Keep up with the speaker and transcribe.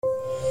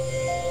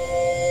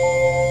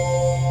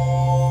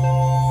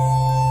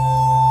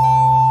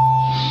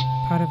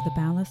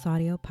Editress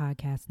Audio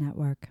Podcast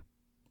Network.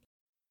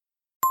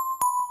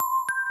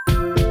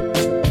 That's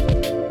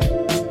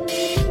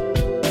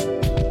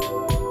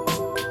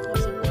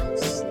the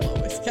world's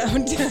slowest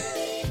countdown.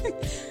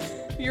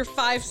 Your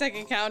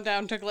 5-second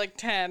countdown took like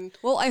 10.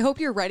 Well, I hope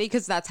you're ready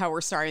because that's how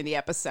we're starting the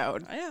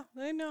episode. Oh, yeah,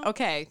 I know.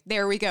 Okay,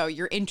 there we go.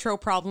 Your intro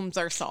problems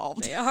are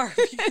solved. They are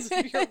because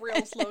of your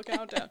real slow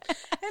countdown.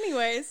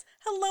 Anyways,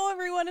 hello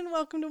everyone and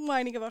welcome to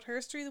Whining About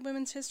Herstory, the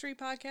women's history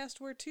podcast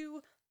where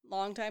two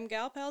longtime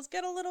gal pals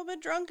get a little bit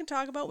drunk and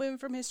talk about women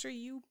from history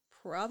you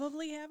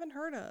probably haven't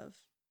heard of.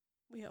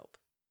 We hope.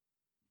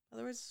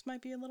 Otherwise, this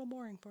might be a little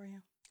boring for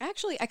you.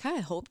 Actually, I kind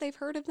of hope they've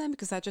heard of them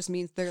because that just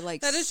means they're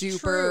like That is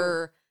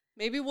super true.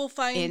 Maybe we'll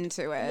find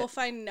into it. We'll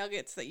find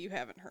nuggets that you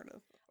haven't heard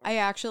of.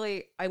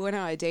 I went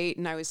on a date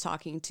and I was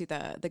talking to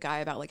the guy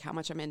about like how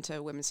much I'm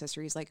into women's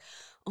history. He's like,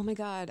 oh my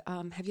God,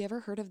 have you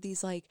ever heard of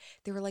these, like,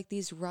 they were like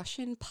these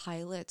Russian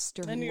pilots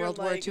during World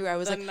War II. I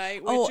was like,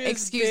 oh,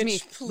 excuse me,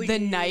 please. The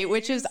Night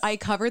Witches. I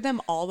covered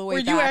them all the way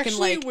Were back. you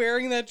actually and, like,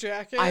 wearing that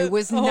jacket? I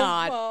was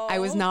not. Oh. I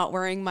was not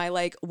wearing my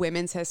like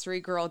women's history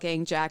girl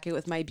gang jacket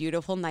with my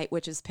beautiful Night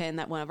Witches pin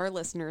that one of our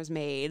listeners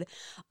made.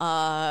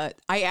 I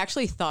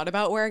actually thought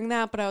about wearing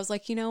that, but I was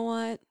like, you know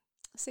what?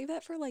 Save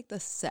that for like the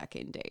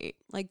second date.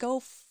 Like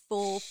go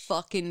full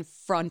fucking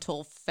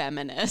frontal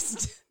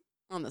feminist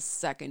on the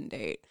second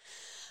date.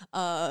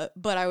 But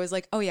I was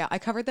like, oh yeah, I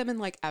covered them in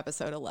like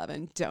episode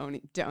 11. Don't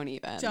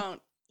even.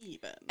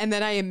 And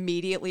then I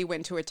immediately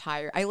went to a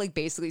tire. I like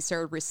basically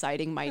started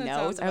reciting my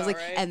notes. I was like,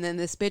 right. And then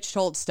this bitch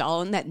told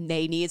Stalin that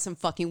they need some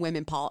fucking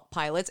women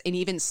pilots. And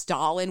even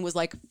Stalin was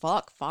like,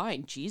 fuck,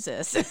 fine,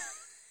 Jesus.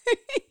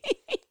 I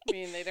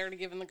mean, they'd already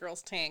given the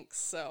girls tanks,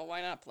 so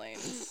why not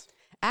planes?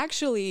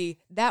 Actually,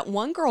 that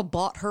one girl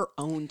bought her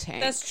own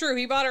tank. That's true.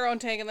 He bought her own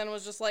tank and then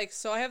was just like,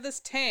 so I have this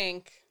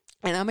tank.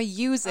 And I'm going to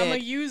use it.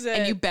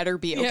 And you better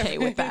be okay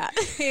with that.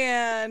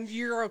 And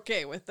you're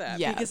okay with that.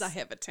 Yes. Because I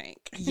have a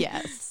tank.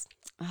 Yes.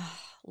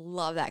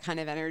 Love that kind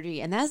of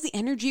energy. And that's the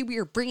energy we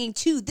are bringing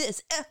to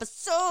this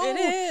episode. It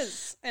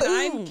is. And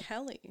Boom. I'm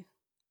Kelly.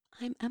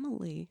 I'm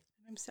Emily.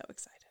 I'm so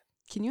excited.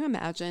 Can you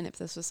imagine if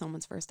this was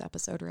someone's first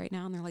episode right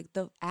now and they're like,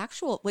 the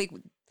actual, like,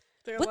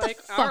 They're what like,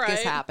 the fuck all right.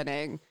 is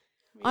happening?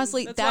 I mean,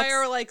 Honestly, that's why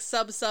our like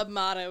sub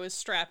motto is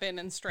strap in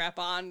and strap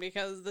on,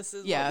 because this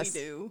is what we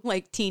do.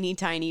 Like teeny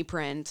tiny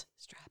print.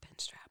 Strap in,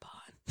 strap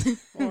on.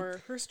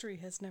 Or herstory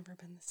has never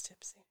been this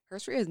tipsy.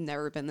 Herstory has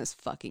never been this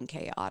fucking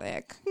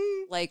chaotic.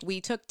 Like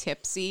we took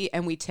tipsy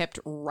and we tipped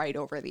right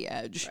over the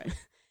edge. Right.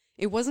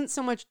 It wasn't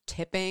so much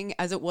tipping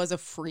as it was a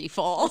free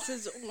fall.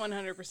 This is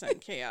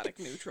 100% chaotic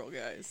neutral,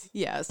 guys.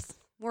 Yes,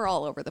 we're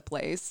all over the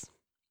place.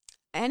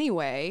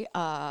 Anyway,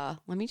 let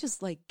me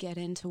just like get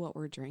into what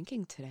we're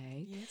drinking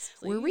today. Yes,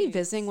 please. We're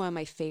revisiting one of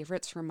my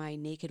favorites from my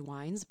Naked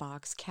Wines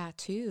box, Cat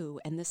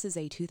 2, and this is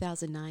a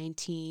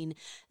 2019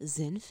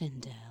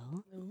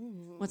 Zinfandel.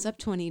 Ooh. What's up,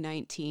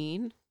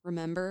 2019?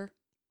 Remember?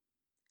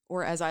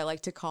 Or as I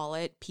like to call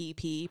it,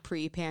 PP,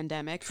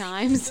 pre-pandemic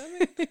times.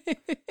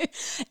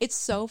 It's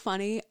so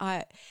funny.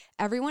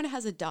 Everyone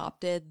has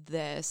adopted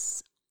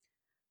this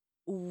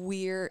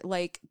weird,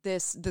 like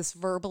this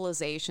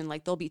verbalization.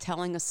 Like they'll be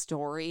telling a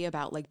story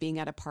about like being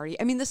at a party.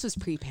 I mean, this was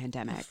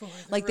pre-pandemic.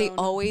 Like they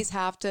always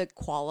have to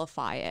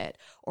qualify it,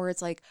 or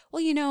it's like,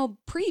 well, you know,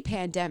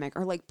 pre-pandemic,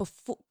 or like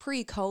before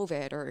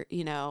pre-COVID, or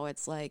you know,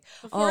 it's like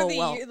before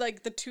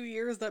like the 2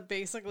 years that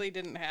basically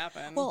didn't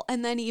happen. Well,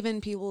 and then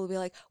even people will be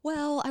like,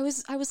 well, I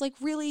was like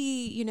really,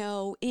 you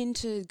know,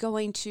 into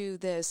going to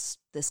this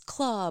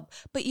club,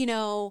 but you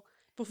know.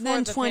 Before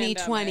then the 2020,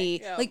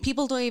 pandemic, yeah. Like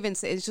people don't even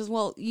say, it's just,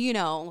 well, you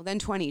know, then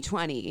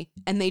 2020,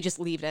 and they just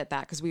leave it at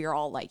that because we are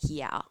all like,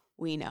 yeah,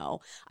 we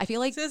know. I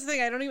feel like so this is the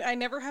thing, I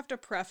never have to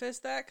preface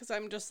that because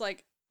I'm just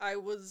like, I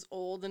was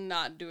old and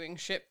not doing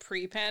shit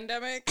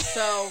pre-pandemic,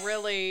 so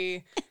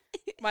really,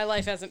 my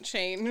life hasn't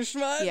changed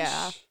much.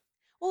 Yeah.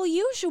 Well,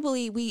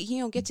 usually we, you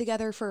know, get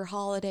together for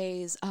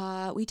holidays.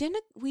 We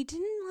didn't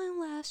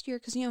last year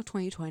because, you know,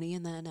 2020,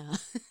 and then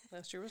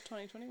last year was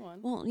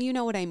 2021. Well, you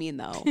know what I mean,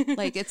 though.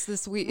 Like it's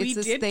this we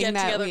this did thing get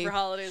that together for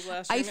holidays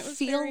last year. And it was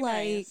very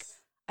nice.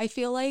 I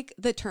feel like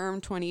the term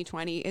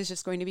 2020 is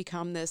just going to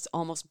become this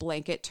almost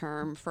blanket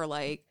term for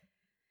like.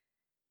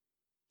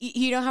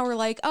 You know how we're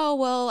like, oh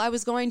well, I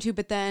was going to,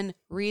 but then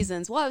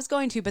reasons. Well, I was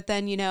going to, but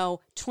then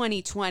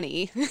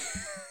 2020.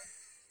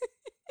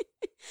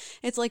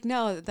 It's like,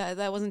 no,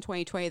 that wasn't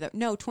 2020.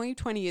 No,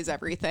 2020 is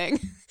everything.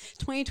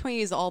 2020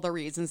 is all the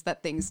reasons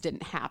that things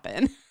didn't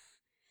happen.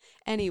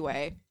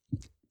 Anyway,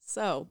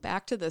 so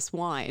back to this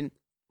wine.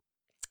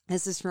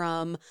 This is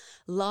from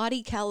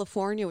Lottie,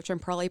 California, which I'm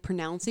probably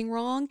pronouncing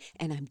wrong,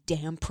 and I'm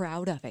damn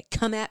proud of it.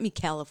 Come at me,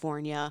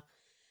 California.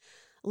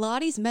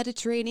 Lottie's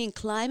Mediterranean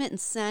climate and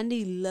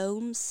sandy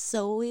loam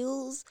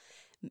soils.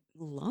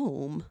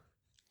 Loam?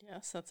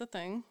 Yes, that's a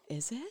thing.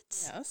 Is it?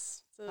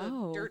 Yes. It's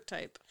a dirt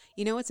type.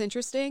 You know what's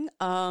interesting?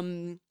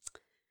 Loam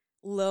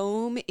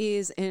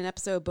is in an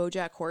episode of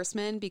BoJack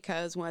Horseman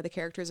because one of the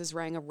characters is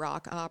writing a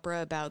rock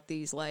opera about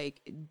these like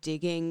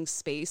digging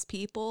space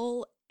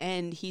people,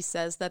 and he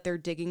says that they're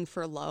digging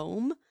for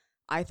loam.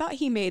 I thought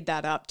he made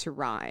that up to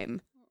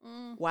rhyme.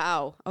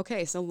 Wow.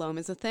 Okay, so loam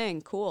is a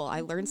thing. Cool.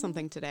 I learned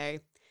something today.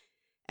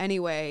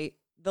 Anyway,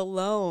 the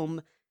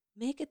loam,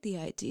 make it the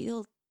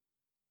ideal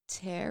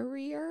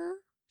farrier?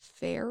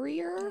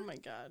 Oh my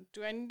God.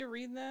 Do I need to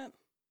read that?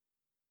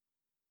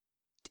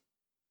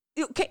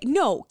 Okay,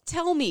 no,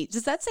 tell me.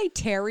 Does that say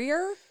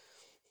terrier?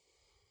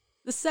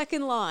 The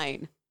second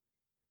line.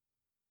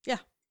 Yeah.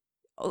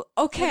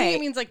 Okay. I think it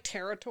means like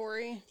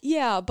territory.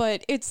 Yeah,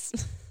 but it's...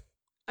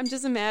 I'm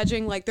just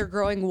imagining like they're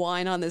growing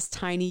wine on this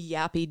tiny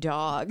yappy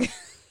dog.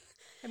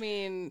 I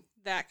mean,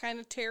 that kind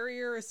of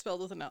terrier is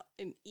spelled with an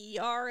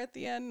ER at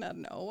the end, not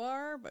an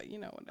OR, but you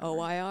know, whatever.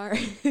 OIR?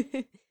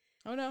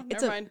 Oh, no,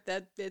 never mind.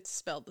 That it's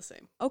spelled the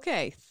same.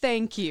 Okay,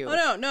 thank you.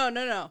 Oh,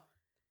 no.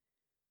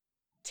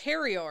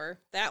 Terrier,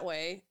 that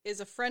way, is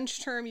a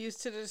French term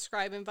used to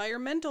describe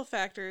environmental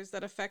factors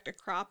that affect a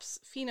crop's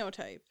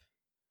phenotype.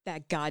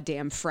 That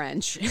goddamn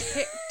French.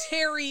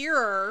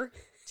 Terrier,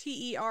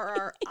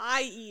 Terrier,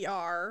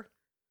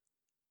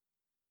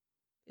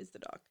 is the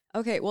dog.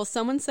 Okay, well,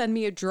 someone send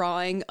me a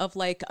drawing of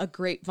like a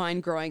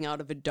grapevine growing out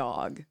of a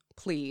dog.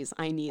 Please,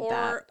 I need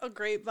that. Or a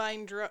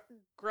grapevine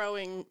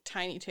growing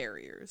tiny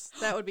terriers.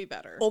 That would be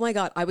better. Oh my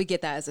God, I would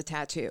get that as a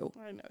tattoo.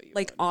 I know you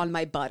like would. on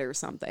my butt or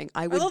something.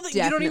 I would love that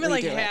definitely you don't even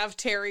like do have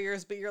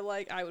terriers, but you're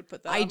like, I would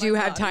put that I on do my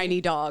have body.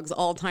 tiny dogs.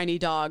 All tiny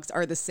dogs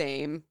are the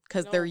same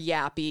because they're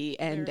yappy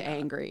and they're not.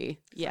 angry.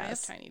 I have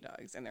Yes. tiny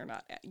dogs, and they're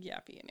not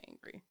yappy and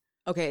angry.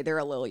 Okay, they're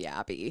a little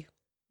yappy.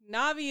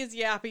 Navi is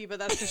yappy, but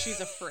that's because she's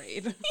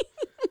afraid.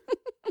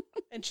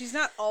 And she's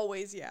not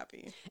always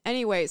yappy.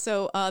 Anyway,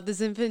 so for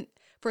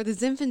the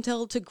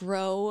Zinfandel to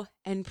grow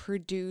and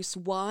produce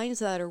wines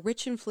that are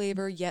rich in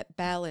flavor yet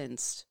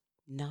balanced,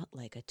 not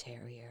like a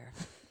terrier.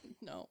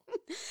 No.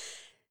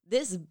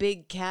 This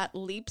big cat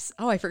leaps.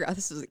 Oh, I forgot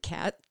this was a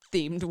cat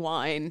themed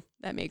wine.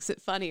 That makes it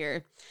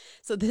funnier.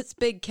 So this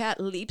big cat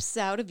leaps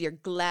out of your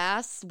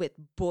glass with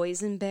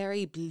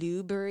boysenberry,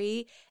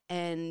 blueberry,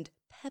 and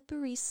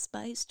peppery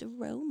spiced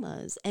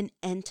aromas and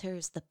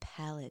enters the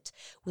palate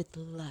with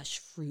lush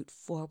fruit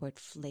forward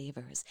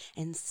flavors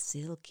and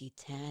silky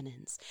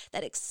tannins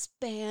that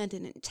expand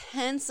and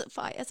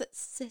intensify as it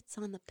sits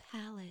on the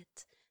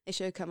palate. They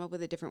should have come up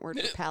with a different word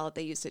for palate.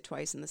 They used it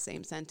twice in the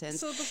same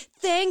sentence.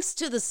 Thanks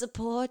to the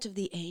support of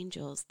the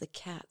angels, the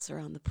cats are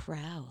on the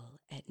prowl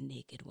at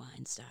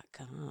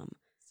nakedwines.com.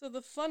 So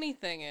the funny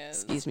thing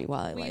is... Excuse me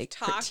while I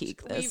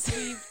critique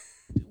this.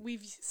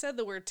 We've said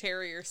the word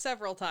terrier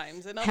several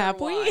times in other Have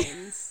we?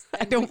 wines.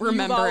 I don't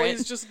remember you've it.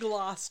 always just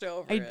glossed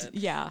over it.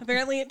 Yeah.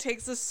 Apparently it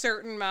takes a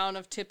certain amount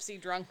of tipsy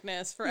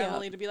drunkenness for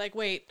Emily to be like,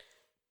 wait,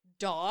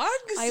 dogs?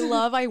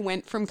 I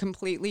went from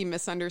completely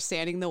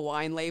misunderstanding the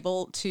wine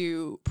label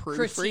to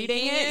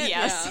proofreading it.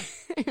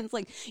 Yes. Yeah. It's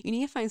like, you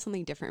need to find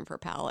something different for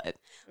palate.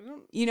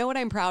 You know what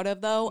I'm proud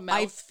of, though?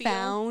 I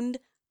found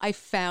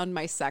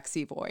my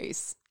sexy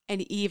voice.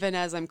 And even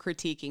as I'm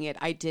critiquing it,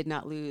 I did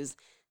not lose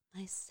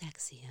my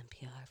sexy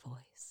NPR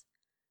voice.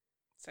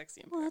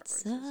 Sexy NPR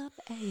What's voices. up,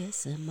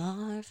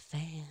 ASMR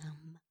fam?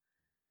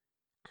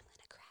 I'm going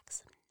to crack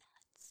some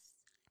nuts.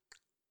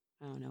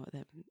 I don't know what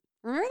that means.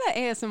 Remember that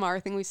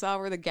ASMR thing we saw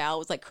where the gal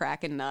was like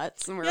cracking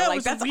nuts? And we were it like,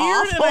 was that's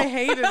weird awful. and I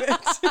hated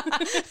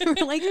it.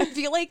 We were like, I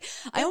feel like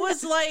It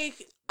was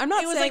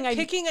like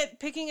picking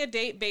picking a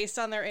date based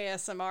on their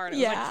ASMR, and it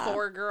was like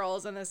 4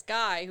 girls and this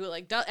guy who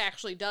like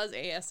actually does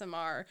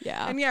ASMR.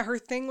 Yeah. And her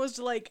thing was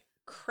to like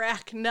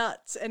crack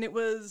nuts, and it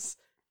was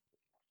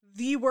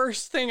the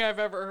worst thing I've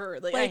ever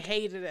heard. Like I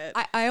hated it.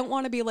 I don't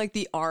want to be like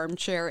the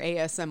armchair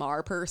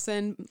ASMR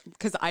person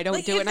because I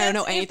don't do it and I don't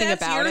know anything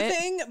that's about your it.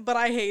 thing, but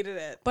I hated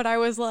it. But I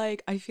was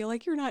like, I feel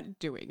like you're not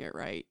doing it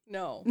right.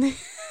 No,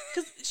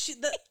 because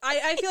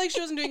I feel like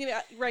she wasn't doing it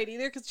right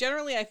either. Because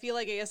generally, I feel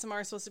like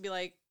ASMR is supposed to be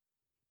like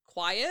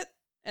quiet,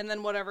 and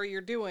then whatever you're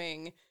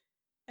doing,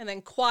 and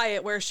then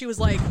quiet. Where she was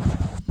like,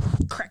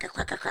 crack,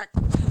 crack, crack, crack.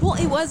 Well,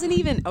 it wasn't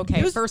even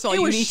okay. First of all,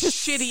 you need to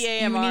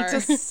shitty AMR. You need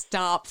to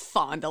stop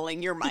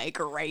fondling your mic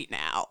right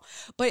now.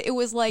 But it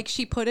was like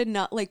she put a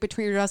nut like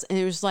between her jaws, and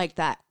it was like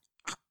that.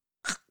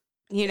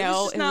 You know, it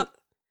was just not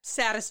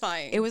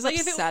satisfying. It was like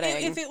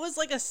upsetting. If it was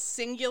like a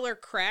singular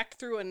crack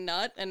through a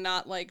nut and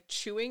not like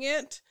chewing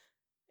it,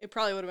 it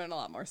probably would have been a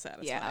lot more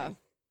satisfying. Yeah,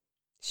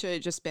 should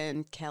have just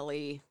been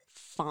Kelly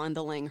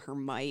fondling her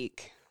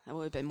mic. That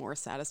would have been more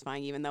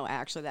satisfying, even though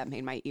actually that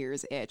made my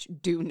ears itch.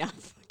 Do not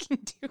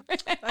fucking do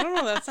it. I don't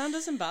know. That sound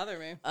doesn't bother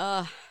me.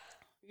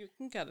 You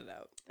can cut it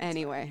out.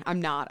 Anyway, fine.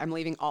 I'm not. I'm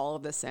leaving all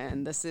of this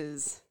in. This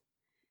is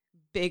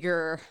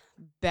bigger,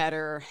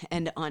 better,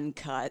 and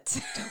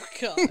uncut. Oh,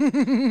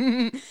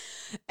 God.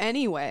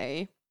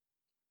 Anyway,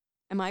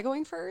 am I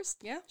going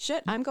first? Yeah.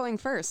 Shit, I'm going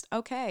first.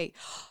 Okay.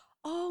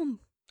 Who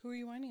are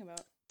you whining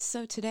about?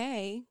 So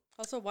today...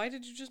 Also, why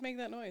did you just make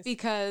that noise?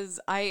 Because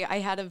I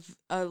had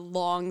a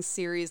long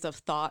series of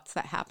thoughts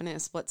that happened in a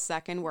split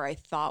second where I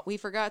thought we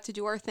forgot to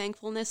do our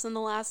thankfulness in the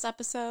last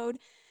episode.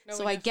 No,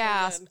 so I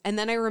gasped, and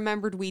then I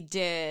remembered we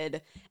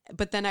did,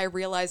 but then I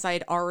realized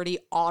I'd already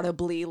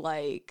audibly,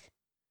 like,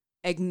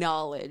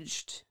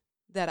 acknowledged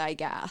that I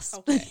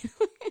gasped. Okay.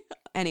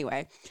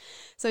 Anyway,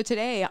 so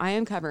today I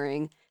am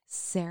covering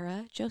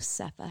Sarah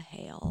Josepha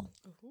Hale.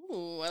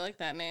 Ooh, I like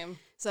that name.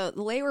 So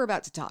the lady we're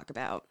about to talk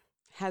about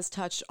has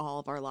touched all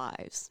of our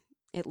lives,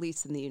 at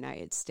least in the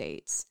United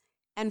States,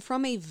 and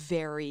from a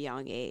very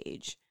young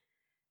age.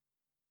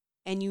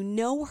 And you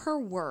know her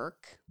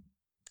work,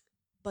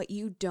 but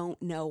you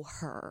don't know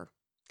her.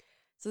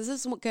 So this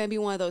is going to be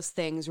one of those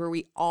things where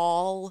we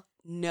all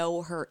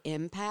know her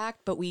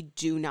impact, but we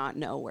do not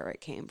know where it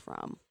came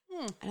from.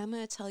 And I'm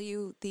going to tell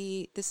you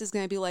this is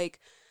going to be like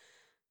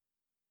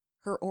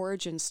her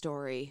origin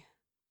story.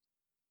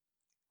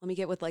 Let me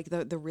get with like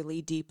the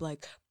really deep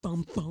like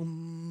bum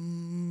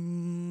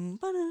bum.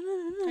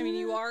 I mean,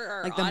 you are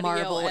our like the audio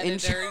Marvel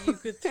editor. intro. You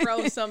could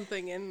throw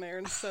something in there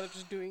instead of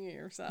just doing it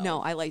yourself. No,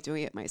 I like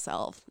doing it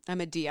myself. I'm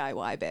a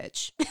DIY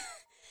bitch.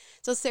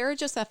 So Sarah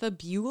Josepha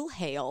Buell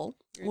Hale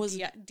was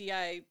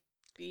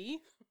D-I-B?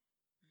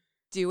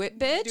 Do it,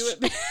 bitch. Do it,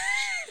 bitch.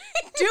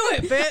 Do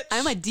it, bitch.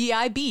 I'm a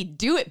DIB.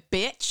 Do it,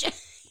 bitch.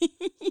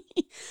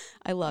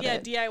 I love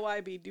it. Yeah,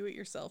 DIYB. Do it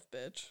yourself,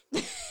 bitch.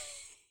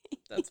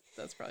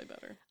 That's probably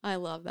better. I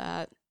love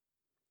that.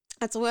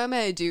 That's what I'm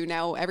going to do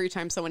now. Every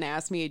time someone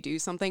asks me to do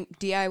something,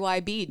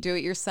 DIYB, do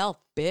it yourself,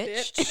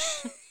 bitch.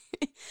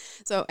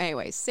 So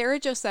anyway, Sarah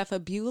Josepha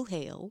Buell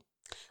Hale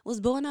was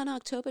born on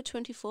October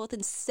 24th in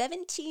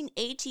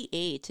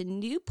 1788 in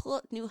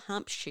Newport, New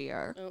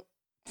Hampshire. Oh.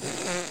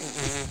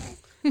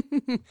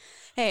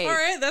 Hey. All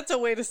right, that's a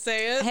way to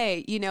say it.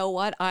 Hey, you know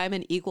what? I'm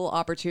an equal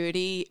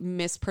opportunity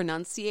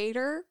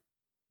mispronunciator.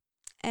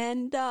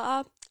 And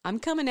I'm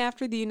coming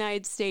after the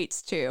United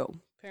States, too.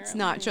 Apparently. It's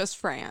not just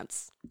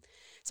France.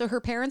 So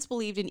her parents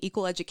believed in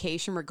equal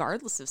education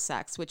regardless of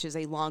sex, which is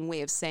a long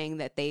way of saying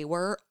that they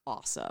were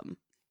awesome.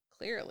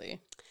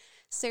 Clearly.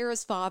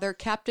 Sarah's father,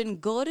 Captain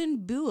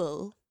Gordon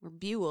Buell, or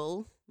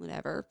Buell,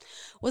 whatever,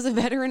 was a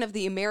veteran of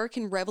the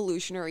American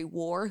Revolutionary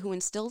War who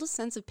instilled a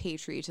sense of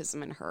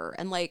patriotism in her.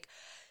 And like,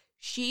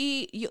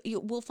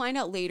 we'll find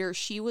out later,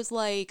 she was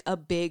like a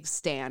big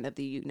stan of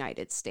the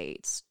United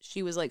States.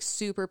 She was like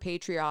super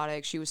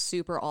patriotic. She was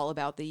super all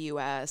about the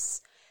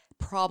U.S.,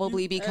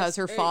 probably because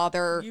her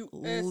father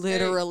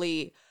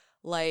literally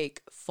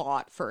like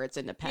fought for its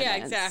independence.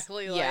 Yeah,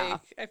 exactly. Yeah.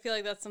 Like, I feel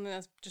like that's something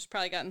that's just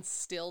probably got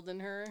instilled in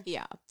her.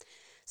 Yeah.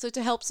 So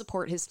to help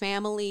support his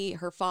family,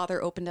 her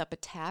father opened up a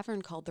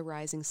tavern called the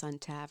Rising Sun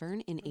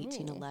Tavern in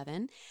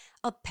 1811.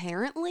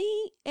 Apparently,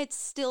 it's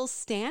still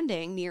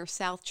standing near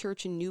South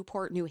Church in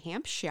Newport, New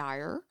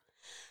Hampshire.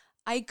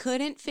 I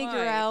couldn't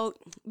figure out,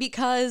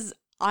 because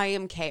I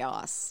am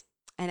chaos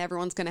and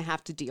everyone's going to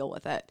have to deal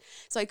with it.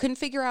 So I couldn't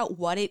figure out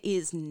what it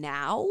is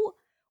now.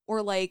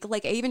 Or like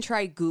I even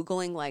tried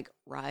Googling like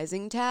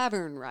Rising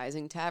Tavern,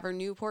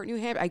 Newport, New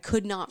Hampshire. I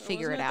could not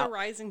figure it out. The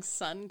Rising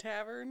Sun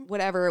Tavern?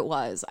 Whatever it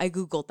was. I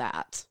Googled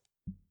that.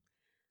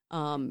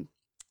 And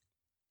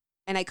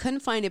I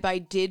couldn't find it, but I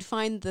did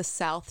find the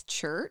South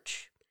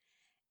Church.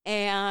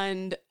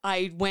 And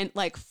I went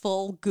like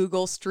full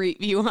Google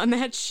Street View on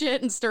that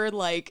shit and started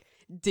like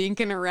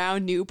dinking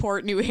around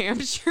Newport, New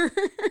Hampshire.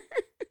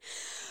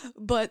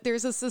 But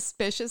there's a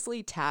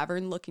suspiciously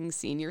tavern-looking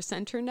senior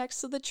center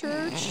next to the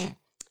church.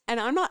 And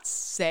I'm not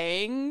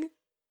saying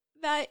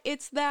that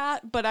it's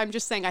that, but I'm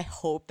just saying I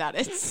hope that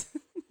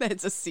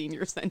it's a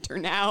senior center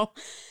now,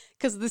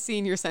 because the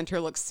senior center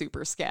looks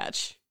super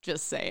sketch.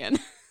 Just saying.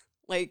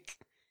 Like,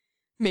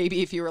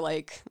 maybe if you were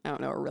like, I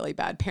don't know, a really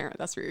bad parent,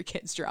 that's where your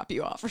kids drop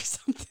you off or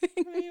something.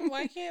 I mean,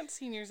 why can't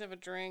seniors have a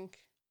drink?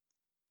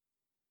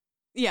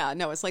 Yeah,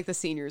 no, it's like the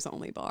seniors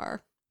only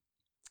bar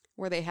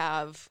where they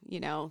have, you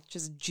know,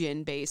 just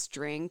gin-based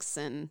drinks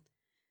and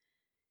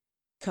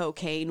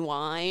cocaine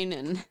wine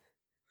and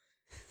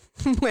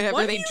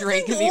whatever they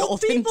drink in the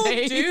olden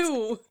days.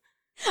 Do?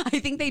 I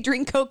think they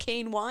drink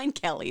cocaine wine,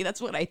 Kelly.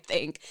 That's what I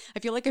think. I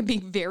feel like I'm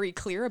being very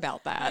clear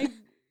about that.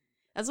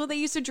 That's what they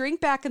used to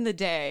drink back in the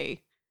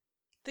day.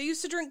 They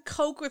used to drink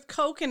Coke with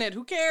Coke in it.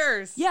 Who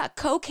cares? Yeah,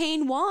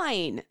 cocaine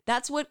wine.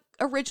 That's what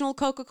original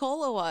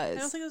Coca-Cola was. I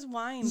don't think it was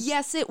wine.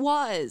 Yes, it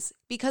was.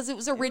 Because it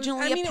was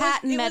originally a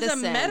patent medicine.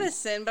 It was a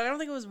medicine, but I don't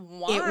think it was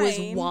wine. It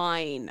was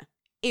wine.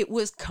 It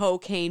was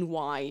cocaine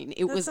wine.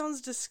 That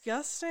sounds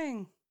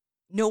disgusting.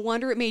 No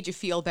wonder it made you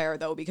feel better,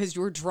 though, because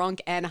you were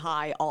drunk and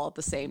high all at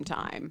the same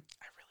time.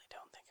 I really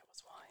don't think it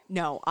was wine.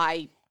 No,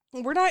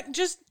 We're not...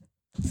 Just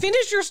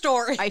finish your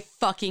story. I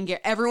fucking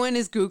get... Everyone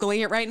is Googling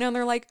it right now, and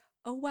they're like,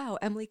 oh, wow,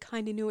 Emily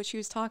kind of knew what she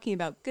was talking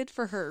about. Good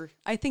for her.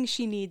 I think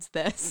she needs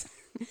this.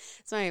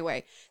 So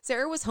anyway,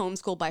 Sarah was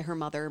homeschooled by her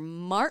mother,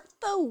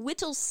 Martha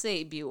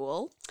Whittlesey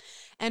Buell,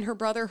 and her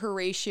brother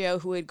Horatio,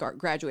 who had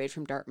graduated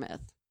from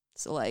Dartmouth.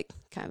 So, like,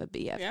 kind of a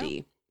BFD.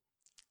 Yeah.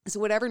 So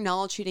whatever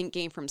knowledge she didn't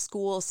gain from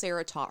school,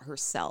 Sarah taught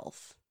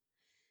herself.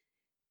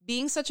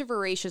 Being such a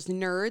voracious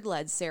nerd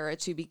led Sarah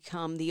to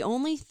become the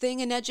only thing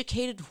an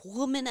educated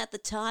woman at the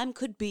time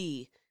could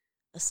be,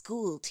 a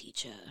school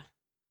teacher.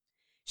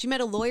 She met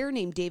a lawyer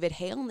named David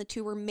Hale, and the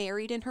two were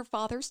married in her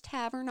father's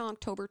tavern on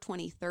October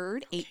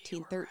 23rd,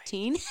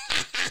 1813.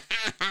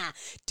 Right.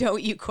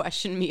 Don't you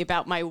question me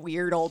about my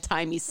weird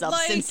old-timey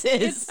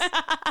substances.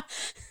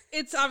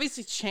 It's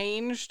obviously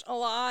changed a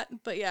lot,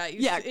 but yeah,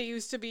 it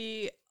used to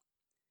be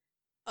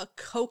a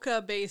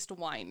coca-based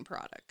wine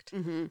product.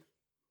 Mm-hmm.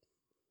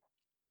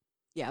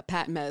 Yeah,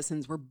 patent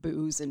medicines were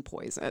booze and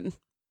poison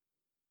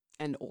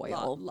and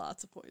oil.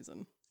 Lots of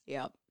poison.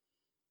 Yep.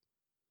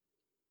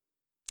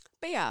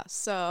 But yeah,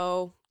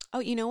 so,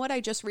 you know what?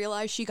 I just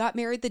realized she got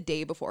married the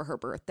day before her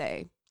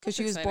birthday because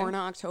she was born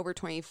on October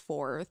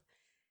 24th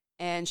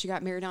and she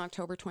got married on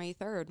October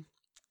 23rd.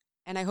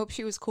 And I hope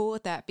she was cool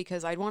with that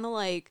because I'd want to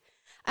like,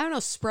 I don't know,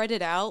 spread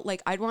it out.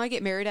 Like, I'd want to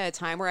get married at a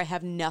time where I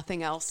have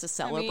nothing else to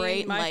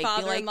celebrate. My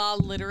father-in-law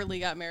literally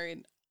got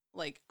married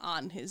like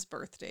on his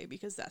birthday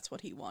because that's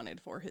what he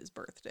wanted for his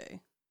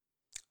birthday.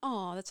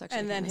 Oh, that's actually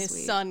And then his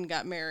sweet. son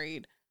got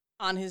married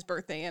on his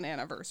birthday and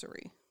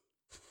anniversary.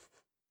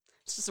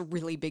 It's just a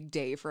really big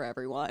day for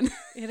everyone.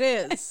 It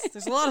is.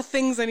 There's a lot of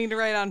things I need to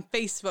write on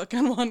Facebook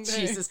on one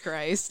day. Jesus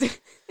Christ.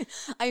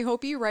 I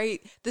hope you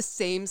write the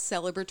same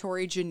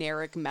celebratory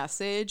generic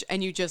message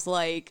and you just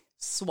like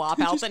swap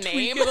out the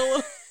name.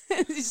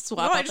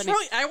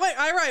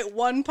 I write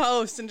one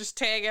post and just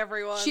tag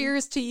everyone.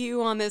 Cheers to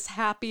you on this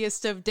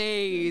happiest of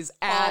days.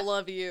 All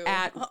of you.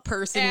 At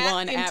person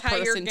one, at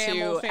person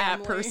two,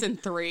 at person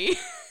three.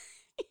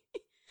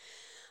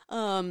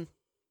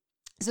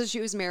 So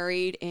she was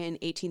married in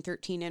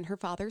 1813 in her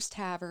father's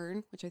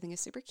tavern, which I think is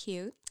super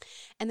cute.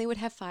 And they would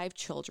have 5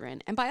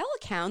 children. And by all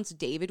accounts,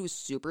 David was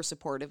super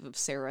supportive of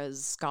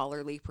Sarah's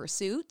scholarly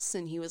pursuits.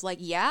 And he was like,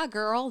 yeah,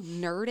 girl,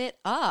 nerd it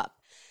up.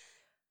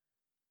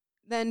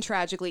 Then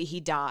tragically, he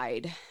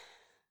died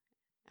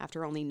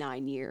after only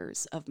 9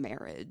 years of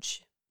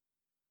marriage.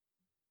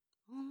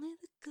 Only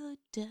the good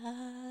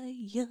die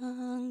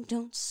young.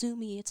 Don't sue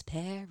me, it's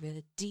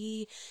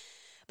parody.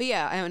 But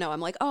yeah, I don't know.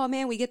 I'm like, oh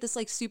man, we get this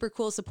like super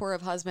cool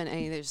supportive husband,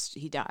 and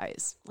he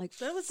dies. Like,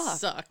 that would fuck.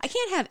 suck. I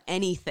can't have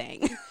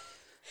anything.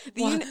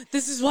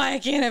 This is why I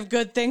can't have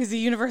good things. The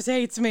universe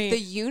hates me. The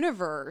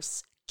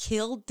universe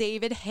killed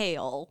David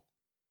Hale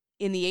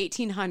in the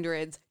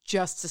 1800s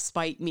just to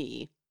spite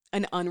me,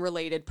 an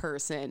unrelated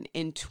person,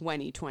 in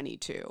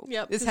 2022.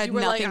 Yep, this had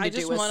nothing to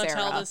do with Sarah. I just want to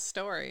tell this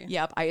story.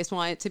 Yep, I just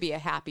want it to be a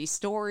happy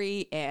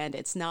story, and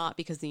it's not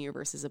because the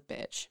universe is a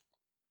bitch.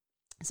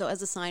 So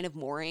as a sign of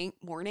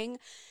mourning,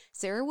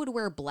 Sarah would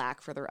wear black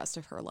for the rest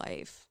of her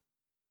life,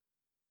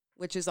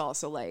 which is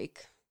also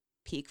like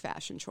peak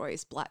fashion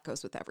choice. Black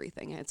goes with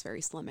everything, and it's very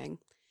slimming.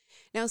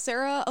 Now,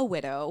 Sarah, a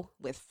widow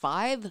with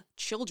 5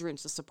 children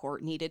to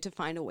support, needed to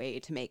find a way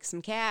to make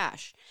some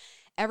cash.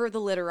 Ever the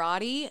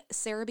literati,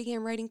 Sarah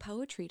began writing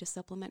poetry to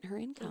supplement her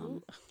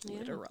income. Yeah.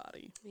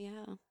 Literati.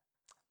 Yeah.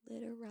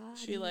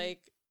 Literati. She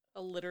like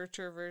a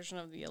literature version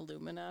of the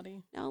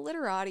Illuminati. No,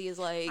 literati is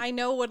like... I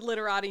know what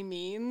literati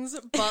means,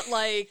 but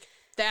like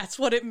that's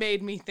what it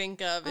made me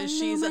think of.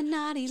 Is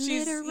Illuminati,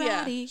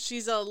 literati. Yeah,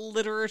 she's a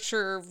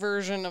literature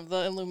version of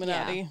the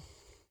Illuminati.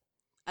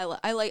 Yeah.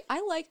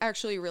 I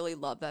actually really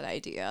love that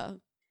idea.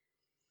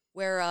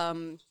 Where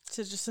to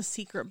just a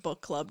secret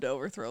book club to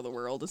overthrow the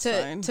world is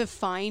fine. To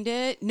find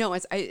it, no,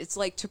 it's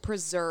like to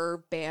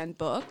preserve banned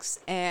books,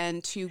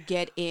 and to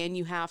get in,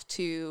 you have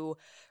to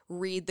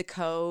read the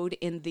code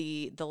in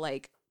the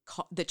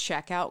the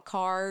checkout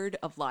card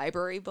of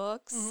library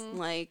books,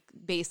 like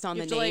based on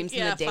the names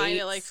and the dates. Find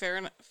it like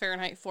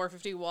Fahrenheit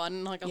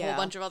 451, like a whole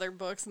bunch of other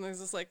books, and there's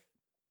this like,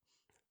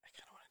 I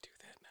kind of want to do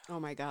that now. Oh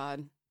my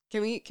god,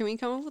 can we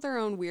come up with our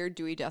own weird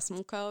Dewey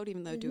Decimal Code?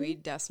 Even though Dewey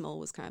Decimal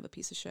was kind of a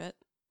piece of shit.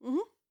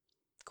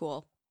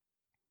 Cool.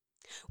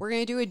 We're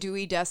gonna do a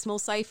Dewey Decimal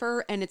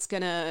cipher, and it's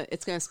gonna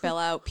spell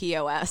out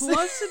POS. Who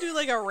wants to do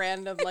like a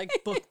random like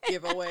book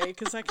giveaway?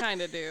 Because I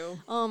kind of do.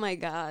 Oh my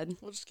god.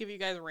 We'll just give you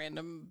guys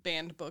random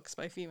banned books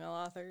by female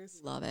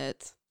authors. Love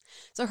it.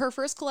 So her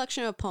first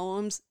collection of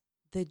poems,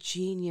 The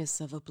Genius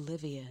of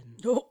Oblivion.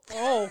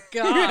 Oh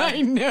god.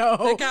 I know.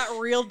 That got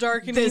real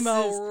dark and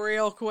emo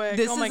real quick.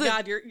 Oh my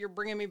god, you're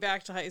bringing me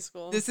back to high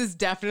school. This is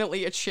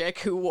definitely a chick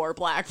who wore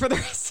black for the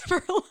rest of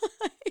her life.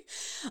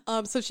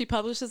 So she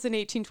published this in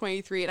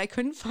 1823, and I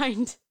couldn't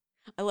find...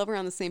 I love her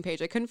on the same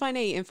page. I couldn't find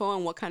any info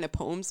on what kind of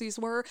poems these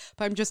were,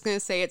 but I'm just going to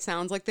say it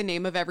sounds like the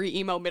name of every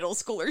emo middle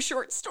schooler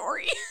short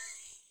story.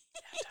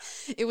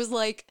 It was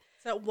like...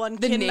 That one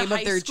kid in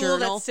high school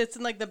that sits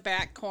in like the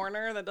back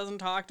corner that doesn't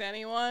talk to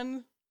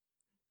anyone.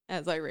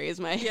 As I raise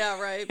my...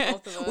 Yeah, right.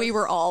 Both of us. We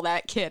were all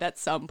that kid at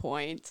some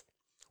point.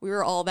 We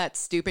were all that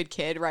stupid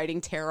kid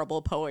writing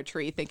terrible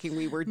poetry thinking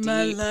we were deep.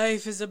 My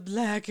life is a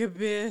black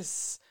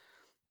abyss.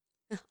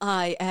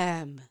 I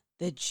am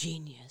the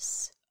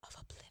genius of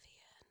oblivion.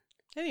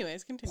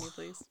 Anyways, continue,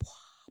 please.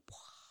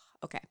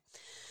 Okay.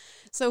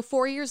 So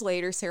 4 years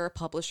later, Sarah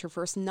published her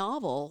first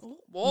novel.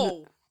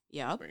 Whoa.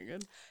 Yeah. Very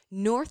good.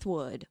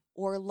 Northwood,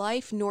 or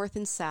Life North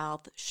and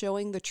South,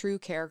 showing the true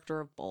character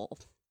of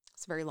both.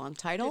 It's a very long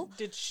title.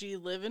 Did she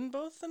live in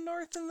both the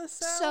North and the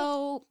South?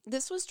 So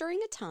this was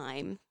during a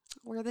time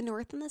where the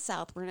North and the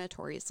South were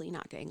notoriously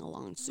not getting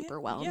along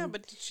super well. Yeah,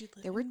 but did she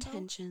live There were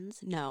tensions.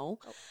 No.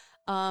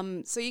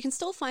 So you can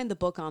still find the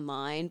book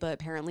online, but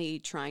apparently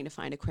trying to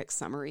find a quick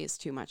summary is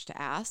too much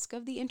to ask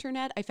of the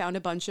internet. I found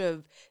a bunch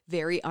of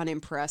very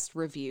unimpressed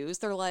reviews.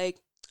 They're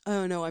like,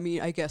 oh, no, I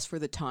mean, I guess for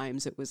the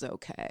times it was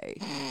okay.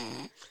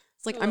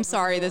 It's like, I I'm love a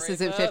sorry, this story,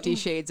 isn't but- 50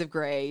 Shades of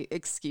Grey.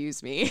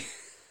 Excuse me.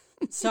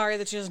 Sorry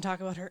that she doesn't talk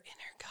about her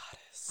inner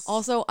goddess.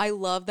 Also, I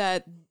love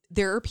that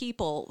there are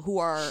people who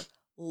are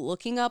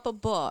looking up a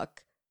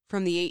book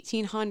from the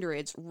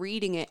 1800s,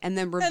 reading it, and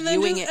then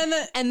reviewing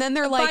it. And then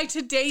they're by like,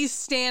 today's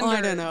standards.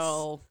 I don't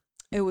know.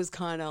 It was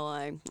kind of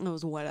like, it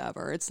was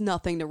whatever. It's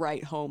nothing to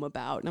write home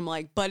about. And I'm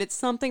like, but it's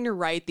something to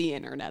write the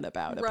internet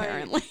about, Right.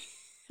 apparently.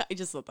 I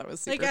just thought that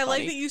was super Like, I funny.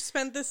 like that you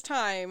spent this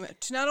time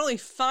to not only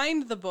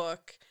find the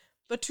book,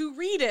 but to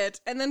read it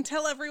and then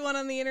tell everyone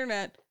on the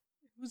internet,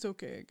 it was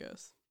okay, I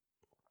guess.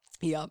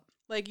 Yep.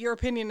 Like, your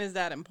opinion is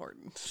that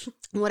important.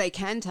 What I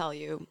can tell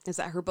you is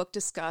that her book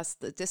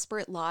discussed the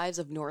disparate lives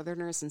of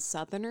Northerners and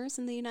Southerners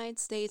in the United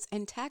States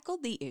and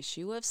tackled the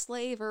issue of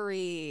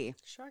slavery.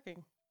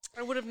 Shocking.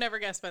 I would have never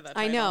guessed by that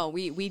I title. know.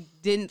 We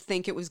didn't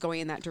think it was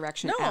going in that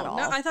direction at all.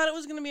 No, I thought it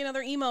was going to be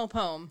another emo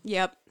poem.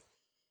 Yep.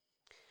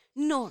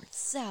 North,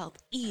 south,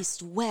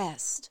 east,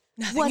 west.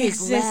 Nothing What is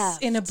exists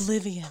left? in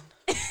oblivion.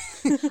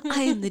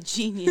 I am the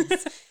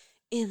genius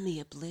in the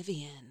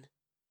oblivion.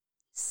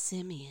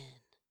 Simeon.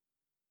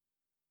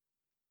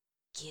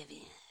 Give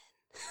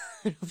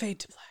in. Fade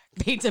to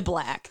black. Fade to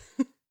black.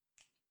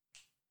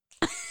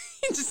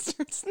 He just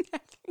starts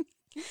snapping.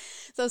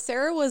 So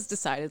Sarah was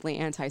decidedly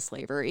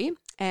anti-slavery,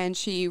 and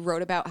she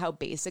wrote about how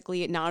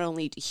basically it not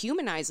only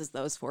dehumanizes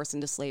those forced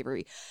into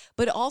slavery,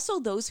 but also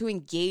those who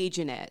engage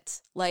in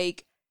it.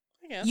 Like,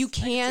 I guess. you I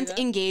can see can't that.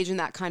 engage in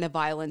that kind of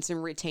violence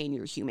and retain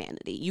your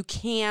humanity. You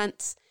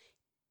can't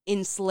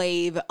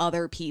enslave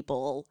other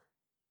people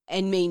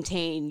and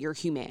maintain your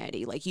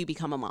humanity. Like, you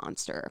become a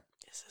monster.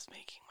 This is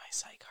making my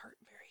psych heart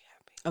very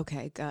happy.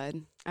 Okay,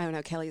 good. I don't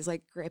know. Kelly's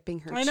like gripping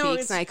her I know,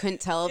 cheeks, and I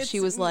couldn't tell if she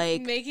It's was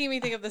like, making me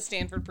think of the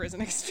Stanford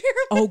prison experiment.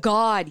 oh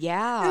God, And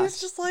yeah.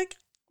 it's just like,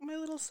 my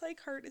little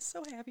psych heart is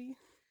so happy.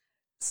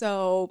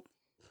 So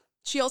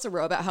she also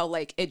wrote about how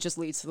like it just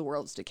leads to the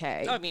world's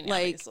decay. I mean,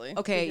 like, obviously.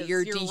 okay, because you're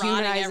rotting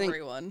dehumanizing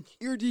everyone.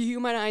 You're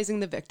dehumanizing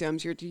the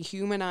victims. You're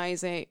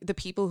dehumanizing the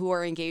people who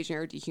are engaging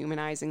are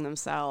dehumanizing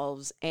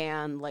themselves,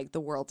 and like the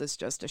world is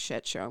just a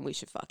shit show and we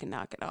should fucking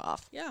knock it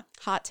off. Yeah.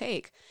 Hot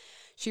take.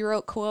 She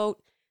wrote,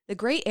 quote, "The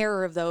great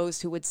error of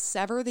those who would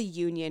sever the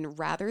union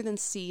rather than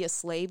see a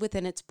slave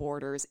within its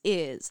borders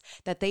is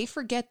that they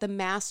forget the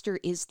master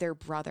is their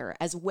brother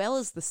as well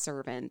as the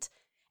servant,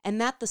 and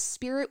that the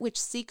spirit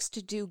which seeks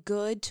to do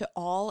good to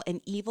all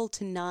and evil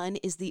to none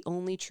is the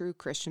only true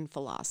Christian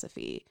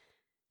philosophy."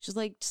 She's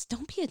like, just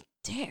don't be a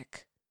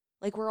dick.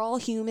 Like, we're all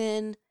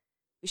human.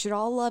 We should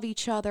all love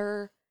each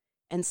other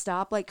and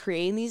stop like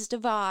creating these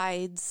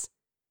divides.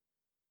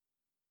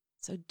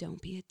 So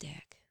don't be a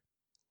dick.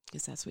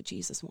 Because that's what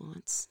Jesus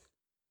wants.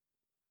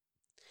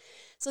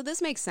 So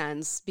this makes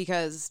sense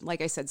because, like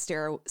I said,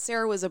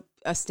 Sarah was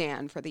a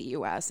stand for the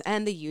U.S.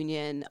 and the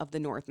Union of the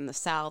North and the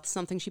South,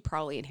 something she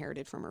probably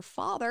inherited from her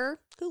father,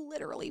 who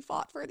literally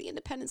fought for the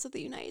independence of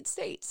the United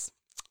States.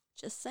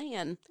 Just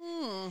saying.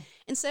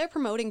 Instead of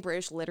promoting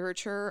British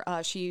literature,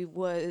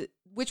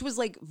 which was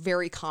like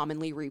very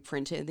commonly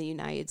reprinted in the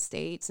United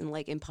States and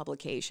like in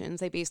publications,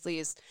 they basically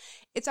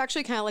it's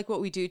actually kind of like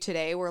what we do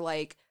today. We're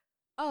like,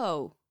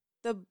 oh,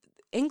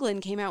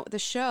 England came out with a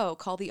show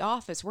called The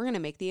Office. We're going to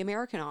make the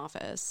American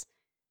Office.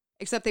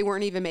 Except they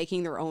weren't even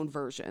making their own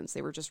versions.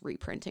 They were just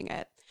reprinting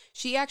it.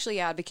 She actually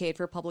advocated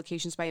for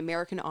publications by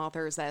American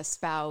authors that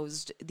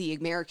espoused the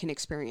American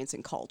experience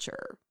and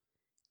culture.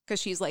 Because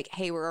she's like,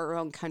 hey, we're our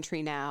own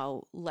country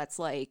now. Let's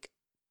like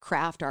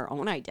craft our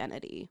own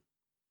identity,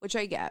 which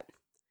I get.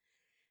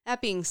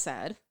 That being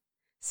said,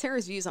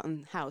 Sarah's views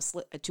on how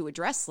to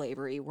address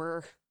slavery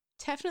were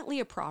definitely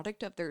a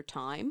product of their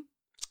time.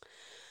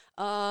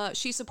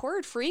 She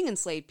supported freeing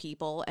enslaved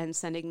people and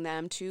sending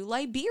them to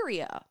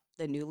Liberia,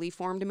 the newly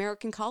formed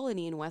American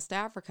colony in West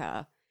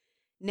Africa.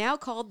 Now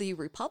called the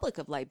Republic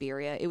of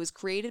Liberia, it was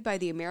created by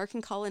the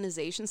American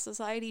Colonization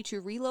Society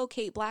to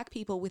relocate Black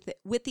people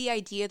with the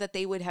idea that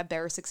they would have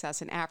better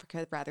success in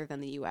Africa rather than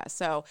the U.S.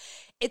 So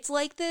it's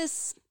like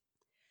this,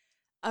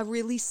 a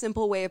really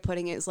simple way of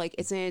putting it is like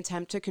it's an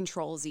attempt to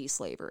control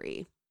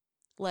Z-slavery.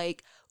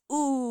 Like,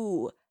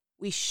 ooh,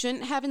 we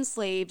shouldn't have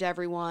enslaved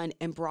everyone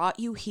and brought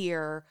you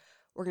here.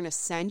 We're going to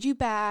send you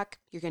back.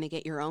 You're going to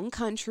get your own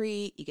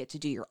country. You get to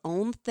do your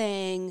own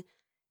thing.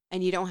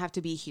 And you don't have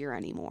to be here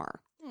anymore.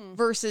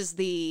 Versus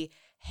the,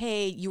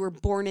 hey, you were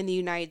born in the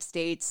United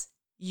States.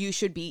 You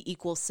should be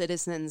equal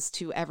citizens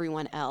to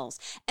everyone else.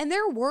 And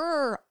there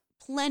were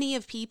plenty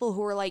of people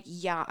who were like,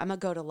 yeah, I'm going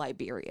to go to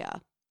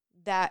Liberia.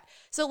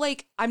 So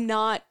like, I'm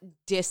not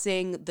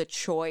dissing the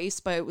choice,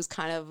 but it was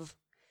kind of,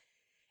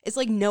 it's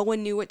like no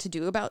one knew what to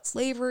do about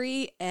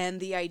slavery,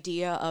 and the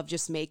idea of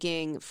just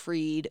making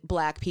freed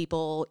Black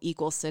people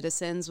equal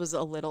citizens was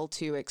a little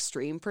too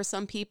extreme for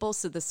some people.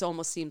 So this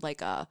almost seemed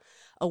like a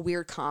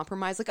weird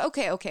compromise. Like,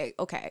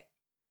 okay.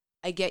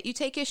 I get you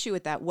take issue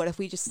with that. What if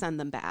we just send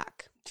them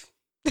back?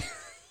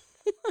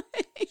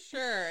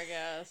 Sure, I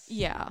guess.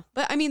 Yeah.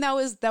 But I mean, that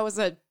was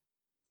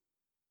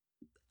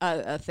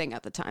a thing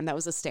at the time. That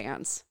was a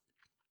stance.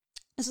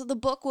 So the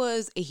book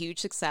was a huge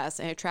success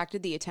and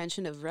attracted the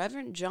attention of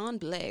Reverend John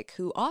Blake,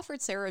 who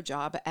offered Sarah a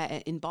job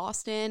in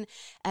Boston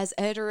as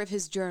editor of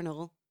his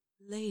journal,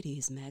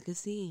 Ladies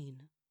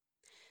Magazine.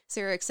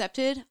 Sarah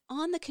accepted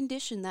on the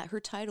condition that her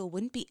title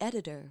wouldn't be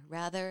editor,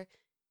 rather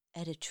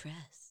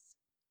editress.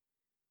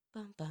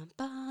 Bum, bum,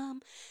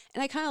 bum.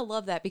 And I kind of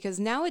love that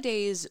because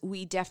nowadays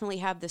we definitely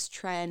have this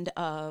trend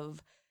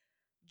of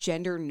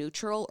gender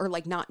neutral or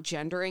like not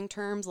gendering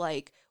terms.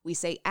 Like we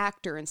say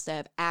actor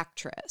instead of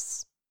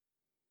actress,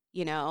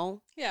 you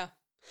know? Yeah.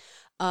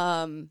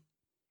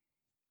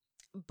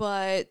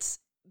 But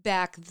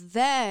back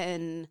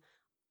then,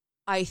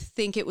 I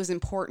think it was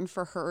important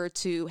for her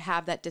to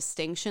have that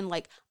distinction.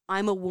 Like,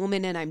 I'm a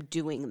woman and I'm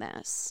doing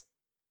this,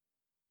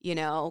 you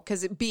know,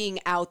 because being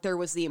out there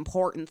was the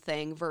important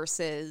thing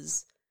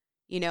versus,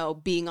 you know,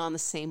 being on the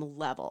same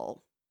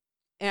level.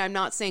 And I'm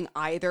not saying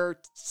either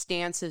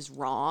stance is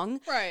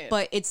wrong, Right.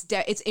 but it's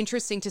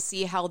interesting to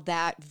see how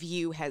that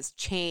view has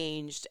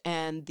changed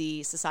and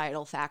the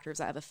societal factors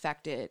that have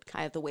affected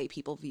kind of the way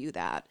people view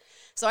that.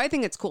 So I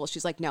think it's cool.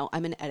 She's like, no,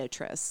 I'm an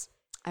editress.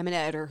 I'm an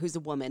editor who's a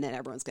woman, and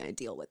everyone's going to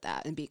deal with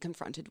that and be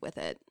confronted with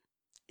it.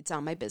 It's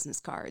on my business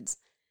cards.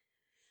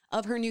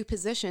 Of her new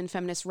position,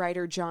 feminist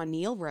writer John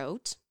Neal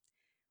wrote,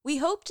 "We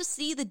hope to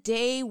see the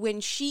day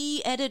when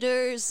she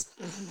editors..."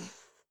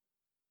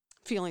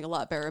 Feeling a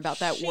lot better about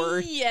that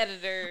word.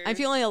 She-editors. I'm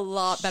feeling a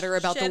lot better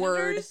about the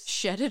word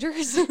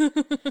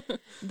shedditors.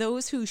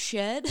 Those who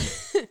shed.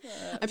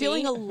 I'm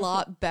feeling a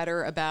lot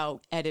better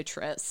about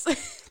editress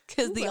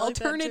because the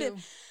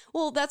alternative.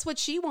 Well, that's what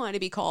she wanted to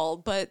be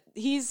called, but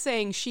he's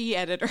saying she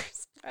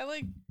editors. I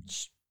like.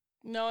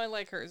 No, I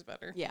like hers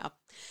better. Yeah.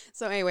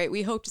 So anyway,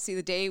 we hope to see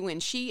the day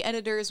when she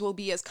editors will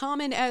be as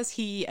common as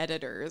he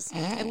editors.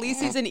 At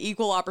least he's an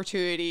equal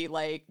opportunity,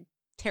 like,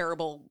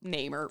 terrible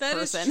namer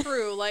person. That is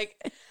true. Like,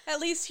 at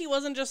least he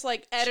wasn't just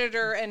like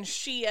editor and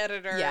she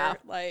editor. Yeah.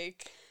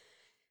 Like,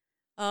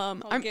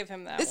 I'll give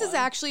him that. This is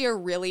actually a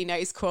really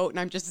nice quote,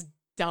 and I'm just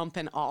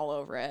dumping all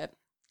over it.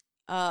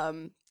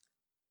 And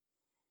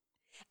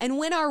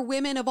when our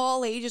women of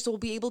all ages will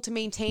be able to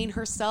maintain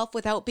herself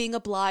without being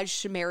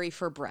obliged to marry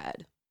for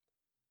bread.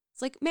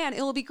 It's like, man,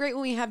 it'll be great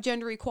when we have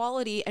gender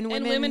equality and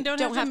women don't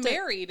have to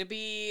marry to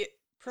be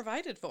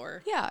provided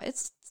for. Yeah,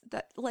 it's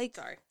that, like,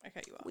 sorry, I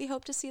cut you off. We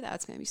hope to see that.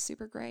 It's going to be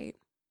super great.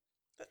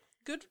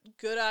 Good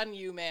on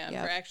you, man,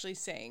 for actually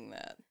saying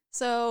that.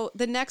 So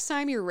the next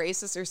time your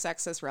racist or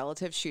sexist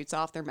relative shoots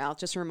off their mouth,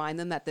 just remind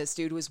them that this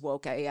dude was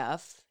woke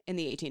AF in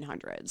the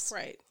 1800s.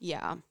 Right.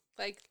 Yeah.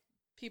 Like,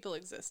 people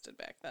existed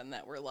back then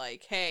that were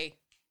like, hey,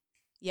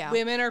 yeah,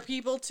 women are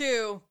people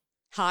too.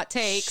 Hot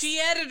takes. She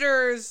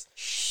editors.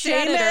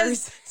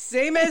 Shedditors.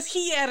 Same as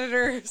he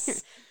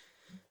editors.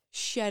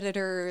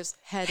 Shedditors.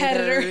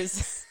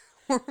 Headitors.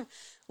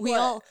 We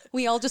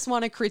all just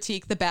want to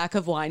critique the back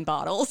of wine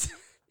bottles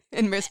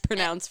and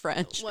mispronounce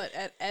French. What,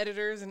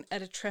 editors and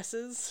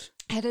editresses?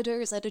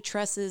 Editors,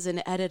 editresses, and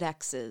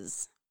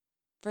editexes.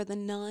 For the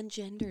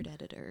non-gendered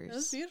editors.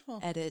 That's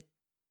beautiful. Edit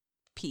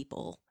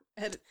people.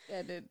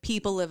 Edit.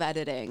 People of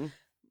editing.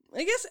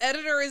 I guess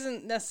editor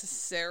isn't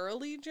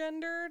necessarily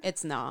gendered.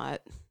 It's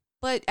not.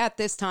 But at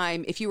this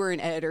time, if you were an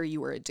editor, you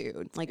were a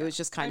dude. Like, it was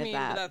just kind of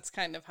that. That's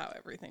kind of how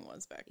everything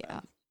was back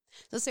then.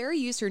 So Sarah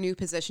used her new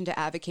position to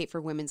advocate for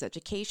women's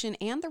education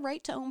and the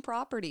right to own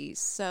properties.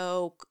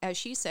 So, as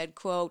she said,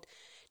 quote,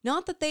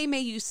 "Not that they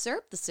may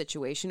usurp the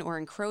situation or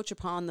encroach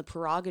upon the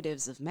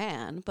prerogatives of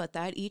man, but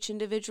that each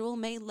individual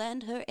may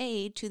lend her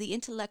aid to the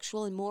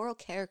intellectual and moral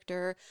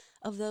character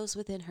of those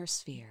within her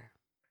sphere."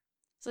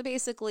 So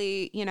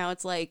basically, you know,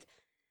 it's like,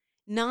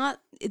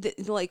 not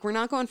like we're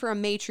not going for a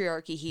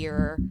matriarchy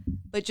here,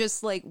 but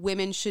just like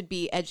women should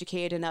be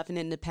educated enough and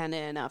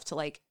independent enough to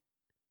like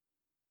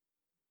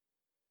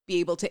be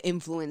able to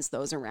influence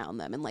those around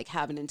them and like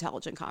have an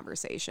intelligent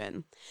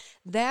conversation.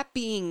 That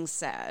being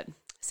said,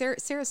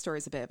 Sarah's story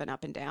is a bit of an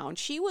up and down.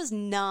 She was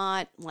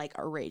not like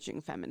a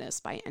raging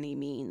feminist by any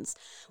means.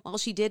 While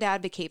she did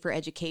advocate for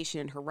education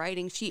in her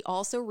writing, she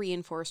also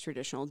reinforced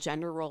traditional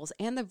gender roles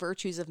and the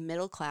virtues of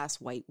middle-class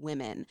white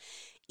women.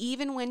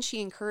 Even when she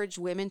encouraged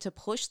women to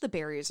push the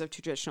barriers of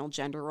traditional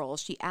gender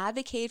roles, she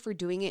advocated for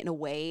doing it in a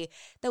way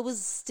that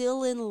was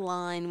still in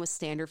line with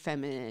standard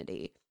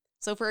femininity.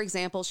 So, for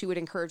example, she would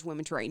encourage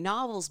women to write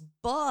novels,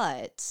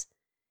 but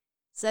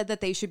said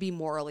that they should be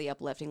morally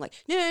uplifting. Like,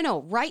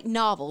 no, write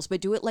novels, but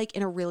do it like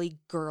in a really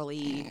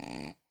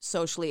girly,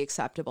 socially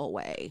acceptable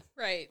way.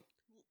 Right.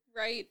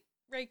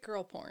 Write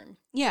girl porn.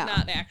 Yeah.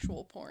 Not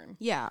actual porn.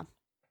 Yeah.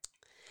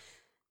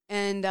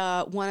 And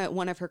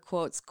one of her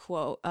quotes,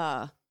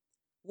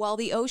 "While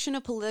the ocean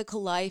of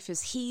political life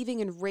is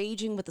heaving and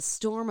raging with a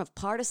storm of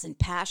partisan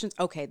passions..."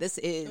 Okay, this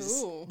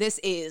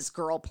is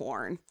girl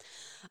porn.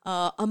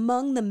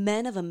 "Among the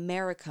men of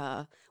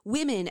America,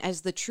 women,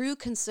 as the true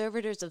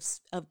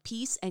conservators of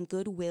peace and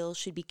goodwill,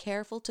 should be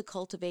careful to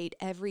cultivate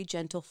every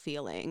gentle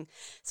feeling."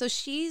 So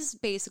she's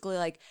basically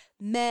like,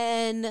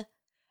 men,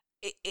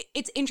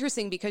 it's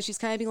interesting because she's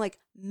kind of being like,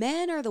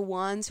 men are the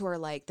ones who are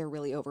like, they're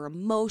really over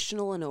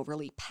emotional and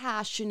overly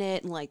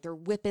passionate and like they're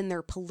whipping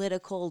their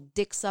political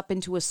dicks up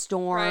into a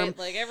storm. Right,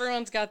 like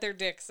everyone's got their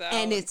dicks out.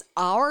 And it's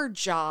our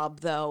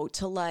job though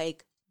to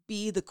like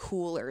be the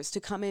coolers,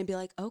 to come in and be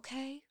like,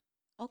 okay,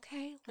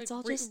 let's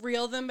all just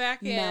reel them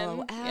back in.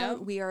 mellow out. Yep.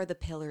 We are the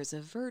pillars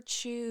of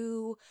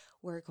virtue.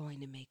 We're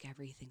going to make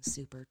everything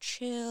super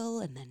chill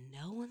and then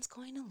no one's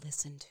going to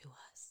listen to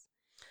us.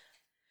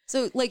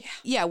 So, like,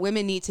 yeah,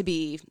 women need to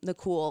be the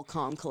cool,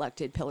 calm,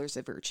 collected pillars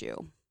of virtue.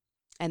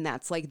 And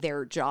that's, like,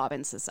 their job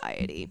in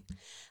society.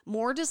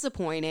 More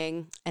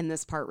disappointing, and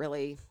this part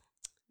really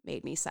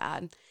made me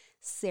sad,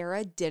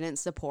 Sarah didn't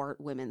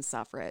support women's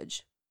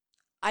suffrage.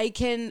 I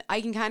can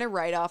kind of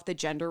write off the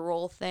gender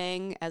role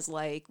thing as,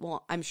 like,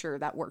 well, I'm sure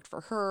that worked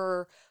for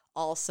her.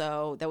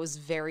 Also, that was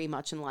very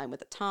much in line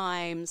with the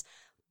times.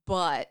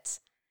 But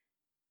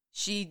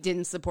she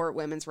didn't support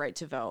women's right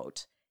to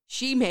vote.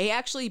 She may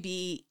actually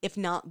be, if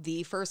not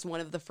the first, one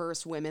of the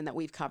first women that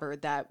we've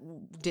covered that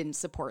didn't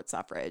support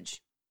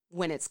suffrage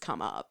when it's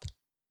come up.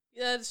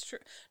 Yeah, that's true.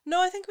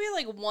 No, I think we had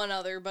like one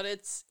other, but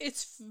it's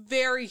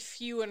very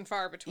few and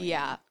far between.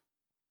 Yeah.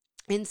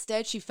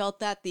 Instead, she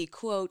felt that the,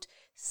 quote,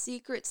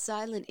 secret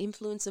silent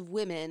influence of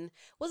women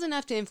was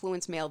enough to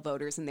influence male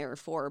voters and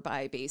therefore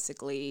by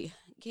basically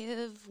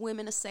give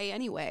women a say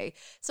anyway.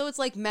 So it's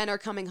like men are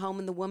coming home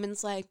and the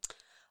woman's like,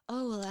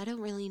 oh, well, I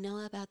don't really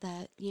know about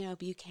that,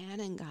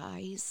 Buchanan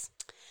guys.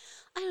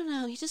 I don't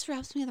know. He just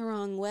rubs me the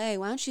wrong way.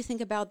 Why don't you think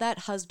about that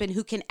husband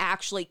who can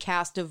actually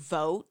cast a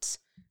vote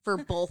for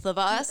both of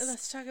us?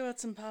 Let's talk about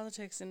some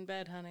politics in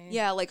bed, honey.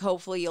 Yeah, like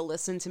hopefully you'll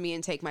listen to me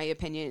and take my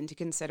opinion into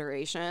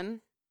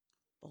consideration.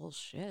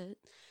 Bullshit.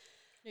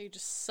 You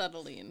just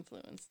subtly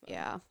influence them.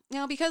 Yeah.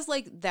 Now, because,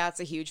 like, that's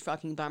a huge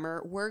fucking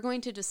bummer, we're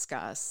going to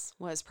discuss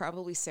what is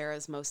probably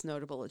Sarah's most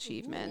notable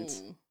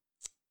achievement. Ooh.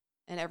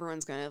 And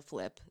everyone's going to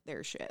flip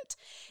their shit.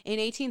 In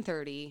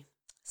 1830,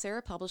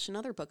 Sarah published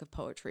another book of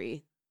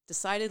poetry,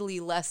 decidedly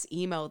less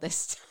emo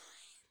this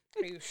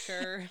time. Are you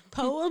sure?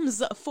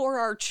 Poems for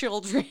our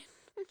children.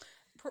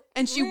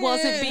 And she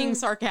wasn't being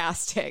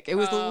sarcastic. It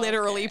was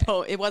literally,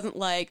 it wasn't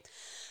like,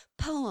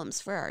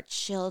 poems for our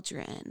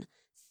children,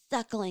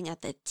 suckling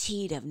at the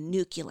teat of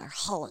nuclear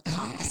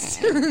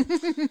holocaust.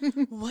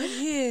 What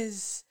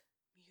is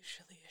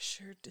mutually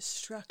assured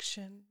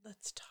destruction?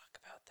 Let's talk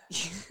about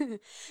that.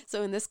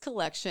 So in this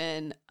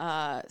collection,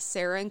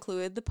 Sarah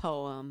included the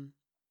poem,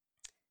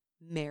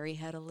 Mary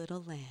Had a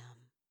Little Lamb.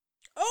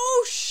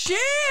 Oh, shit!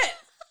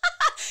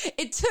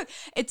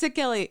 It took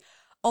Kelly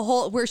a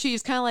whole, where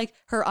she's kind of like,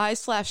 her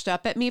eyes flashed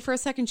up at me for a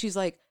second. She's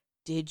like,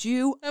 did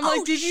you? I'm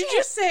like, did you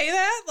just say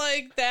that?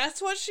 Like,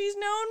 that's what she's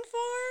known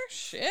for?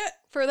 Shit.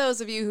 For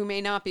those of you who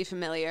may not be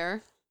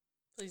familiar,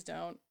 Please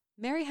don't.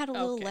 Mary had a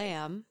little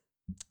lamb,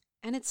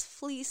 and its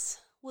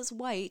fleece was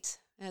white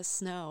as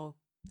snow.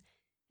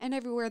 And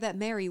everywhere that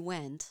Mary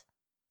went,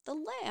 the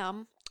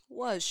lamb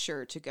was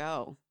sure to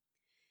go.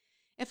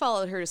 It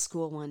followed her to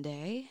school one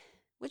day,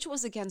 which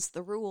was against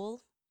the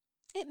rule.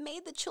 It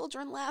made the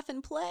children laugh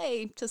and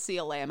play to see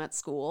a lamb at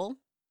school.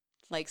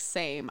 Like,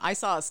 same. I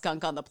saw a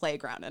skunk on the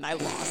playground and I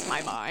lost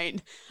my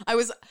mind.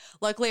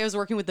 Luckily I was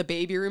working with the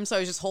baby room, so I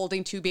was just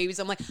holding two babies.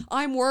 I'm like,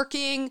 I'm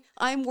working.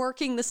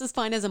 This is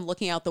fine, as I'm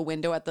looking out the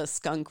window at the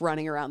skunk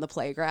running around the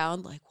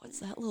playground. Like, what's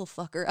that little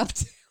fucker up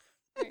to?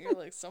 You're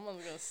like,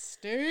 someone's gonna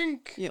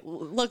stink. Yeah,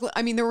 look,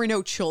 I mean, there were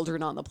no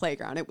children on the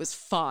playground. It was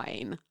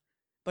fine,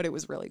 but it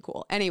was really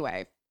cool.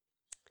 Anyway,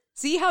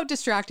 see how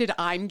distracted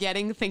I'm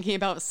getting thinking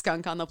about a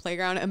skunk on the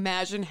playground?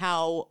 Imagine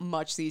how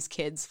much these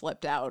kids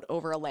flipped out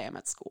over a lamb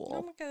at school.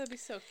 Oh my god, that'd be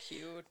so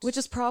cute. Which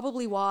is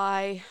probably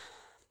why.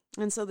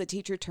 And so the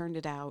teacher turned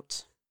it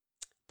out.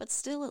 But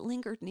still it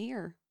lingered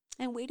near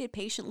and waited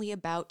patiently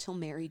about till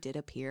Mary did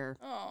appear.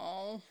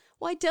 Oh.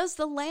 Why does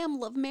the lamb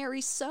love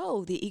Mary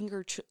so? The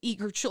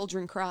eager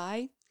children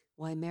cry.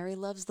 Why, Mary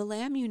loves the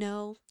lamb,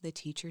 the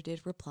teacher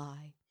did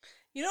reply.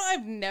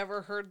 I've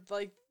never heard,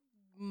 like,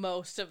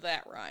 most of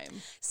that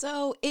rhyme.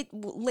 So it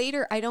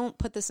later, I don't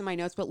put this in my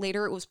notes, but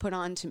later it was put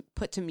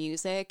to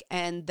music,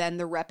 and then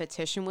the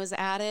repetition was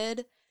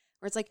added,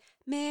 where it's like,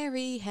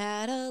 Mary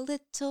had a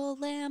little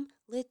lamb,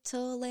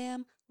 little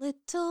lamb,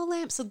 little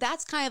lamb. So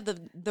that's kind of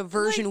the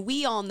version, like,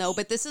 we all know,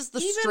 but this is the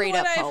straight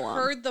up poem. Even when I've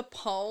heard the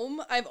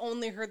poem, I've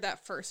only heard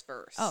that first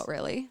verse. Oh,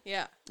 really?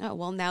 Yeah. Oh,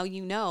 well, now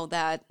you know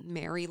that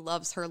Mary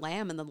loves her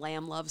lamb and the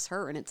lamb loves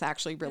her, and it's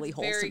actually really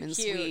wholesome and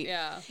cute, sweet.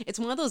 Yeah. It's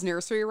one of those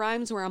nursery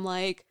rhymes where I'm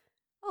like,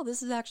 oh,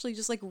 this is actually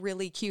just, like,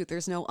 really cute.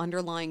 There's no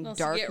underlying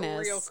darkness. Get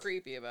real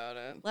creepy about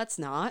it. Let's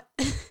not.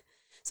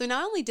 So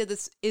not only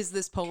is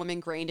this poem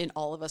ingrained in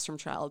all of us from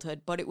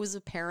childhood, but it was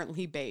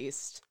apparently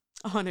based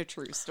on a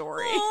true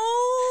story.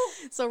 Oh.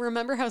 So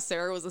remember how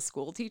Sarah was a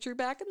school teacher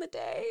back in the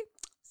day?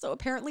 So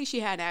apparently she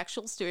had an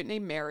actual student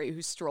named Mary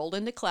who strolled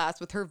into class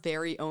with her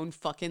very own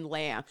fucking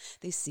lamb.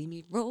 They see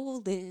me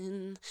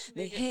rolling,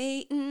 they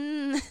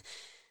hating.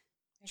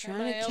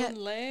 Trying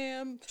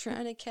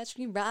to catch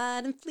me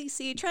riding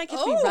fleecy. Trying to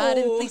catch me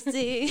riding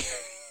fleecy.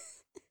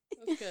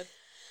 That's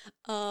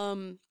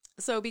good.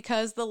 So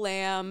because the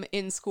lamb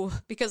in school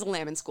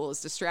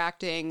is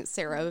distracting,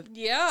 Sarah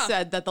Yeah.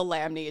 said that the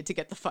lamb needed to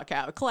get the fuck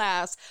out of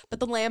class, but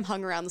the lamb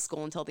hung around the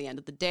school until the end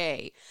of the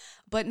day.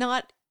 But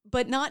not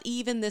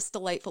even this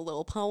delightful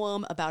little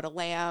poem about a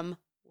lamb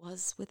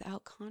was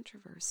without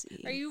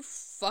controversy. Are you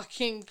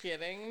fucking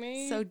kidding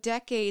me? So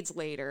decades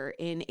later,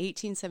 in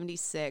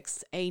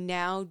 1876, a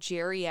now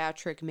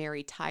geriatric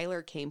Mary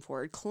Tyler came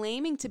forward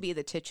claiming to be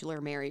the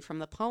titular Mary from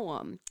the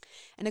poem.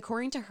 And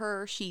according to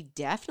her, she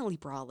definitely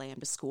brought a lamb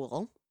to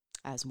school,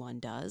 as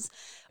one does.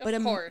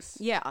 Of course.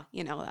 Yeah,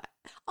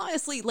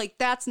 honestly, like,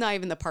 that's not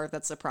even the part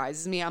that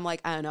surprises me. I'm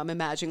like, I don't know, I'm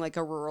imagining like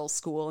a rural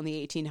school in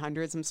the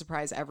 1800s. I'm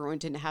surprised everyone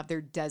didn't have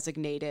their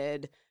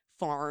designated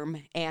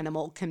farm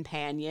animal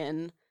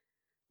companion.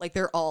 Like,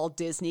 they're all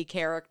Disney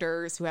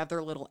characters who have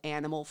their little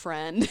animal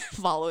friend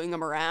following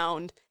them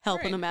around,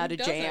 helping them out of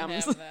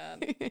jams.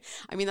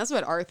 I mean, that's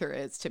what Arthur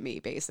is to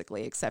me,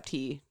 basically, except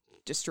he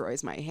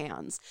destroys my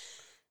hands.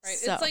 Right.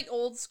 So, it's like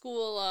old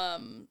school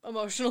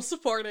emotional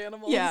support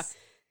animals. yeah.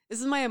 This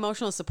is my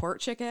emotional support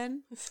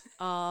chicken.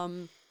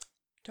 Don't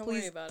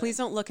worry about it. Please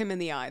don't look him in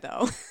the eye,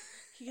 though.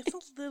 He gets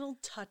a little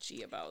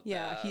touchy about that.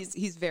 Yeah,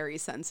 he's very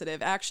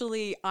sensitive.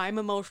 Actually, I'm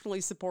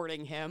emotionally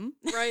supporting him.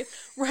 Right.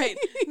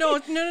 No.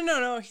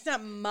 He's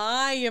not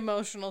my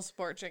emotional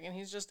support chicken.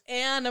 He's just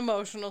an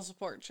emotional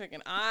support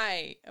chicken.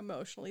 I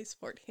emotionally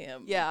support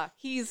him. Yeah,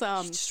 he's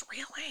just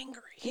real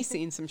angry. He's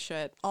seen some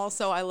shit.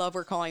 Also, I love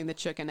we're calling the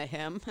chicken a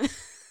him. I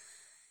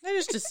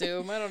just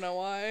assume. I don't know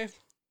why.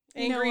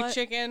 Angry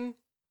chicken.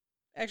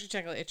 Actually,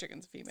 technically, a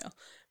chicken's a female.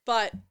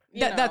 But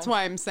that's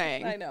why I'm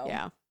saying. I know.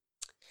 Yeah.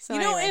 So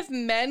anyway. If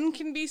men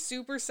can be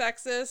super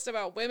sexist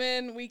about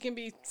women, we can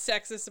be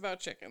sexist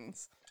about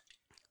chickens.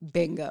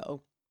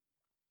 Bingo.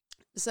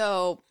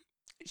 So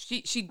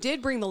she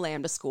did bring the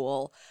lamb to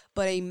school,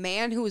 but a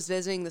man who was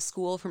visiting the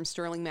school from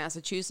Sterling,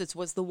 Massachusetts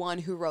was the one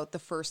who wrote the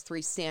first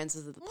 3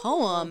 stanzas of the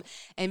poem,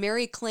 and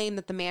Mary claimed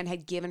that the man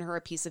had given her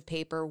a piece of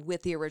paper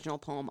with the original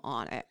poem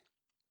on it.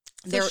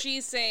 So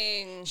she's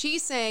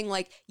saying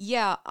like,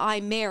 yeah,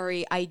 I'm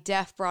Mary. I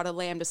brought a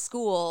lamb to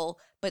school,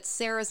 but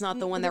Sarah's not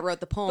the one that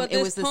wrote the poem.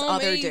 It was this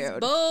other dude.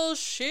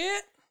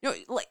 Bullshit. No,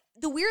 like,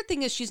 the weird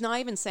thing is she's not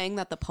even saying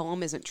that the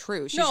poem isn't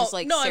true. She's just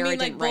like, Sarah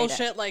didn't write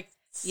bullshit. It. Like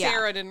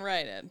Sarah didn't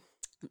write it.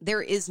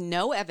 There is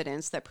no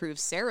evidence that proves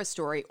Sarah's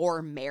story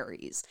or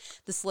Mary's.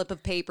 The slip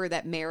of paper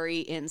that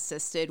Mary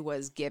insisted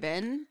was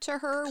given to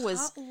her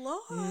was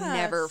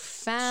never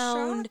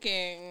found.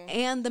 Shocking.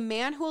 And the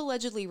man who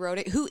allegedly wrote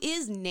it, who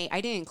is I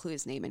didn't include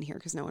his name in here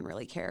because no one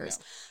really cares.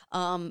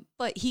 No.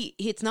 But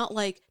it's not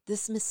like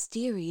this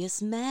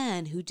mysterious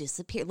man who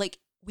disappeared. Like,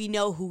 we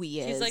know who he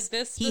is. He's like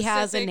this. He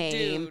has a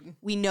name. Dude.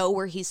 We know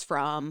where he's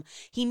from.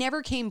 He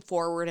never came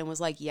forward and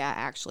was like, yeah,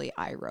 actually,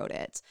 I wrote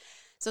it.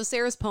 So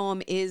Sarah's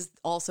poem is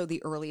also the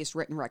earliest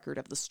written record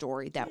of the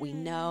story that we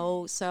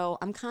know. So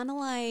I'm kind of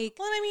like...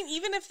 Well, I mean,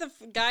 even if the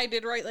guy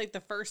did write, like,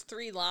 the first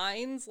 3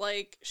 lines,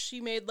 like, she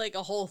made, like,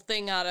 a whole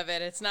thing out of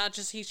it. It's not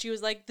just she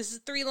was like, this is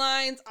 3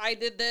 lines, I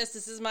did this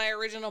is my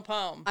original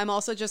poem. I'm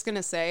also just going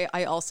to say,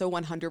 I also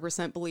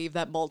 100% believe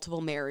that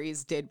multiple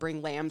Marys did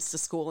bring lambs to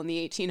school in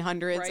the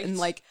 1800s. Right. And,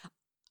 like,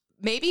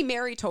 maybe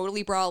Mary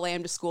totally brought a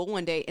lamb to school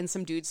one day and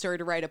some dude started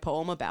to write a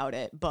poem about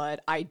it.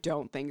 But I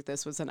don't think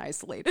this was an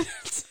isolated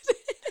incident.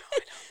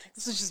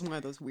 This is just one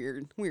of those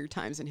weird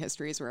times in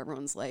histories where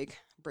everyone's like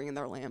bringing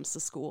their lambs to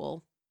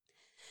school.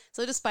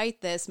 So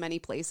despite this, many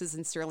places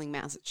in Sterling,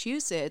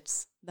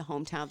 Massachusetts, the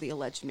hometown of the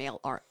alleged male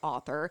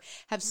author,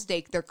 have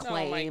staked their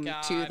claim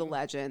to the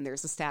legend.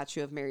 There's a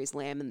statue of Mary's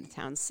lamb in the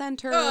town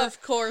center.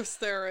 Of course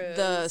there is.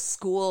 The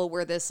school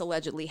where this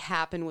allegedly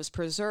happened was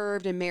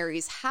preserved, and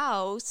Mary's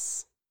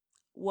house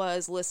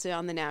was listed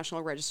on the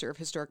National Register of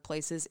Historic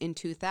Places in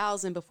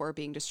 2000 before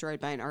being destroyed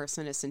by an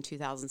arsonist in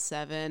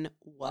 2007.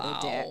 What a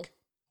dick.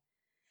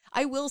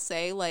 I will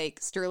say, like,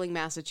 Sterling,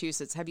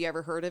 Massachusetts, have you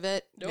ever heard of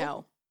it?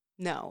 Nope.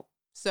 No.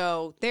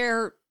 So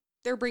they're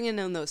bringing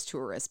in those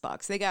tourist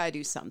bucks. They got to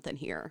do something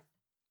here.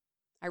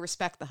 I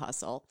respect the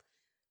hustle.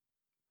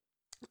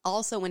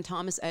 Also, when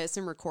Thomas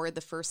Edison recorded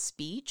the first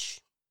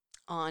speech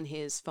on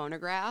his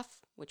phonograph,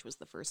 which was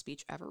the first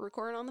speech ever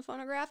recorded on the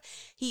phonograph,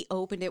 he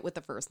opened it with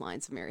the first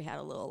lines of Mary Had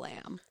a Little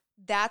Lamb.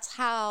 That's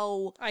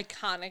how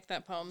iconic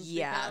that poem's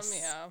become.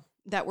 Yeah.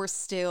 That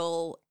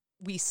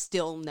we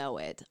still know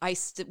it. I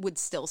would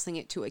still sing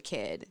it to a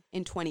kid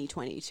in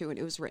 2022, and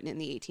it was written in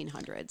the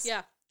 1800s.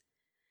 Yeah.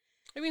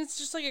 I mean, it's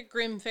just like a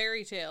grim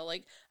fairy tale.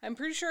 Like, I'm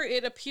pretty sure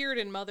it appeared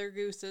in Mother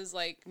Goose's,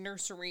 like,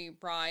 nursery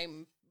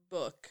rhyme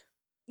book.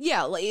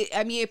 Yeah, like,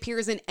 I mean, it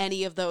appears in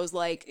any of those,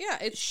 like,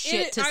 it's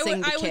shit to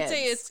sing to kids. I would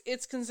say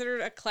it's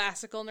considered a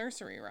classical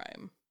nursery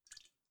rhyme.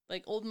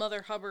 Like Old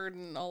Mother Hubbard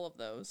and all of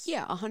those.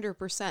 Yeah,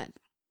 100%.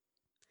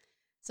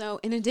 So,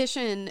 in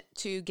addition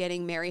to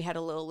getting Mary Had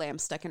a Little Lamb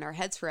stuck in our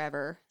heads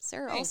forever,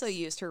 Sarah also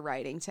used her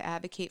writing to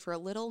advocate for a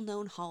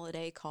little-known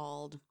holiday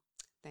called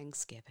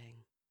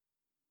Thanksgiving.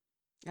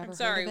 Ever I'm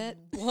sorry, heard of it?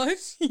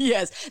 what?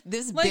 Yes,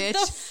 this Like, bitch.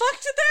 the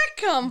fuck did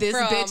that come This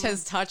from? bitch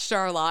has touched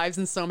our lives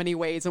in so many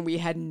ways, and we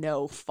had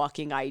no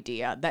fucking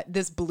idea. That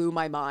this blew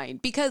my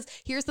mind. Because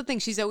here's the thing,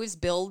 she's always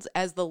billed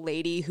as the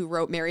lady who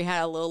wrote Mary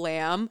Had a Little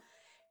Lamb.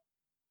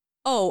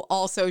 Oh,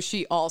 also,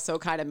 she also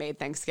kind of made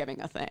Thanksgiving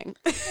a thing.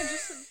 Yeah,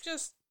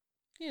 just,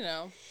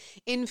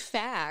 In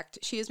fact,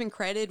 she has been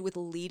credited with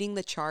leading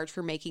the charge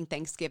for making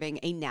Thanksgiving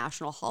a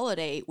national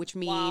holiday, which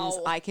means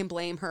Wow. I can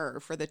blame her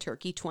for the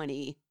turkey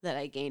 20 that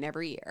I gain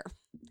every year.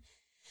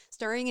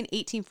 Starting in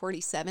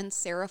 1847,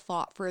 Sarah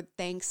fought for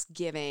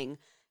Thanksgiving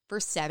for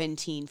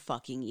 17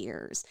 fucking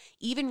years,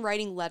 even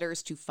writing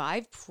letters to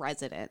 5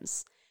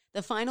 presidents.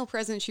 The final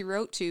president she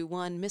wrote to,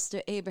 one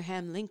Mr.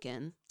 Abraham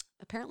Lincoln,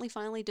 apparently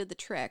finally did the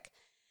trick.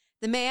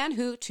 The man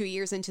who, 2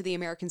 years into the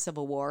American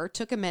Civil War,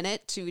 took a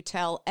minute to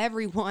tell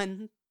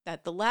everyone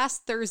that the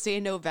last Thursday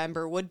in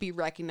November would be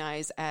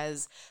recognized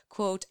as,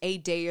 quote, a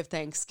day of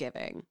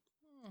Thanksgiving.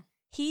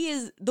 He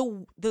is,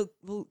 the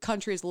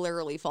country is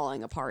literally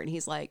falling apart, and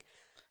he's like,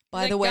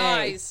 by the way,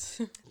 guys,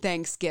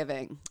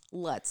 Thanksgiving,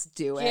 let's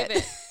do give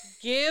it.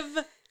 Give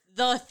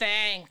the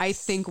thanks. I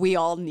think we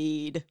all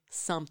need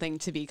something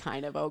to be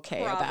kind of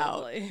okay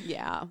Probably. about.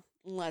 Yeah.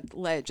 Let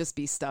it just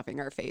be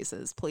stuffing our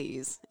faces,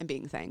 please, and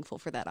being thankful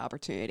for that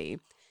opportunity.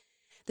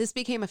 This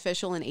became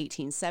official in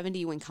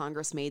 1870 when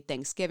Congress made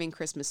Thanksgiving,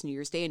 Christmas, New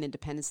Year's Day, and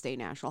Independence Day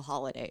national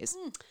holidays.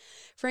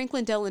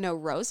 Franklin Delano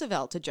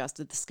Roosevelt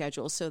adjusted the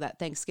schedule so that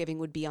Thanksgiving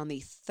would be on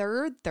the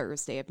 3rd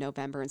Thursday of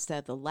November instead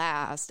of the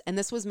last, and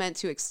this was meant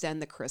to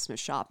extend the Christmas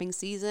shopping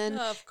season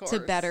Of course. to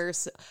better,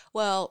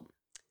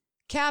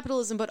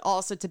 capitalism, but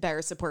also to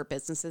better support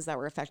businesses that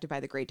were affected by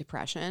the Great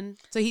Depression.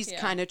 So he's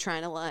kind of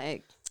trying to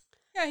like...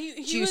 Yeah,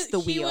 he juice the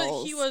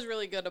wheels. He was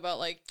really good about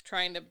like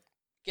trying to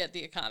get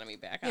the economy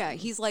back on. Yeah,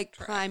 he's like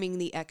track. priming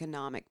the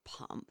economic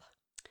pump.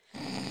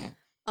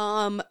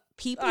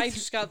 People. I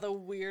just got the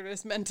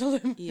weirdest mental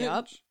image.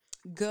 Yep.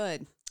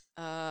 Good.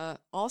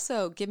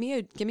 Also, give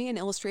me an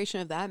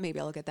illustration of that. Maybe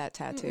I'll get that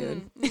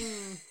tattooed.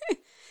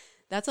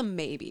 That's a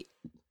maybe.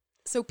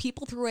 So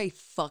people threw a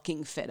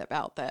fucking fit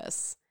about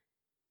this.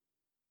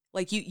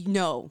 Like you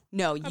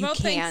about can't.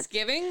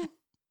 Thanksgiving?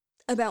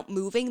 About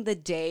moving the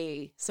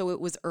day so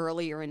it was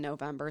earlier in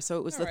November. So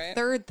it was the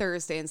 3rd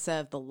Thursday instead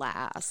of the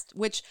last,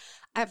 which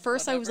at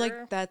first I was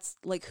like, that's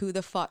like, who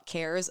the fuck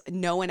cares?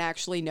 No one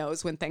actually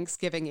knows when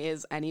Thanksgiving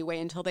is anyway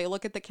until they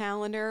look at the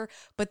calendar.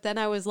 But then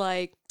I was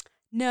like,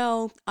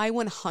 no, I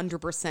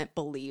 100%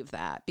 believe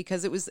that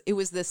because it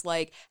was this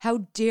like, how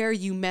dare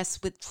you mess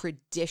with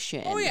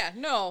tradition? Oh yeah,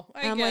 no,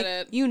 I get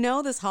it. You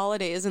know, this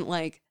holiday isn't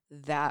like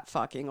that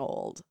fucking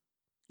old.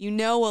 You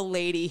know, a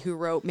lady who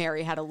wrote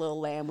Mary Had a Little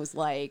Lamb was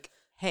like,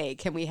 hey,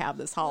 can we have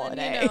this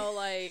holiday? And,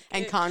 like,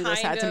 and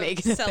Congress had to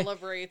make it.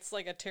 Celebrates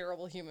like a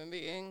terrible human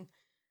being.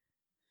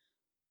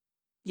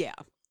 Yeah.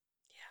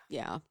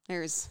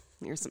 There's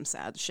some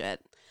sad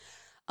shit.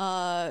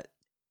 So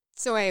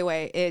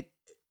anyway,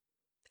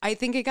 I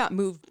think it got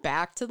moved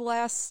back to the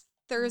last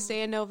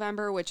Thursday in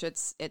November, which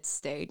it's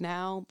stayed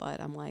now.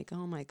 But I'm like,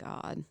 oh my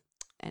God.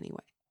 Anyway.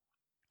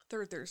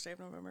 3rd Thursday of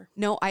November.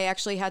 No, I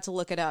actually had to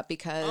look it up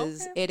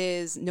because it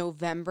is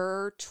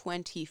November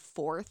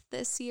 24th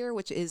this year,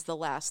 which is the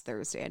last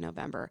Thursday in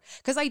November.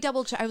 Because I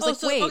double checked. I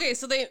was wait. Okay,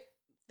 so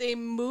they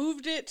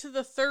moved it to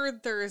the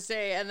 3rd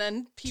Thursday, and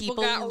then people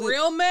got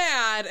real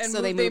mad, and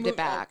so they moved it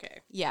back.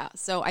 Okay. Yeah,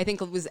 so I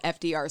think it was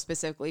FDR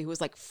specifically who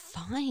was like,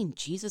 fine,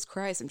 Jesus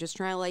Christ, I'm just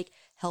trying to like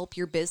help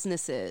your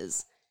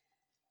businesses.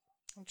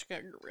 I just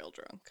got real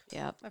drunk.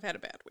 Yep. I've had a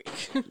bad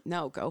week.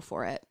 No, go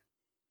for it.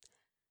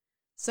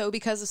 So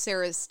because of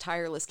Sarah's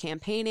tireless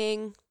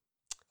campaigning,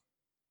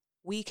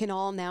 we can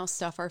all now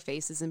stuff our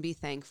faces and be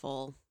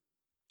thankful.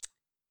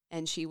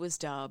 And she was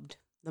dubbed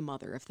the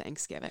Mother of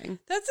Thanksgiving.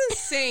 That's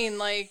insane.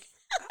 Like,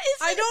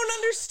 I don't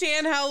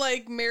understand how,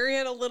 like, Mary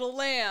Had a Little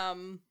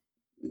Lamb,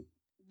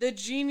 the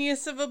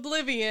Genius of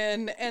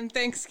Oblivion, and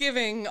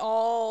Thanksgiving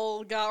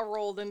all got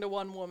rolled into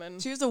one woman.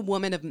 She was a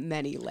woman of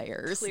many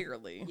layers.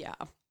 Clearly. Yeah.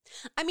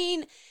 I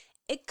mean,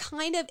 it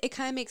kind of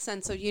makes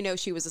sense. So,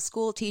 she was a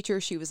school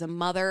teacher. She was a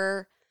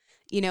mother,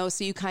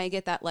 so you kind of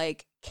get that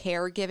like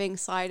caregiving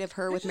side of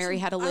her with Mary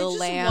Had a Little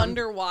Lamb. I just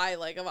wonder why,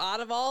 like,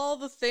 out of all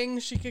the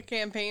things she could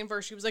campaign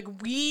for, she was like,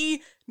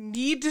 we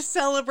need to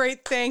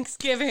celebrate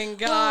Thanksgiving,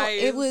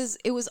 guys. Well,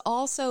 it was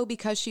also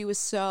because she was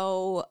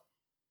so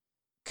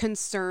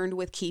concerned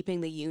with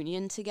keeping the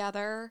Union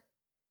together.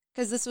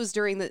 Because this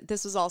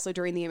was also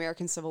during the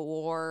American Civil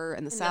War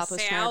and the South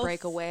was trying to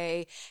break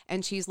away.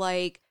 And she's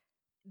like,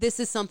 this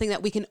is something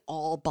that we can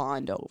all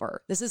bond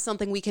over. This is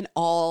something we can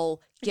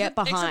all get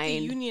behind.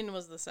 Except the Union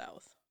was the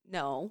South.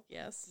 No.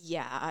 Yes.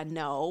 Yeah,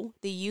 no.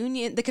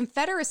 The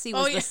Confederacy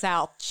was the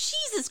South.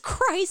 Jesus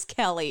Christ,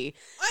 Kelly.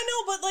 I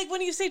know, but like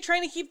when you say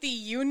trying to keep the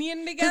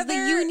Union together. Because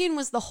the Union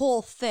was the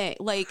whole thing.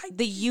 Like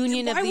the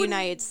Union of the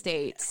United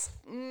States.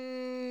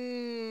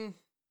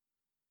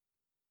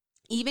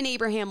 Even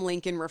Abraham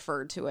Lincoln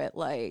referred to it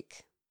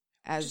like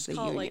as just the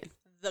call Union. It, like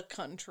the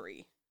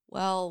country.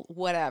 Well,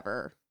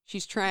 whatever.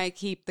 She's trying to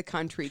keep the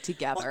country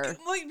together.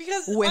 Like,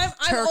 because with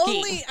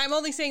Turkey. I'm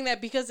only saying that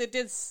because it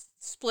did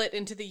split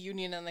into the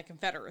Union and the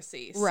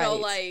Confederacy. Right. So,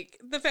 like,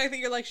 the fact that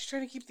you're like, she's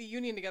trying to keep the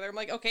Union together, I'm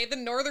like, okay, the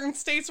northern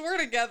states were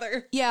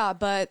together. Yeah,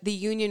 but the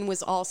Union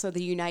was also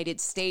the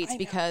United States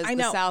because I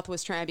know. the South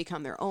was trying to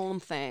become their own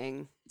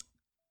thing.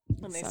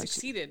 And they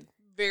succeeded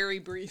very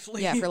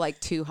briefly. Yeah, for like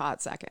 2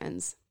 hot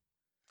seconds.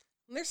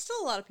 And there's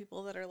still a lot of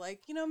people that are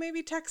like,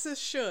 maybe Texas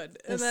should.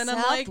 And The then I'm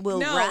South like, will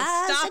no, rise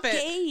stop it.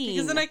 again.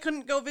 Because then I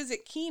couldn't go visit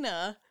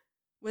Kena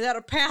without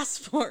a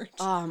passport.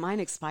 Oh, mine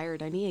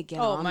expired. I need to get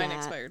on mine that.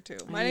 expired too.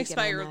 I Mine need to get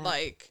on expired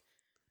that.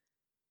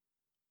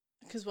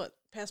 because what?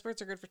 Passports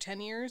are good for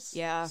 10 years?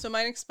 Yeah. So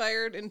mine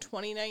expired in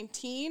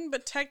 2019,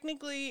 but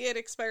technically it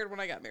expired when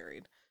I got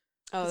married.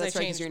 Oh, 'Cause that's I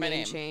right, 'cause changed your my name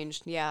name.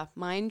 changed. Yeah,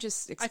 mine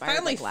just I expired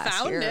finally like last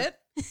found year. it.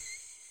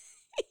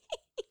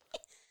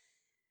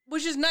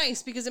 Which is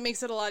nice because it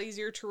makes it a lot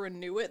easier to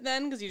renew it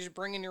then because you just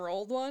bring in your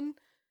old one.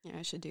 Yeah,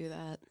 I should do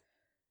that.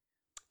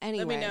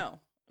 Anyway. Let me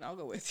know and I'll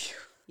go with you.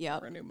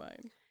 Yep. Renew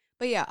mine.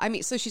 But yeah, I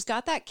mean, so she's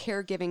got that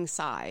caregiving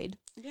side.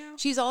 Yeah.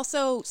 She's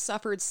also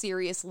suffered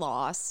serious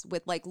loss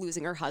with like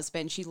losing her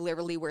husband. She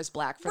literally wears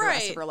black for the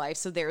rest of Right. her life.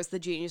 So there's the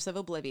genius of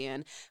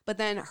oblivion. But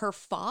then her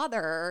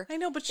father I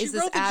know, but she is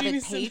this wrote the avid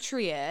Genius of-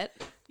 patriot.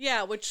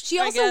 Yeah, which She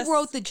I also guess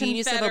wrote the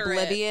genius of Confederate.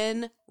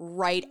 oblivion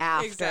right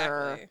after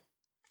Exactly.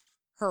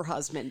 her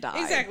husband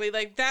died. Exactly.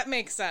 Like, that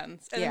makes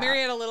sense. And Yeah. the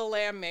Marietta Little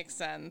Lamb makes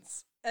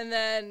sense. And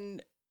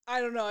then, I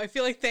don't know, I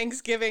feel like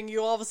Thanksgiving,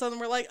 you all of a sudden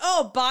were like,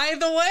 oh, by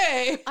the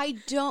way. I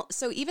don't.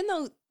 So even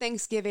though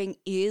Thanksgiving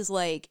is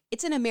like,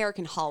 it's an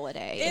American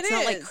holiday. It's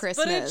not like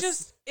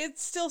Christmas. But it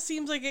still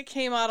seems like it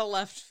came out of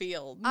left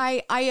field.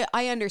 I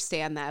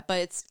understand that, but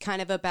it's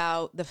kind of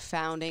about the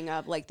founding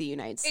of like the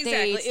United States,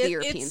 Exactly. the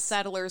European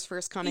settlers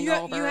first coming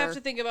over. You have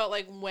to think about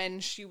like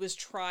when she was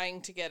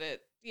trying to get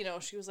it.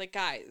 She was like,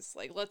 guys,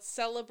 like, let's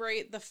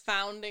celebrate the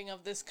founding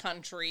of this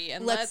country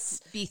and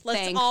let's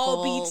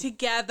all be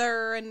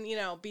together and,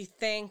 be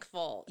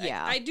thankful.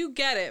 Yeah. I do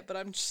get it, but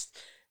I'm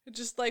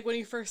just like when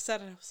you first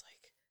said it, I was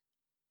like,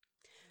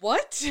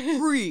 what?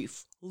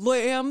 Beef,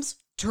 lambs,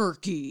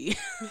 turkey.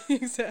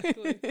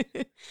 Exactly.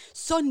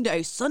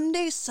 Sunday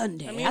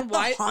I mean, at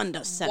the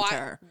Honda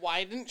Center.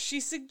 Why didn't she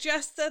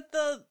suggest that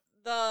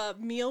the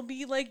meal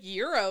be like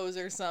euros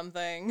or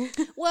something?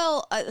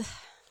 Well, I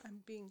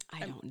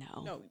don't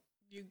know. No,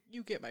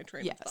 you get my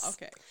train Yes. of thought.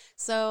 Okay.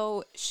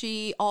 So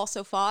she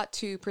also fought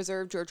to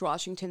preserve George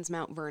Washington's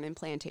Mount Vernon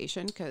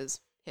plantation because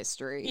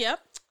history. Yep.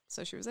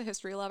 So she was a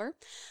history lover.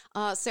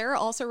 Sarah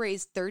also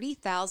raised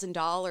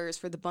 $30,000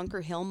 for the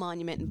Bunker Hill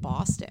Monument in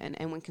Boston.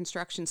 And when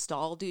construction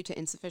stalled due to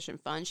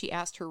insufficient funds, she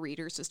asked her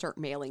readers to start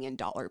mailing in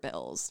dollar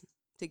bills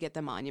to get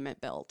the monument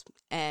built.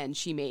 And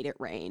she made it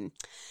rain.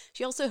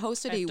 She also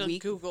hosted a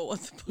week. Google what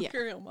the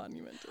Bunker Hill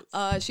Monument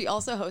is. She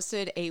also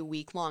hosted a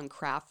week-long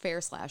craft fair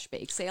 /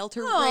 bake sale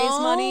to raise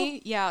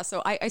money. Yeah,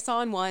 so I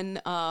saw in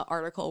one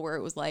article where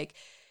it was like,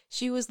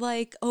 she was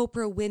like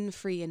Oprah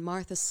Winfrey and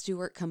Martha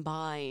Stewart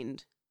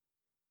combined.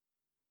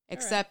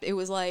 Except it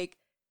was like,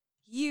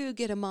 you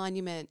get a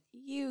monument,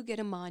 you get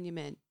a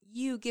monument,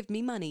 you give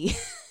me money.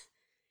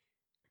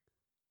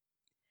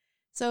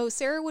 So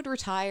Sarah would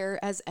retire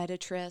as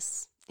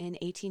editress in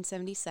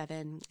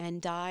 1877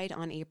 and died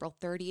on April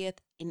 30th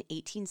in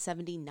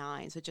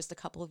 1879. So just a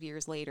couple of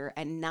years later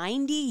at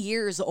 90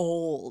 years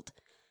old.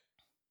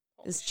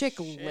 This chick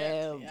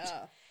lived.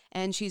 Yeah.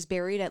 And she's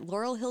buried at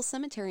Laurel Hill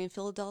Cemetery in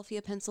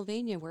Philadelphia,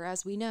 Pennsylvania, where,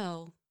 as we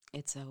know,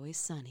 it's always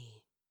sunny.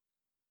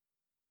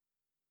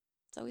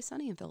 It's always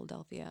sunny in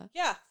Philadelphia.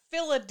 Yeah,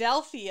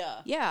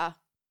 Philadelphia. Yeah,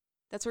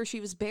 that's where she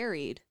was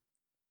buried.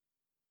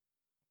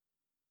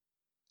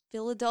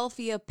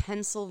 Philadelphia,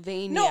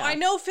 Pennsylvania. No, I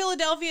know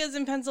Philadelphia is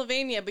in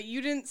Pennsylvania, but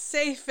you didn't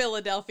say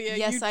Philadelphia.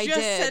 Yes, I just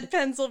did. said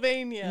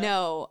Pennsylvania.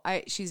 No,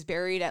 she's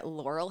buried at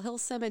Laurel Hill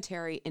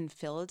Cemetery in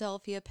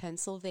Philadelphia,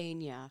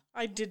 Pennsylvania.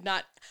 I did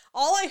not.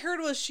 All I heard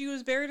was she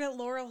was buried at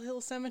Laurel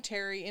Hill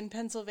Cemetery in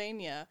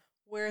Pennsylvania,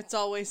 where it's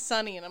always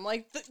sunny. And I'm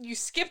like, you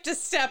skipped a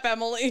step,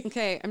 Emily.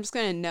 Okay, I'm just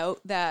going to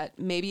note that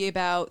maybe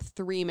about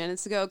 3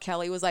 minutes ago,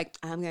 Kelly was like,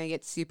 I'm going to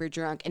get super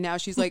drunk. And now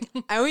she's like,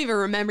 I don't even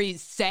remember you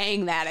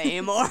saying that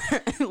anymore.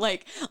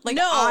 like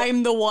no,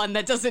 I'm the one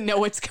that doesn't know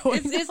what's going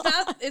on.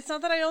 It's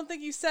not that I don't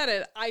think you said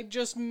it. I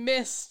just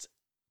missed.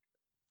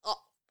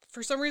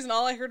 For some reason,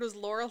 all I heard was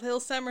Laurel Hill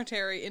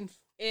Cemetery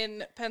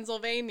in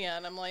Pennsylvania.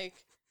 And I'm like,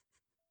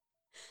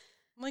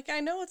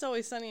 I know it's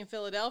always sunny in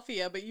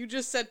Philadelphia, but you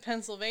just said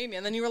Pennsylvania.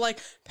 And then you were like,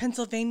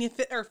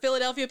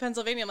 Philadelphia,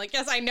 Pennsylvania. I'm like,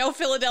 yes, I know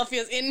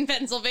Philadelphia's in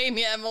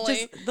Pennsylvania,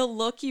 Emily. Just the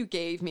look you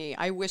gave me,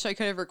 I wish I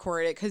could have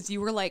recorded it because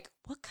you were like,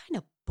 what kind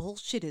of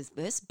bullshit is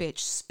this bitch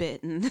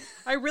spitting?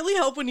 I really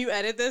hope when you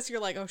edit this,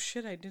 you're like, oh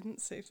shit, I didn't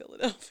say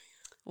Philadelphia.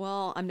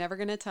 Well, I'm never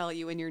going to tell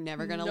you and you're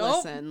never going to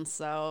Nope. listen,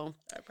 so.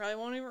 I probably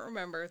won't even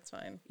remember. It's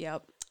fine.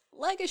 Yep.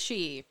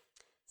 Legacy.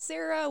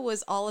 Sarah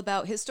was all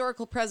about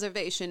historical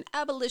preservation,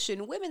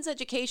 abolition, women's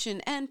education,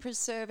 and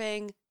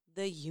preserving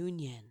the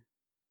Union.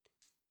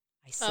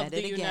 I said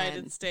it again.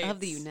 United States. Of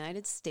the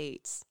United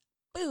States.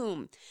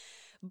 Boom.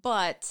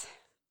 But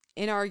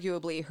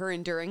Inarguably, her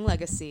enduring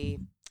legacy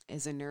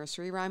is a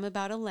nursery rhyme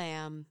about a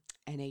lamb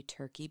and a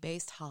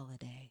turkey-based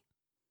holiday,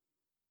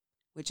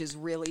 which is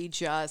really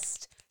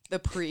just the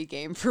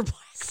pregame for Black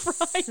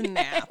Friday.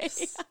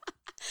 Snaps.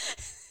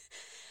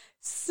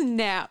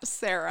 Snap,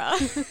 Sarah.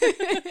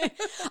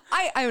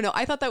 I don't know.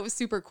 I thought that was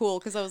super cool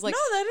because I was like,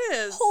 No, that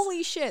is.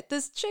 holy shit,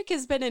 this chick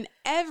has been in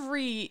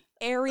every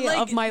area Like,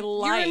 of my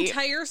life. Your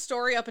entire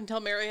story up until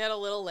Mary Had a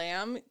Little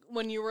Lamb,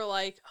 when you were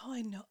like, oh,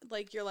 I know,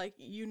 like, you're like,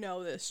 you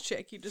know this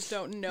chick. You just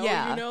don't know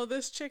you know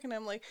this chick. And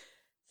I'm like,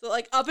 so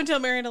like up until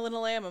Mary Had a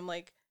Little Lamb, I'm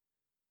like,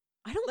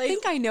 I don't like,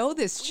 think I know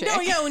this chick.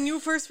 No, yeah, when you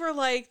first were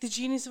like, the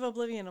Genius of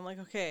Oblivion, I'm like,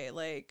 okay,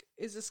 like,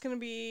 is this going to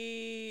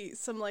be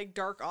some like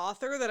dark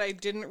author that I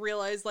didn't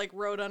realize like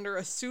wrote under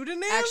a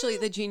pseudonym? Actually,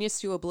 The Genius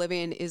to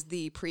Oblivion is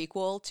the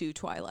prequel to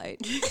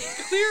Twilight.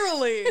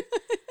 Clearly.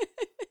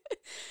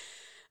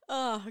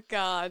 Oh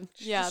God,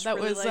 She yeah, just that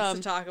really was likes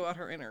to talk about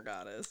her inner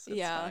goddess.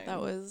 It's fine. that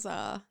was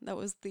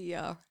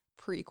the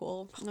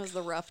prequel. That was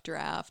the rough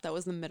draft. That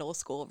was the middle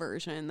school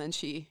version. Then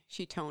she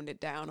toned it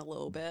down a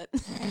little bit,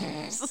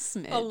 just a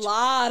smidge. A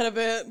lot of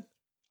it.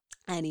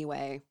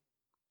 Anyway,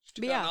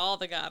 But yeah, all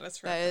the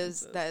goddess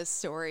references. that is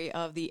story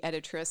of the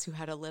editress who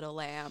had a little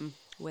lamb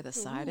with a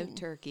side of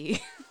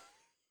turkey.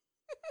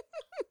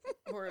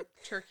 Or a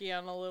turkey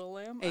on a little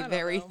lamb. A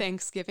very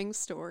Thanksgiving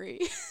story.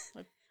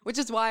 Which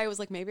is why I was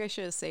like, maybe I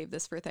should have saved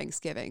this for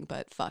Thanksgiving,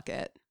 but fuck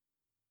it.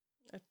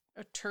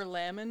 A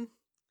turlamen.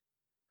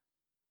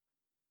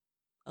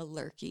 A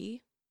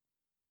lurkey.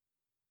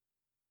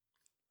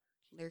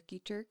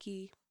 Lurkey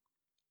turkey.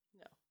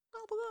 No.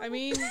 I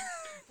mean,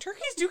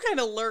 turkeys do kind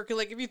of lurk.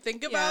 Like, if you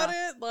think about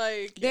it,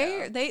 like...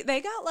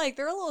 They got, like,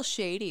 they're a little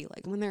shady.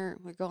 Like, when they're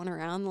going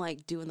around,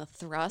 like, doing the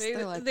thrust,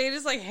 they're like... They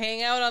just, like,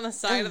 hang out on the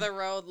side of the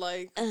road,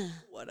 like,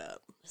 what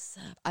up? What's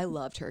up? I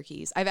love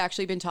turkeys. I've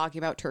actually been talking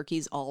about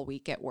turkeys all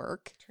week at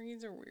work.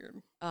 Turkeys are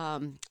weird.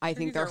 I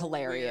think they're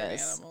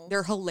hilarious.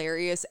 They're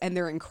hilarious, and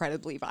they're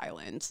incredibly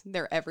violent.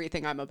 They're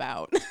everything I'm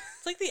about.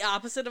 It's like the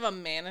opposite of a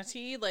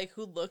manatee, like,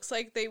 who looks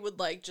like they would,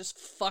 like, just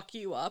fuck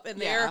you up. And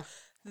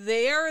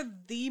they are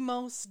the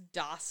most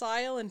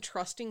docile and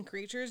trusting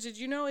creatures. Did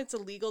you know it's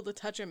illegal to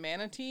touch a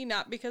manatee?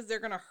 Not because they're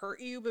going to hurt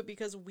you, but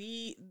because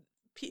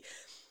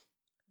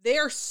they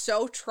are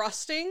so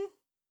trusting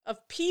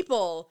of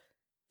people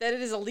that it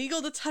is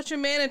illegal to touch a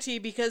manatee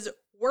because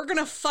we're going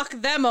to fuck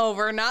them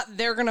over, not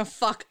they're going to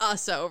fuck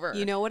us over.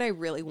 You know what I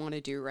really want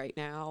to do right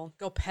now?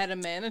 Go pet a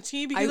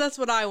manatee? Because that's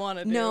what I want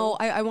to do. No,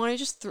 I want to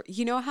just...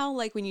 you know how,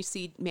 like, when you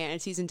see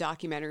manatees in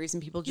documentaries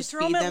and people just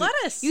throw feed them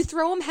lettuce. You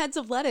throw them heads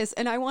of lettuce,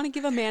 and I want to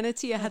give a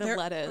manatee a head of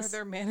lettuce. Are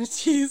there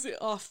manatees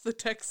off the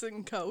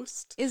Texan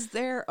coast? Is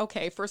there...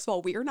 Okay, first of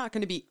all, we are not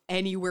going to be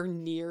anywhere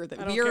near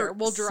that.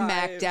 We'll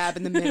smack drive. dab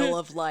in the middle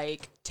of,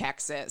 like,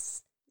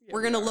 Texas. Yeah,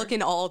 we're going to look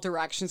in all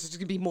directions. There's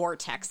going to be more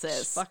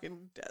Texas.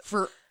 Fucking dead.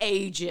 For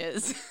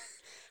ages.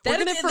 We're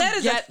going to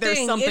forget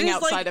there's something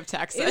outside of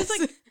Texas. It is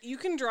like, you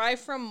can drive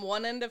from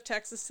one end of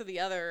Texas to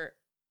the other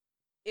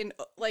in,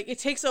 like, it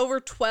takes over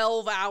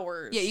 12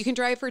 hours. Yeah, you can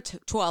drive for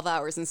 12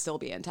 hours and still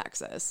be in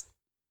Texas.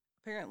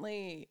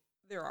 Apparently,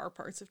 there are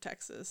parts of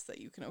Texas that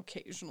you can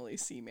occasionally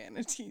see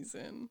manatees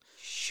in.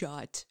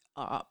 Shut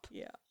up.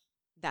 Yeah.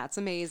 That's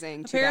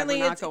amazing. Apparently,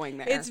 we're not going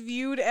there. It's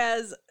viewed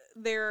as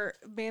their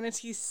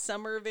manatee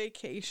summer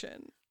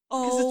vacation.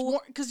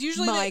 Oh, because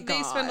usually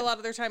they spend a lot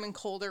of their time in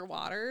colder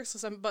water.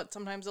 But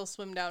sometimes they'll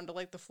swim down to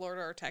like the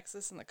Florida or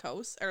Texas and the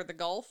coast or the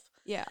Gulf.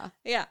 Yeah,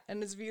 yeah,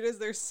 and it's viewed as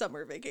their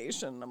summer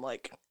vacation. I'm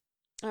like,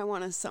 I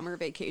want a summer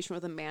vacation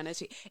with a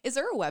manatee. Is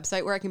there a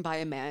website where I can buy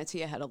a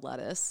manatee a head of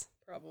lettuce?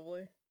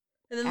 Probably.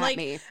 And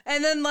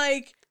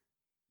then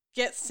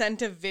get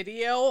sent a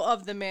video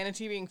of the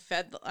manatee being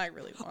fed. I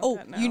really want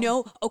that now.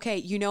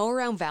 You know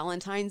around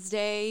Valentine's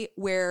Day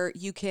where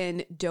you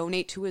can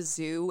donate to a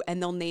zoo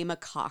and they'll name a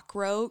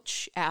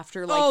cockroach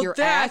after your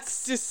that's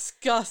ex?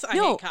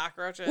 Disgusting. I hate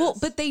cockroaches. Well,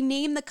 but they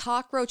name the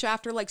cockroach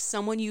after like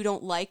someone you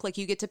don't like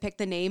you get to pick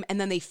the name and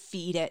then they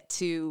feed it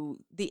to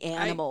the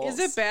animals. Is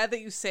it bad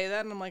that you say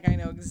that? And I'm like, I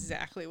know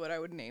exactly what I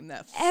would name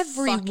that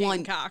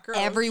fucking cockroach.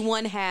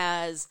 Everyone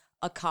has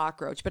a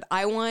cockroach, but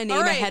I want to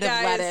name a head of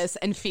lettuce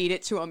and feed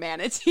it to a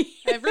manatee.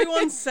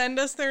 Everyone send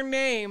us their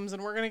names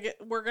and we're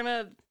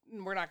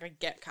not gonna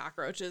get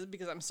cockroaches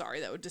because I'm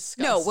sorry, that would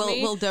disgust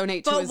me. We'll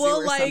donate to a zoo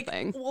or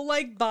something. We'll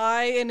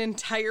buy an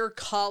entire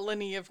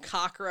colony of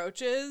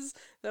cockroaches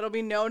that'll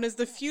be known as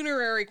the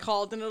funerary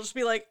cult, and it'll just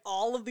be like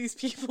all of these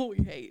people we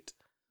hate.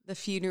 The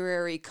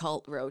funerary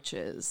cult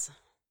roaches.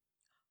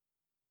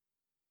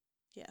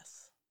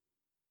 Yes.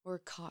 Or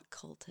cock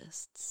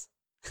cultists.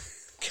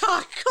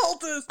 Cock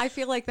cultist. I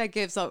feel like that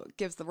gives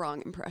the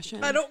wrong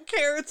impression. I don't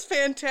care. It's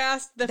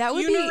fantastic.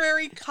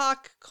 Funerary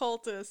cock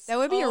cultist. That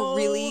would be a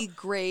really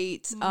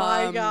great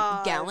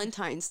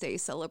Galentine's Day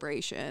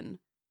celebration.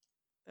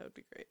 That would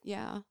be great.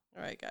 Yeah. All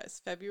right,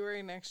 guys.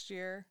 February next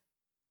year.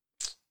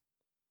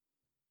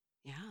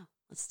 Yeah,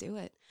 let's do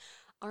it.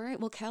 All right.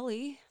 Well,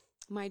 Kelly,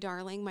 my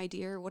darling, my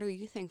dear, what are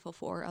you thankful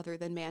for other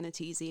than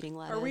manatees eating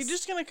lettuce? Are we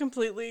just going to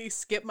completely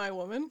skip my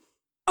woman?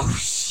 Oh,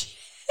 shit.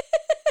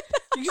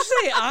 You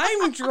say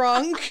I'm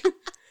drunk.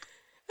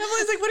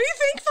 Emily's like, what do you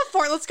think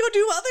before? Let's go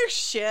do other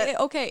shit.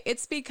 Okay,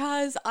 it's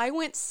because I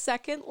went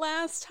second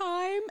last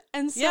time,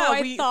 and so Yeah,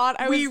 I thought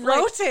we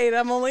rotate,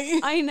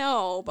 Emily. I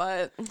know,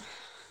 but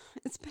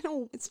it's been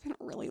a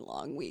really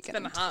long week. It's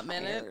been a hot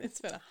minute. It's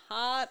been a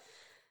hot.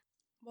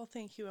 Well,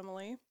 thank you,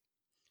 Emily.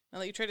 Now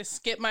that you try to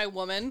skip my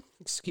woman.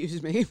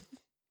 Excuse me.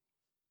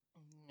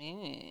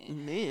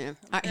 Man.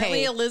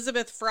 Hey,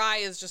 Elizabeth Fry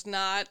is just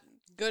not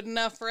good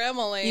enough for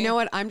Emily. You know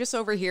what? I'm just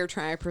over here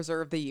trying to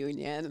preserve the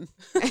union.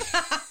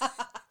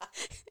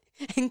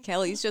 And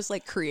Kelly's just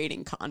like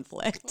creating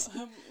conflict.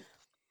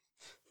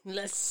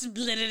 Let's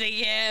split it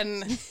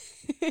again.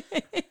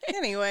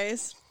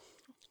 Anyways,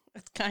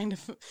 it's kind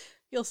of,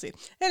 you'll see.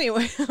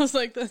 Anyway, I was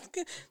like, there's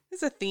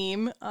a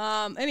theme.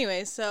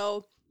 Anyway,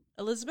 so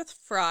Elizabeth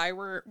Fry,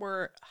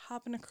 we're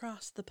hopping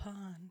across the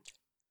pond.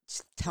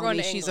 Tell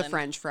me she's a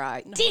French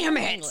fry. No, Damn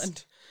it.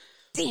 England.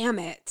 Damn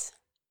it.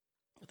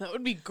 That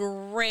would be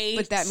great.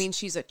 But that means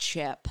she's a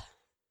chip.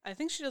 I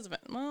think she does.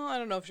 Well, I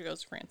don't know if she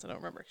goes to France. I don't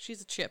remember.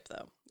 She's a chip,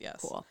 though. Yes.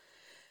 Cool.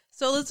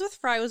 So Elizabeth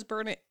Fry was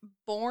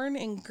born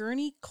in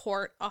Gurney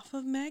Court off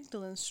of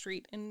Magdalen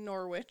Street in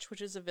Norwich,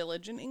 which is a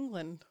village in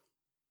England.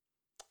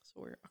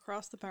 So we're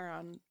across the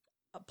pond.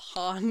 The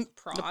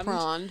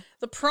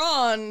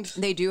prawn.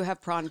 They do have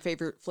prawn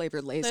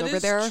flavored Lays that over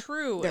is there.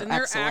 True. They're and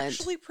they're excellent.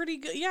 actually pretty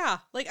good. Yeah.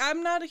 Like,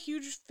 I'm not a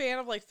huge fan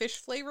of like fish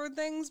flavored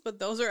things, but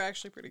those are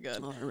actually pretty good.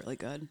 Oh, they're really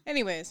good.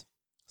 Anyways,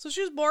 so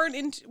she was born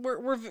into,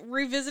 we're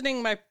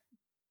revisiting my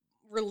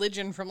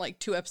religion from like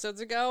 2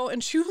 episodes ago,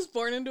 and she was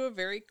born into a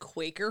very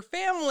Quaker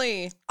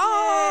family.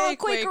 Oh, Yay,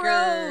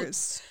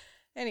 Quakers!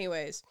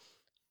 Anyways,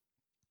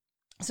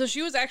 so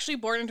she was actually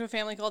born into a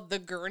family called the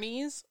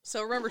Gurneys.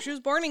 So remember, she was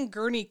born in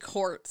Gurney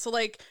Court. So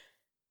like,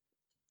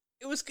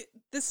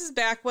 this is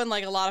back when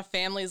like a lot of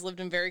families lived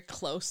in very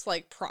close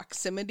like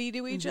proximity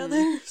to each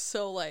other.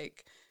 So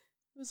like,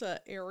 it was an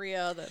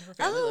area that her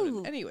family lived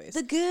in. Anyways,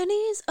 the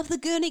Gurneys of the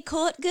Gurney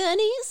Court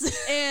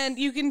Gurneys. And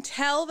you can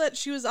tell that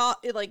she was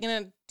like in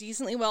a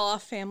decently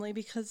well-off family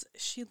because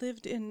she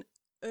lived in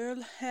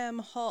Earlham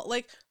Hall.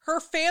 Like, her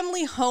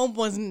family home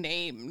was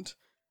named.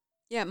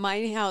 Yeah,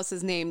 my house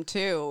is named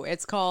too.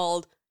 It's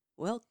called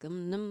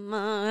Welcome to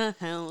My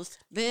House.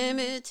 Let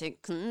me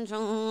take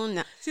control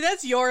now. See,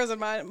 that's yours,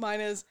 and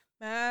mine is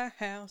my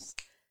house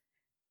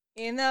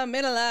in the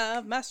middle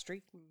of my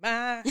street,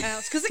 my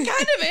house. Because it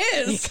kind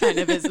of is. It kind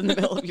of is in the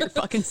middle of your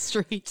fucking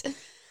street.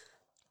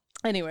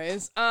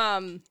 Anyways,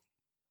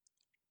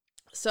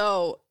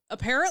 so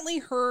apparently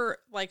her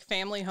like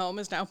family home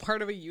is now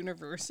part of a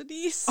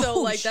university.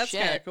 So that's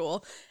kind of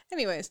cool.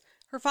 Anyways,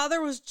 her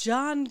father was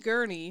John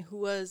Gurney, who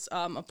was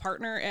a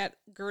partner at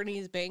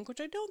Gurney's Bank,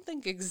 which I don't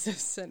think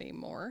exists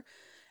anymore.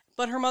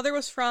 But her mother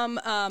was from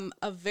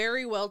a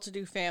very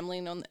well-to-do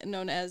family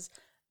known as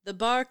the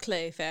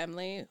Barclay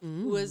family,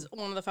 who was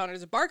one of the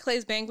founders of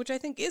Barclays Bank, which I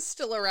think is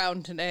still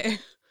around today.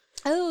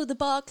 Oh, the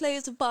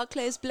Barclays of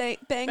Barclays Bank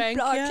Barclays.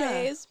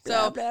 Yeah.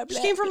 Blah, So blah, blah,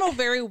 she came from blah. a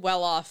very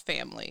well-off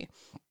family.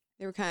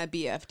 They were kind of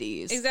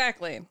BFDs.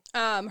 Exactly.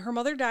 Her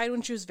mother died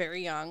when she was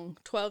very young,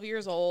 12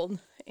 years old.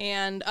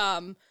 And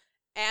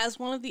as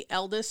one of the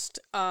eldest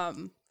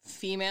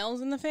females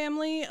in the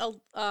family,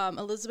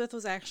 Elizabeth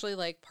was actually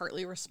like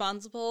partly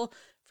responsible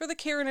for the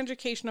care and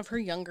education of her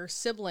younger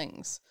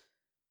siblings.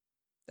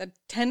 That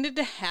tended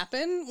to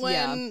happen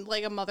when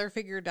like a mother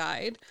figure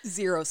died.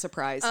 Zero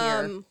surprise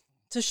here.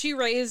 So she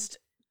raised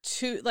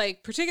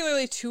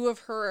particularly 2 of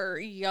her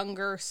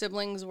younger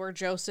siblings were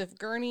Joseph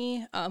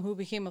Gurney, who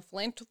became a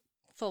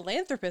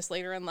philanthropist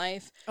later in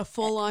life. A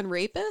full-on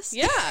rapist?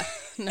 Yeah.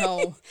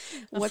 No.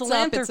 What's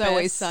up? It's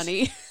always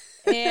sunny.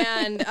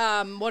 And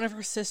one of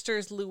her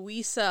sisters,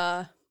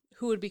 Louisa,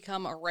 who would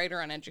become a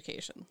writer on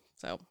education.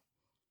 So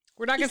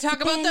we're not going to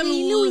talk about them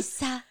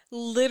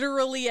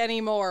literally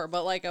anymore.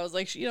 But like I was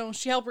like, she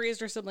helped raise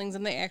her siblings,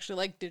 and they actually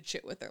like did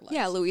shit with their lives.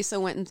 Yeah, Louisa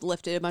went and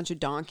lifted a bunch of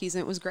donkeys,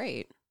 and it was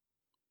great.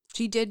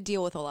 She did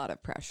deal with a lot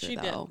of pressure,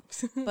 though.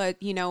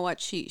 But you know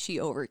what? She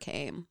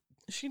overcame.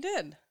 She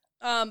did.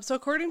 So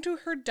according to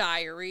her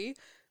diary,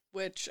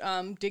 which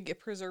did get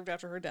preserved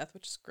after her death,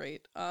 which is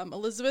great,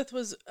 Elizabeth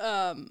was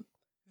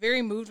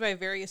very moved by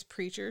various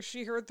preachers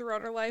she heard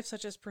throughout her life,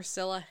 such as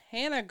Priscilla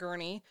Hannah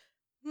Gurney,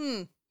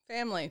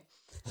 family,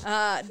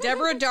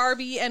 Deborah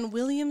Darby, and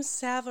William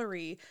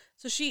Savary.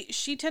 So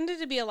she tended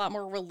to be a lot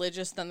more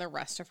religious than the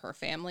rest of her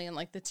family, and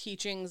like the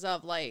teachings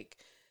of like,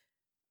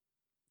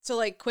 so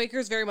like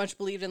Quakers very much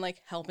believed in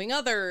like helping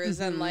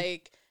others and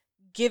like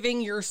giving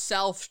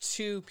yourself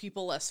to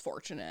people less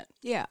fortunate.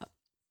 Yeah.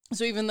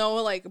 So even though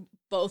like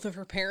both of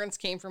her parents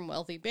came from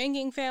wealthy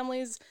banking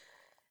families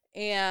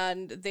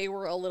and they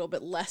were a little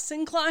bit less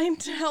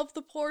inclined to help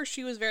the poor,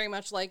 she was very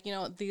much like,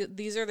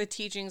 these are the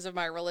teachings of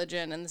my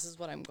religion and this is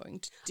what I'm going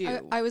to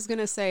do. I was going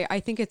to say, I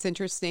think it's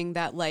interesting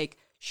that like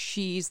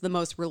she's the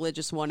most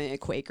religious one in a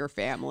Quaker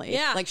family.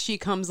 Yeah. Like she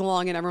comes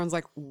along and everyone's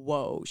like,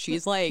 whoa,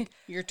 she's like,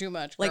 you're too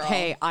much, girl. Like,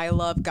 hey, I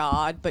love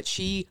God, but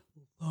she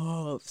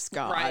loves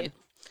God. Right.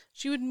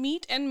 She would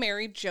meet and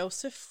marry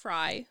Joseph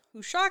Fry,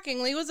 who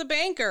shockingly was a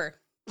banker.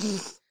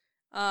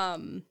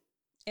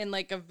 And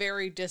like a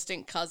very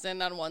distant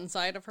cousin on one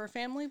side of her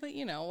family, but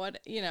you know what?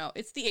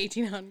 It's the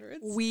 1800s.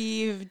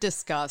 We've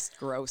discussed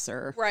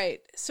grosser.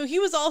 Right. So he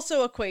was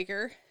also a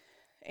Quaker,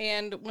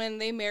 and when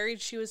they married,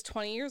 she was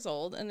 20 years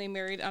old, and they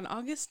married on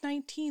August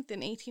 19th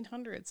in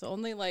 1800, so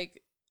only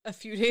like a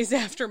few days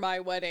after my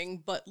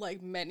wedding, but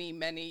like many,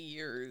 many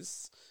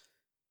years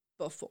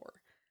before.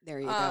 There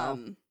you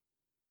go.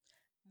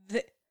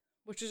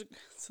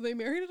 So they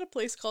married at a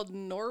place called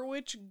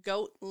Norwich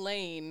Goat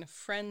Lane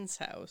Friend's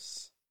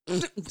House.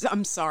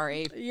 I'm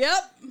sorry.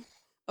 Yep.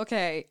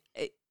 Okay.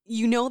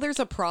 You know there's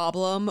a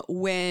problem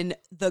when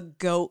the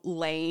Goat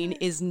Lane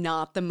is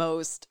not the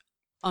most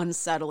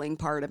unsettling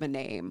part of a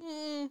name.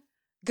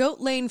 Goat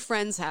Lane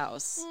Friend's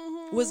House.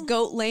 Mm-hmm. Was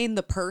Goat Lane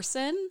the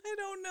person? I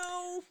don't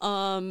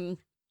know.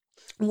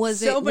 Was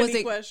So it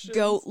many questions.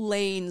 Goat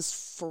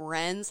Lane's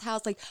friend's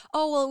house? Like,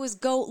 oh well, it was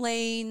Goat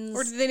Lane's.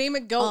 Or did they name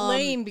it Goat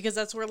Lane because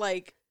that's where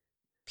like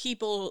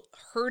people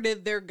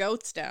herded their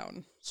goats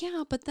down?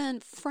 Yeah, but then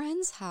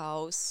friend's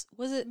house,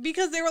 was it?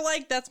 Because they were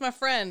like, that's my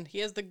friend. He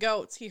has the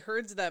goats. He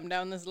herds them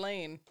down this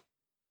lane.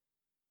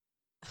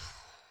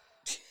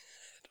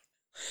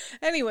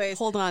 Anyways.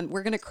 Hold on,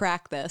 we're going to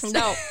crack this.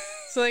 No.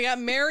 So they got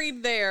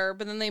married there,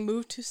 but then they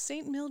moved to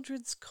St.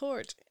 Mildred's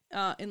Court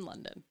in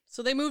London.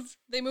 So they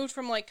moved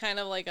from like kind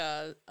of like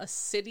a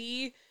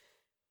city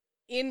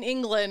in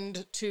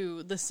England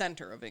to the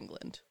center of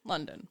England,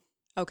 London.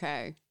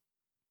 Okay.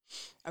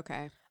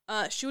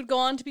 She would go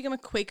on to become a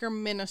Quaker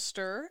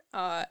minister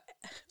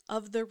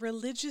of the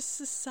Religious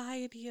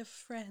Society of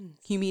Friends.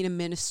 You mean a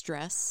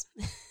ministress?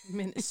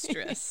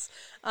 Mistress.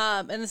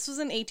 And this was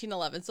in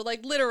 1811. So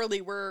like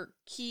literally we're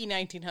key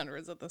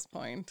 1900s at this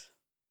point.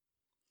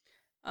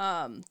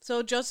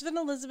 So Joseph and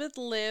Elizabeth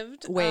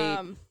lived.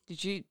 Wait,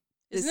 did you?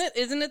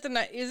 Isn't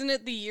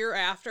it the year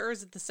after, or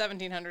is it the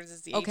 1700s?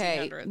 Is the 1800s?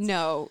 Okay,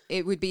 no,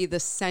 it would be the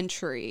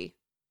century.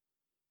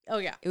 Oh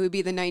yeah, it would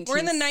be the 19th. We're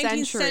in the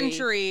 19th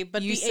century,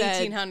 but you the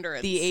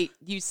 1800s.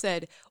 You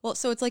said well,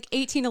 so it's like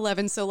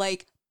 1811. So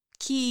like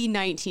key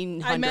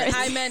 1900s.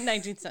 I meant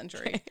 19th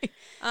century.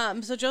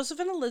 Okay. So Joseph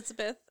and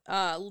Elizabeth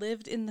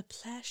lived in the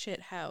Plashett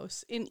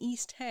House in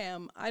East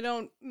Ham. I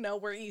don't know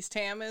where East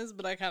Ham is,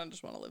 but I kind of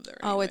just want to live there.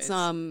 Anyways.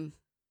 Oh,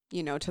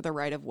 it's to the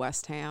right of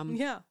West Ham.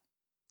 Yeah.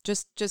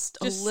 Just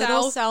a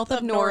little south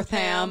of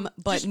Northam,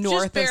 but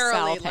north of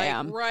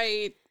Southam.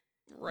 Like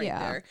right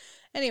there.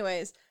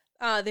 Anyways,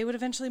 they would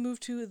eventually move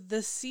to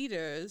the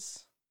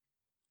Cedars,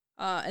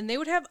 and they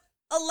would have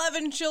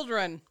 11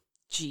 children.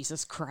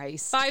 Jesus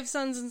Christ. 5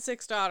 sons and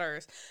 6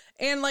 daughters.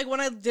 And like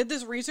when I did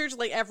this research,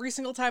 like every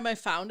single time I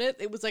found it,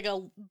 it was like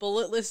a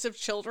bullet list of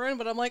children,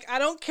 but I'm like, I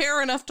don't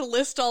care enough to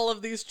list all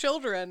of these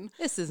children.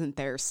 This isn't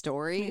their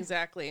story.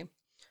 Exactly.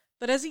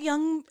 But as a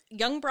young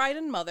bride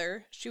and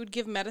mother, she would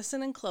give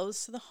medicine and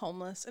clothes to the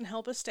homeless and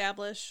help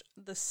establish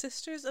the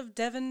Sisters of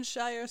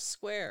Devonshire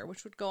Square,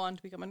 which would go on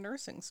to become a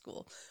nursing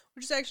school,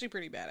 which is actually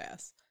pretty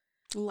badass.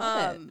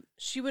 Love it.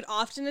 She would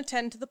often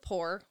attend to the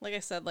poor. Like I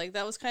said, like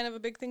that was kind of a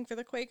big thing for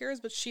the Quakers,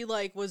 but she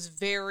like was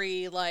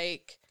very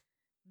like,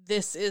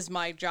 this is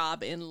my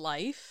job in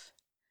life.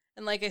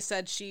 And like I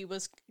said, she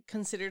was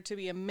considered to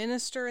be a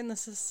minister in the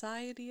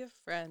Society of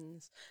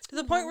Friends, to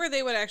the point where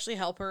they would actually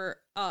help her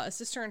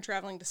assist her in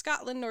traveling to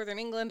Scotland, Northern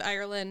England,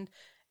 Ireland,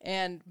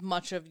 and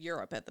much of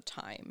Europe at the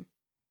time.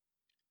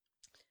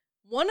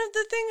 One of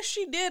the things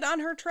she did on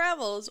her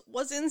travels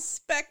was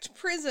inspect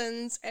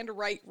prisons and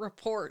write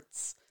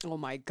reports. Oh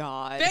my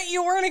God. Bet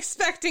you weren't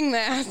expecting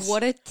that.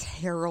 What a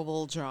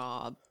terrible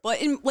job.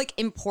 But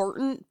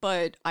important,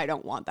 but I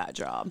don't want that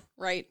job.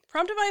 Right.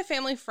 Prompted by a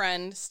family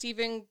friend,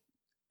 Stephen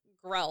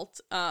Grelt,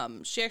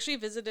 she actually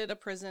visited a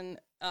prison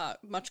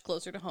much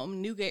closer to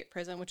home, Newgate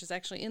Prison, which is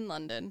actually in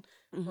London.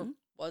 Or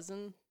was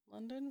in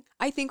London?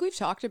 I think we've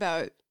talked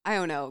about, I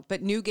don't know,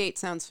 but Newgate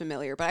sounds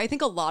familiar. But I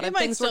think a lot of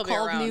things were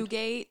called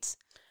Newgate.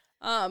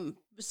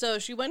 So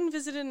she went and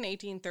visited in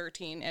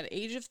 1813 at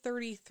age of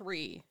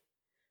 33.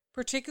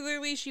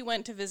 Particularly, she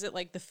went to visit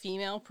like the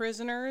female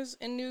prisoners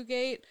in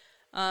Newgate.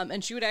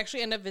 And she would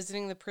actually end up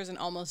visiting the prison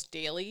almost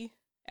daily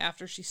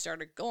after she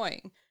started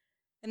going.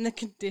 And the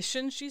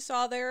conditions she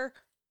saw there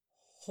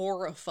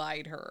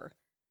horrified her.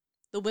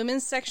 The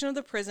women's section of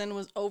the prison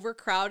was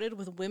overcrowded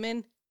with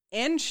women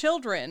and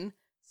children,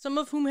 some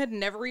of whom had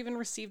never even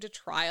received a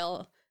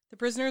trial. The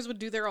prisoners would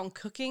do their own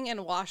cooking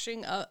and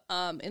washing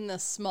in the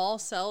small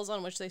cells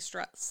on which they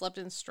slept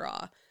in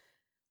straw.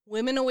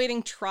 Women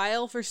awaiting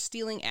trial for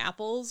stealing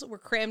apples were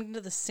crammed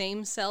into the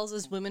same cells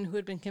as women who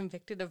had been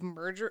convicted of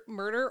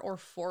murder or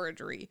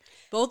forgery,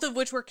 both of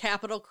which were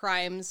capital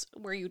crimes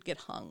where you'd get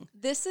hung.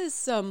 This is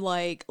some,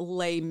 like,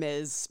 Les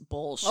Mis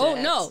bullshit.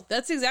 Oh, no.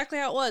 That's exactly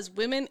how it was.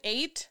 Women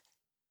ate,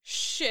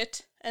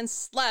 shit, and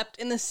slept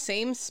in the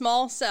same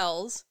small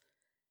cells.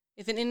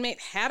 If an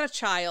inmate had a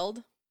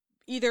child,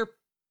 either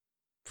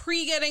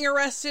pre-getting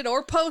arrested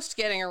or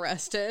post-getting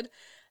arrested,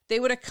 they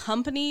would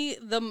accompany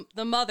the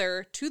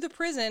mother to the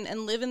prison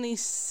and live in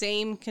these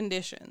same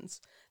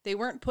conditions. They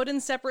weren't put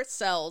in separate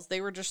cells. They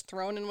were just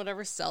thrown in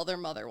whatever cell their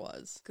mother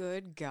was.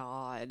 Good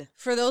God.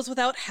 For those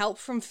without help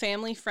from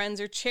family,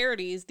 friends, or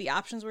charities, the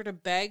options were to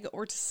beg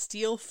or to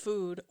steal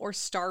food or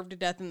starve to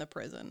death in the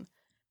prison.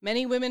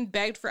 Many women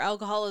begged for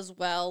alcohol as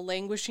well,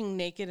 languishing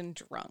naked and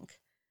drunk.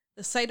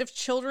 The sight of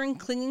children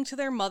clinging to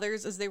their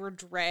mothers as they were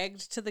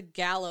dragged to the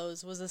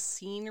gallows was a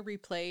scene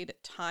replayed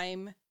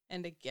time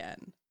and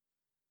again.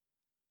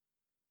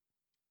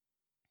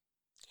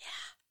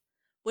 Yeah.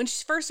 When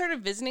she first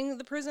started visiting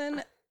the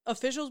prison,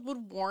 officials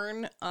would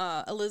warn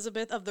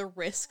Elizabeth of the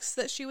risks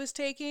that she was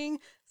taking,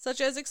 such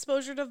as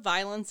exposure to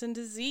violence and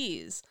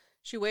disease.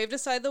 She waved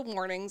aside the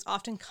warnings,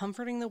 often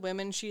comforting the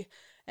women,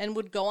 and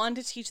would go on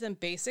to teach them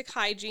basic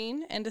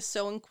hygiene and to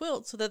sew and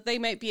quilt so that they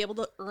might be able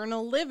to earn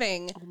a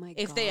living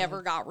if they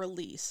ever got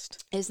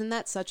released. Isn't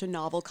that such a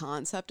novel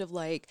concept of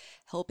like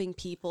helping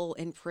people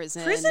in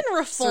prison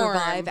reform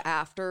survive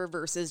after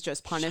versus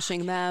just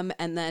punishing them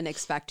and then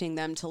expecting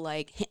them to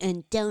like,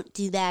 and don't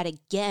do that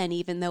again,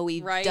 even though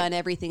we've done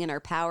everything in our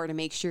power to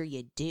make sure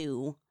you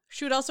do.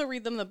 She would also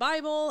read them the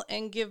Bible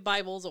and give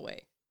Bibles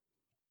away.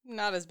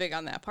 Not as big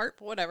on that part,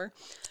 but whatever.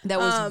 That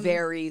was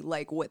very,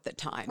 like, with the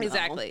time.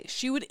 Exactly.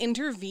 She would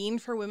intervene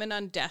for women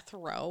on death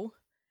row,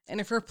 and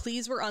if her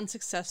pleas were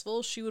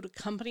unsuccessful, she would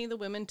accompany the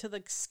women to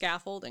the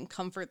scaffold and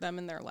comfort them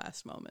in their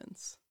last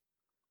moments.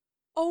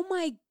 Oh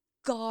my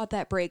God,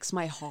 that breaks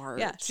my heart.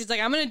 Yeah, she's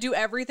like, I'm going to do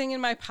everything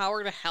in my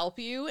power to help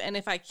you, and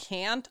if I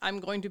can't,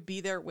 I'm going to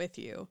be there with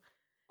you.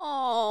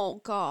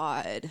 Oh,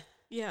 God.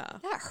 Yeah.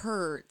 That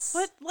hurts.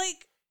 But,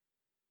 like,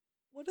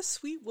 what a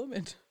sweet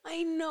woman.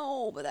 I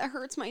know, but that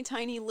hurts my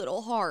tiny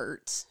little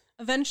heart.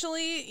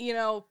 Eventually, you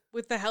know,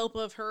 with the help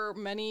of her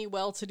many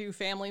well-to-do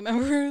family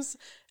members,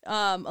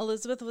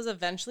 Elizabeth was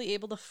eventually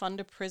able to fund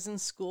a prison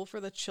school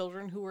for the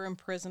children who were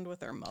imprisoned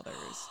with their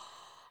mothers.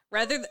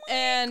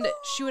 And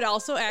she would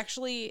also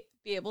actually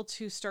be able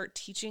to start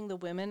teaching the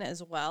women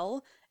as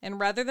well. And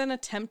rather than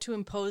attempt to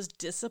impose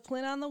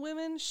discipline on the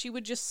women, she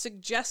would just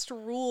suggest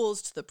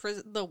rules to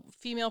the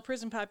female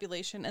prison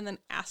population and then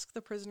ask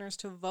the prisoners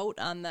to vote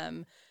on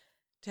them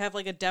to have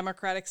like a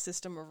democratic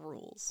system of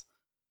rules.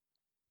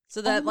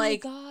 So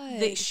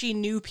that she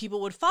knew people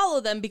would follow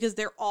them because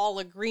they're all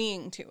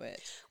agreeing to it.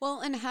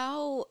 Well, and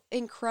how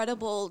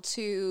incredible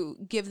to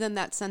give them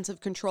that sense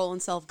of control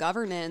and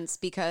self-governance,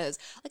 because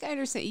like I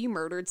understand you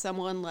murdered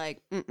someone,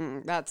 like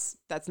that's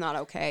not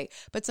okay.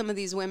 But some of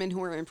these women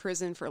who are in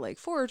prison for like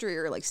forgery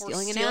or like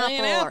stealing an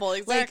apple,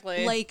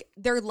 exactly. Like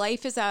their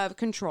life is out of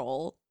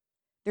control.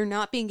 They're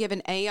not being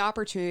given any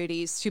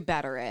opportunities to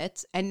better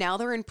it, and now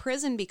they're in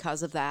prison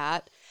because of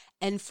that.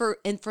 And for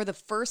the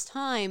first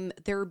time,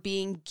 they're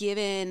being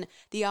given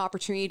the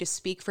opportunity to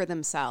speak for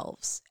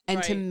themselves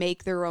and to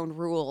make their own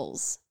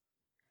rules.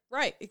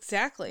 Right,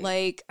 exactly.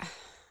 Like,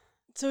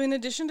 so in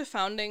addition to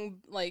founding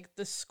like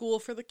the school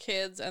for the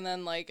kids and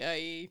then like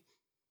a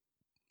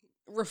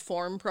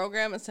reform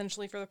program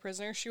essentially for the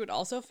prisoners, she would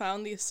also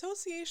found the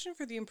Association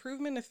for the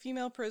Improvement of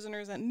Female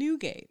Prisoners at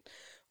Newgate,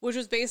 which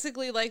was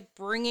basically like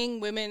bringing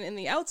women in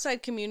the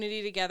outside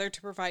community together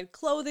to provide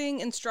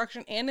clothing,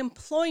 instruction, and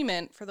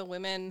employment for the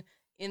women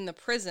in the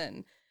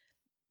prison.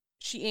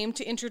 She aimed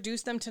to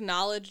introduce them to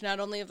knowledge not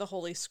only of the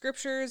Holy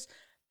Scriptures,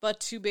 but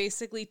to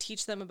basically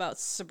teach them about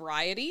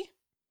sobriety,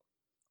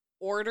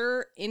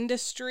 order,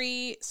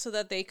 industry, so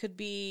that they could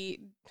be,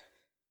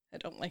 I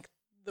don't like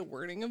the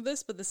wording of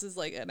this, but this is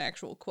like an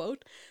actual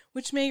quote,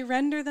 which may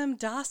render them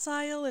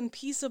docile and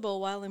peaceable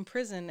while in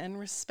prison and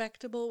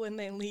respectable when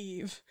they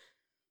leave.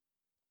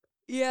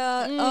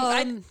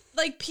 Yeah,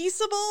 like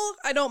peaceable,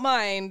 I don't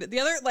mind. The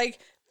other, like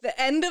the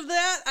end of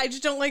that, I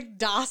just don't like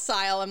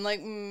docile. I'm like,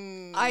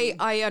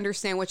 I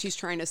understand what she's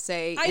trying to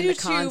say I in do the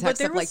too, context but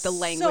there of like the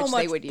language so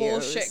much they would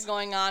bullshit use.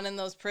 Going on in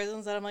those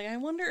prisons that I'm like, I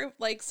wonder if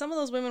like some of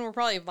those women were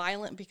probably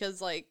violent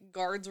because like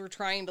guards were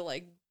trying to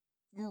like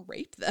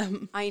rape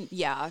them.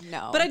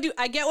 But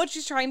I get what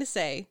she's trying to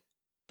say.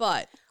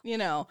 But, you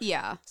know.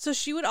 Yeah. So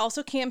she would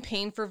also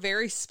campaign for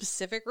very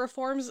specific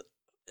reforms,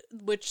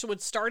 which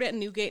would start at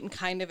Newgate and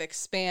kind of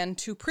expand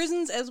to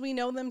prisons as we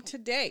know them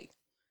today.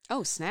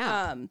 Oh,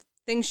 snap.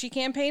 Things she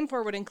campaigned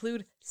for would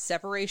include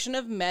separation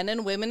of men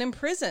and women in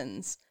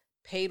prisons,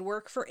 paid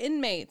work for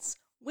inmates,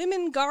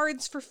 women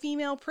guards for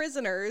female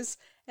prisoners,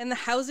 and the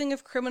housing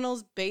of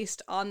criminals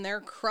based on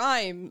their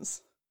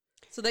crimes.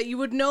 So that you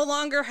would no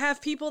longer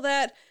have people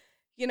that,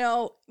 you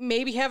know,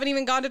 maybe haven't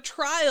even gone to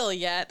trial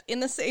yet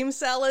in the same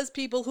cell as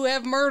people who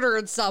have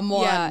murdered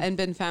someone. Yeah, and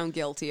been found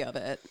guilty of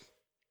it.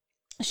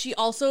 She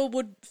also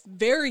would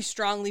very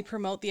strongly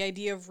promote the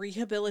idea of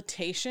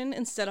rehabilitation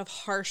instead of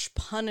harsh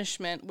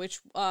punishment, which,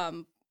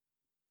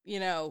 you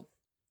know,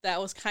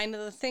 that was kind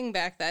of the thing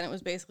back then. It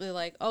was basically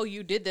like, oh,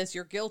 you did this,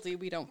 you're guilty,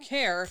 we don't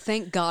care.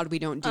 Thank God we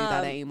don't do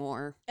that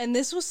anymore. And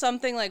this was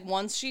something like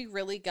once she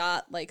really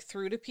got like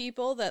through to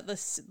people that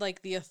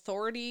the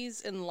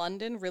authorities in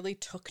London really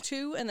took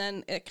to, and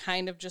then it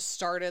kind of just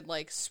started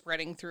like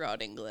spreading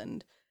throughout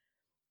England.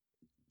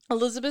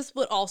 Elizabeth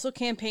would also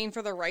campaign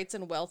for the rights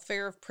and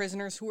welfare of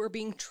prisoners who were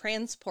being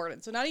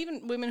transported. So not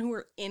even women who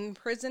were in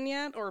prison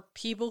yet or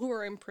people who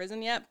were in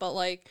prison yet, but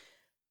like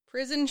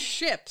prison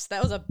ships.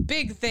 That was a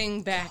big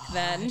thing back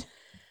then.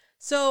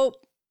 So,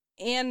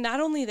 and not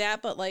only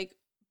that, but like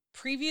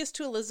previous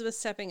to Elizabeth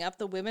stepping up,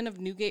 the women of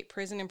Newgate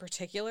Prison in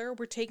particular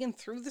were taken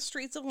through the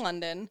streets of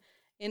London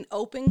in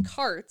open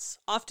carts,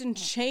 often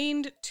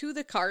chained to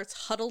the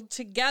carts, huddled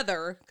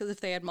together, because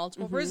if they had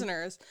multiple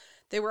prisoners,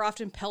 they were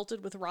often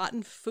pelted with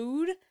rotten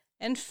food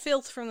and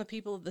filth from the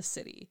people of the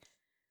city.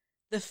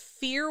 The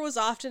fear was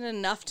often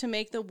enough to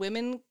make the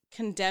women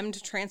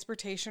condemned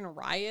transportation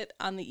riot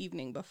on the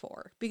evening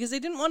before, because they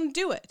didn't want to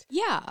do it.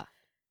 Yeah.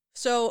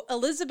 So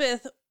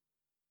Elizabeth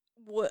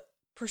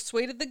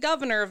persuaded the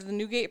governor of the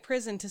Newgate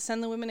prison to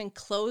send the women in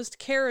closed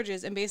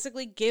carriages and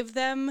basically give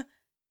them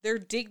their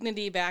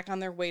dignity back on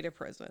their way to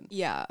prison.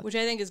 Yeah. Which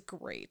I think is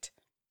great.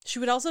 She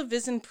would also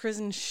visit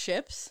prison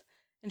ships,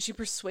 and she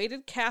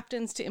persuaded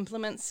captains to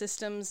implement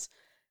systems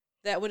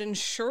that would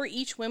ensure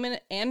each woman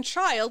and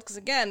child, because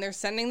again, they're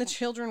sending the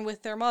children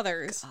with their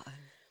mothers.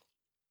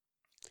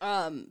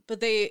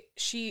 But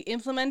she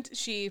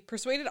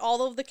persuaded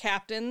all of the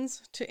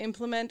captains to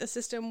implement a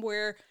system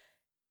where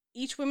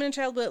each woman and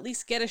child would at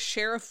least get a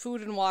share of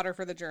food and water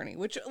for the journey,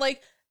 which,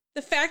 like,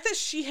 the fact that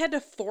she had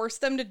to force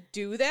them to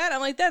do that, I'm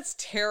like, that's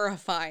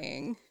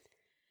terrifying.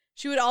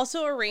 She would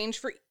also arrange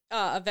for,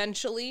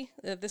 eventually,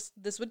 this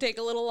would take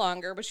a little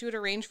longer, but she would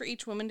arrange for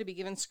each woman to be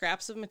given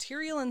scraps of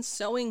material and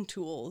sewing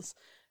tools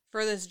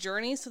for this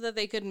journey so that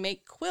they could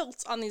make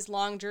quilts on these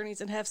long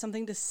journeys and have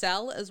something to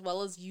sell as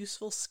well as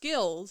useful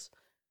skills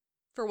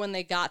for when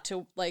they got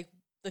to, like,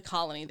 the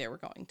colony they were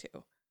going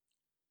to.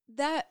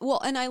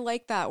 And I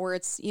like that where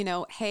it's, you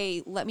know,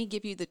 hey, let me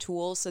give you the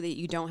tools so that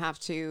you don't have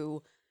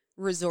to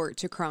resort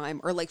to crime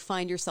or like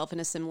find yourself in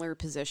a similar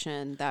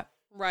position that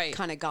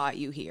kind of got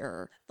you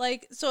here.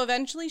 Like, so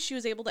eventually she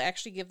was able to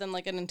actually give them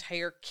like an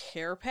entire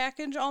care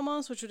package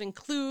almost, which would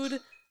include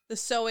the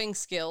sewing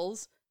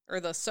skills or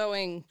the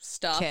sewing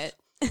stuff. Kit.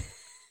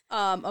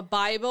 A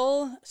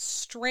Bible,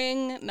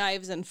 string,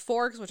 knives and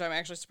forks, which I'm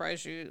actually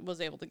surprised she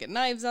was able to get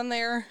knives on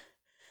there.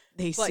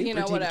 They super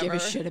didn't give a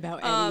shit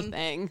about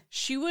anything.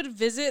 She would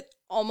visit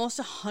almost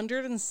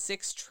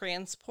 106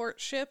 transport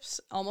ships,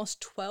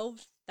 almost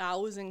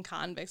 12,000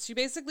 convicts. She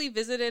basically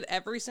visited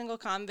every single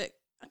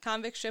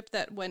convict ship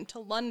that went to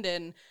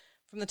London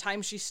from the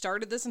time she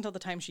started this until the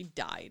time she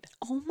died.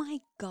 Oh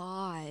my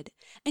God.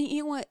 And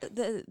you know what?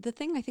 The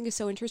thing I think is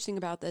so interesting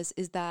about this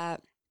is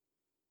that,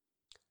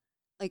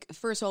 like,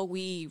 first of all,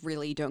 we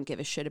really don't give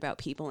a shit about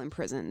people in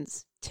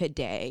prisons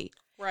today.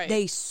 Right.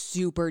 They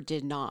super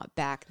did not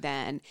back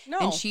then. No.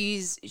 And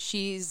she's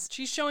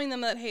showing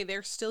them that, hey,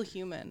 they're still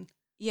human.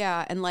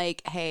 Yeah. And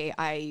like, hey,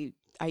 I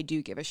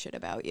do give a shit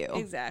about you.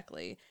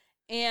 Exactly.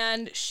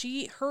 And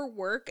her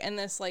work and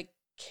this like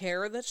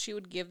care that she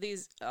would give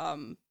these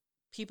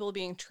people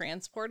being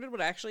transported would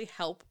actually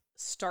help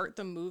start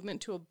the movement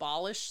to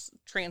abolish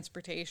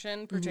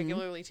transportation,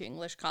 particularly to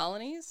English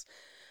colonies.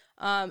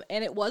 And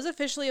it was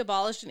officially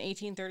abolished in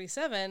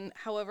 1837.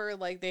 However,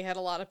 like they had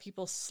a lot of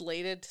people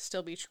slated to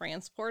still be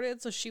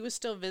transported. So she was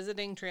still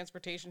visiting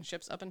transportation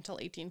ships up until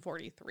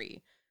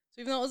 1843.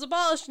 So even though it was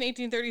abolished in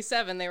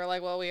 1837, they were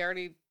like, well, we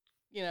already,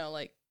 you know,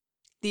 like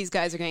these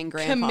guys are getting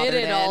grandfathered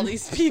committed in. all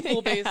these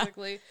people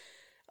basically.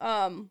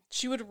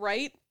 She would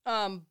write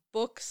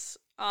books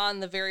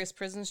on the various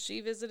prisons she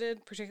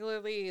visited,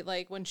 particularly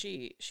like when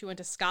she went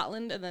to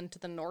Scotland and then to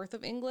the north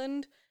of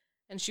England.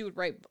 And she would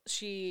write,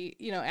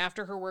 you know,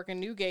 after her work in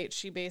Newgate,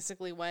 she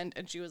basically went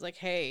and she was like,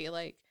 hey,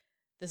 like,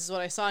 this is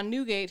what I saw in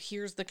Newgate.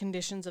 Here's the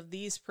conditions of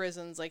these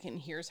prisons. Like, and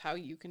here's how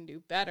you can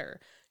do better.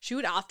 She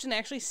would often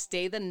actually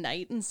stay the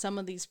night in some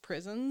of these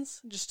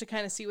prisons just to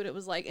kind of see what it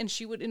was like. And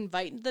she would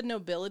invite the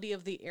nobility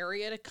of the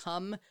area to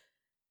come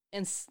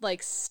and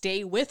like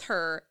stay with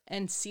her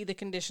and see the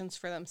conditions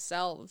for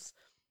themselves.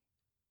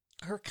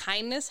 Her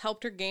kindness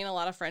helped her gain a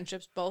lot of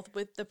friendships, both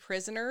with the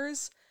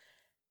prisoners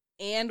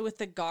and with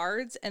the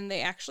guards, and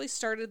they actually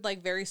started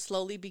like very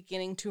slowly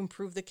beginning to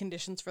improve the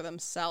conditions for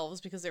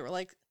themselves because they were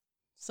like,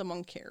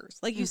 someone cares.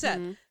 Like you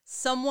said,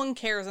 someone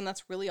cares, and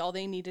that's really all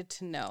they needed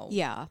to know.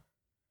 Yeah.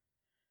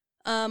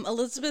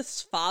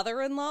 Elizabeth's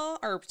brother-in-law,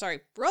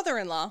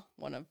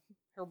 one of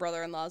her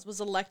brother-in-laws,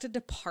 was elected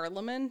to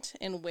Parliament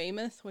in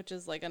Weymouth, which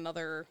is like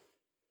another,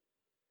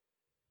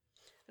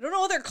 I don't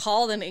know what they're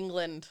called in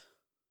England.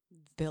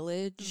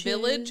 Village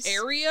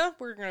area.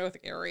 We're gonna go with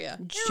area.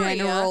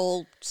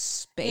 General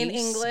space in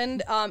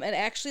England. And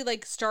actually,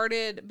 like,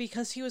 started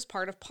because he was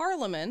part of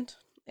Parliament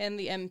and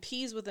the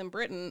MPs within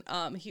Britain.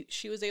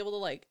 He was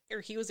able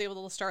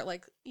to start,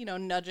 like, you know,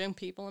 nudging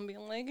people and being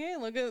like, hey,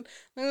 look at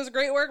this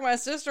great work my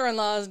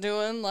sister-in-law is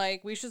doing.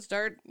 Like, we should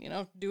start, you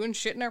know, doing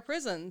shit in our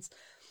prisons.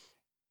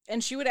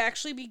 And she would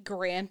actually be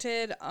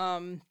granted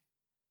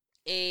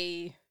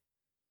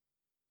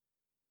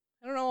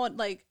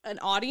an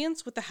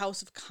audience with the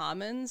House of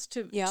Commons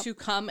to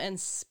come and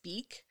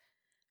speak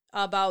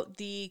about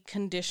the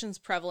conditions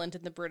prevalent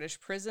in the British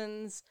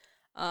prisons.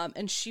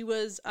 And she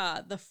was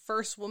the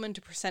first woman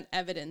to present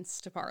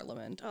evidence to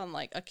Parliament on,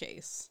 like, a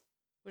case,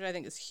 which I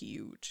think is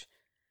huge.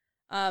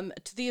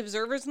 To the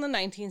observers in the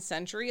 19th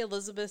century,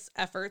 Elizabeth's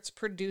efforts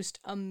produced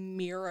a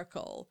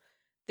miracle.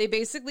 They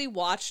basically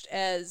watched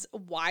as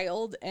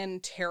wild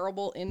and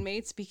terrible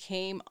inmates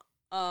became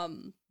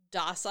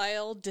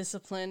docile,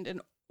 disciplined,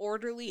 and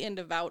orderly and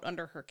devout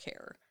under her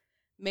care.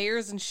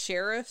 Mayors and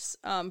sheriffs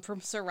from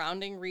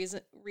surrounding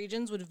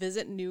regions would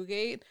visit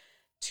Newgate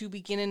to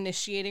begin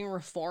initiating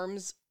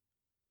reforms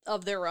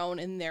of their own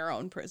in their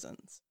own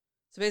prisons.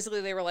 So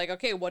basically they were like,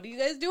 okay, what are you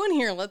guys doing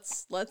here?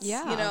 Let's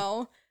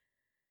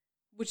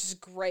which is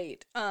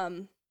great.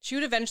 She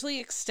would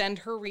eventually extend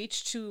her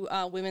reach to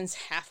women's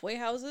halfway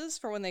houses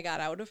for when they got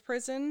out of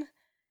prison.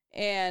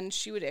 And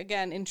she would,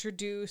 again,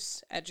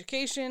 introduce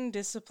education,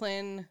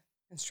 discipline,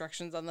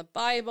 instructions on the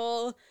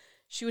Bible.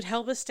 She would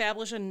help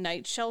establish a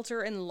night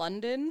shelter in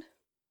London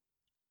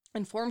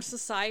and form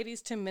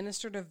societies to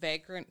minister to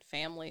vagrant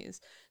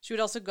families. She would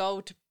also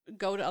go to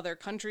other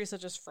countries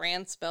such as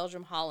France,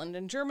 Belgium, Holland,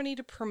 and Germany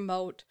to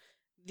promote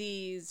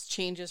these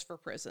changes for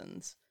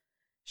prisons.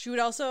 She would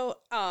also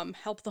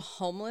help the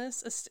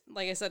homeless.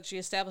 Like I said, she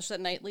established that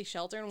nightly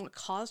shelter, and what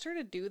caused her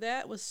to do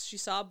that was she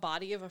saw a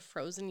body of a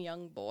frozen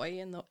young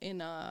boy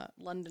in a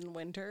London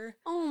winter.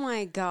 Oh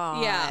my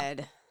God.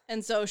 Yeah.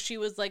 And so she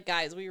was like,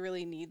 guys, we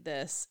really need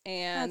this.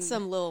 And that's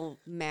some little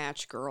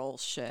match girl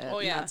shit. Oh,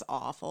 yeah. That's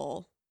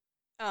awful.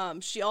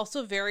 She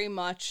also very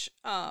much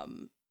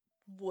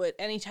would,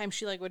 anytime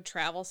she like would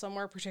travel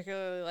somewhere,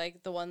 particularly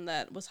like the one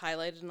that was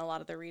highlighted in a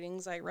lot of the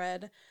readings I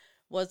read,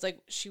 was like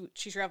she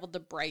traveled to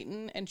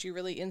Brighton, and she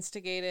really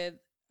instituted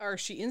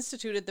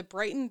the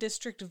Brighton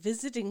District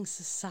Visiting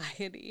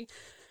Society,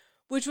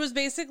 which was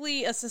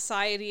basically a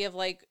society of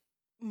like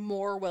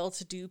more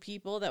well-to-do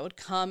people that would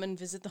come and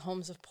visit the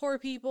homes of poor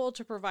people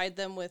to provide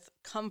them with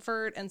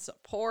comfort and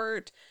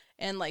support,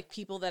 and like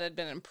people that had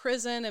been in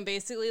prison, and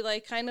basically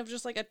like kind of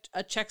just like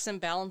a checks and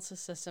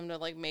balances system to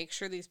like make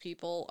sure these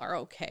people are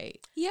okay.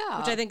 Yeah.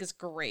 Which I think is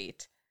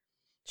great.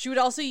 She would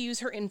also use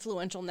her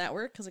influential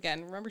network because,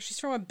 again, remember, she's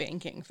from a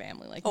banking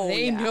family. Like,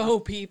 they know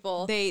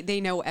people. They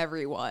know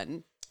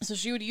everyone. So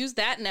she would use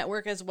that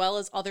network as well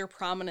as other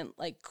prominent,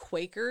 like,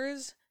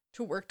 Quakers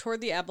to work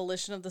toward the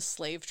abolition of the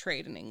slave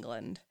trade in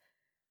England.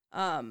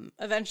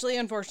 Eventually,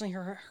 unfortunately,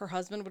 her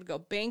husband would go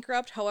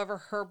bankrupt.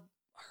 However,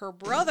 her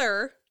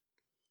brother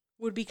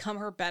would become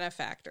her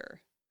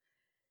benefactor.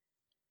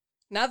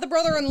 Not the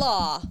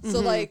brother-in-law. So,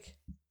 like,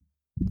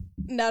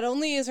 not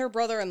only is her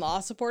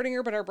brother-in-law supporting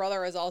her, but her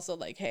brother is also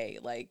like, hey,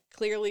 like,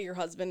 clearly your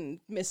husband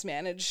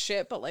mismanaged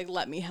shit, but like,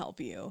 let me help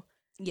you.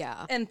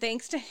 Yeah. And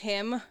thanks to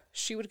him,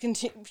 she would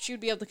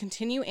be able to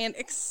continue and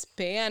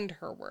expand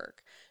her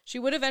work. She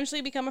would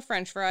eventually become a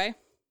French fry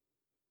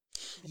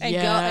and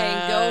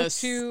go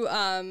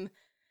to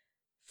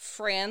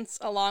France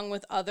along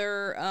with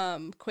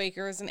other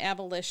Quakers and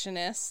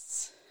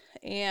abolitionists.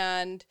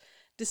 And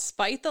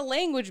despite the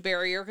language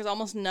barrier, because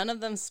almost none of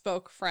them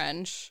spoke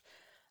French,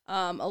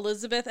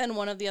 Elizabeth and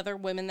one of the other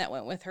women that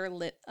went with her,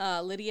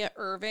 Lydia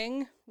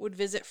Irving, would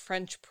visit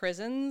French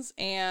prisons,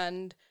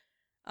 and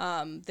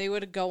they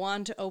would go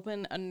on to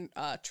open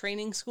a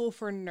training school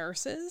for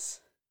nurses.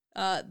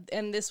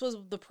 And this was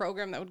the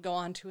program that would go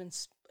on to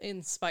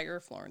inspire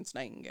Florence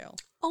Nightingale.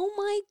 Oh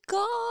my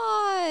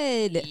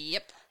God.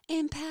 Yep.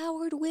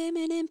 Empowered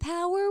women,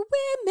 empower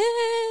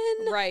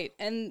women. Right.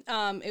 And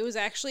it was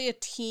actually a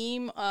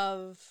team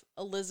of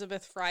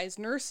Elizabeth Fry's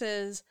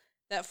nurses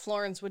that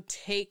Florence would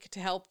take to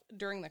help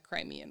during the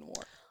Crimean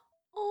War.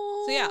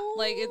 Oh. So yeah,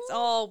 like, it's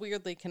all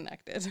weirdly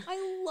connected.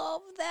 I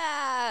love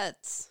that.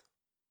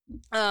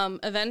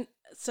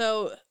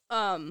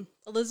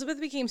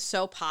 Elizabeth became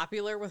so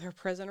popular with her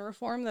prison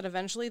reform that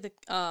eventually the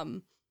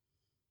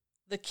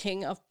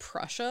King of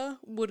Prussia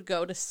would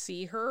go to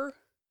see her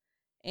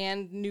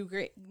and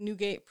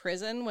Newgate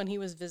prison when he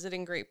was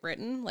visiting Great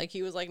Britain. Like,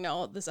 he was like,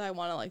 no, I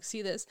want to like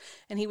see this.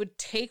 And he would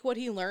take what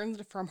he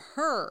learned from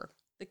her.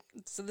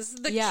 So this is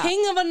the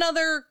king of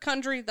another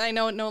country. I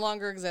know it no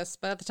longer exists,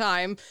 but at the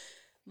time,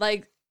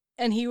 like,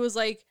 and he was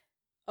like,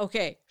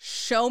 okay,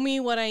 show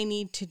me what I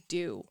need to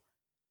do.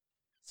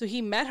 So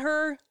he met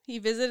her, he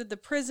visited the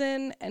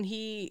prison, and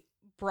he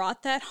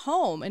brought that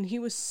home. And he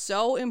was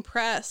so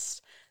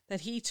impressed that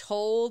he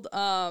told,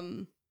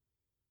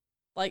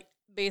 like,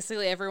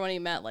 basically everyone he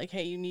met, like,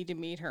 hey, you need to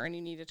meet her and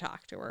you need to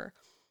talk to her.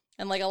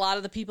 And, like, a lot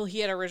of the people he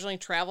had originally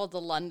traveled to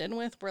London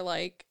with were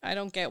like, I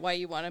don't get why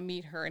you want to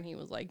meet her. And he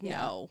was like,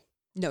 no.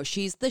 No,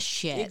 she's the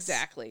shit.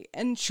 Exactly.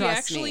 And she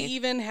actually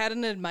even had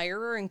an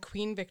admirer in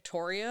Queen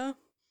Victoria,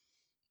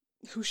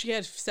 who she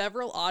had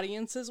several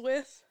audiences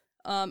with.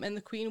 And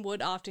the Queen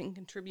would often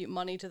contribute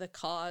money to the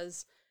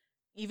cause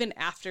even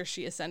after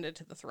she ascended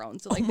to the throne.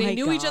 So, like, they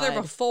knew each other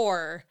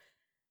before.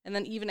 And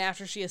then even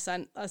after she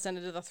ascended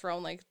to the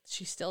throne, like,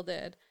 she still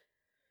did.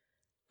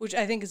 Which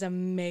I think is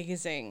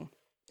amazing.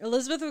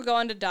 Elizabeth would go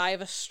on to die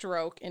of a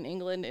stroke in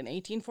England in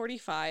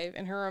 1845,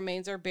 and her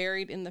remains are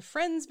buried in the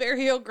Friends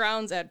burial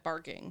grounds at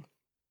Barking,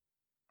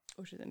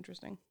 which is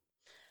interesting.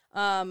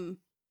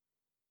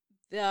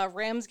 The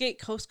Ramsgate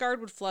Coast Guard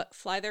would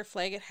fly their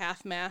flag at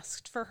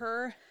half-mast for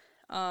her.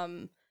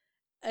 And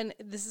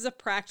this is a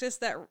practice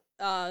that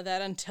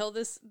that until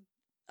this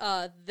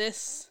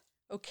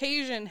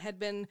occasion had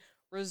been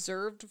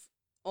reserved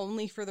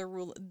only for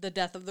the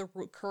death of the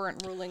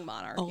current ruling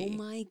monarchy. Oh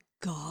my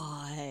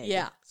God.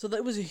 Yeah, so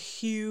that was a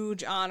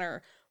huge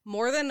honor.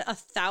 More than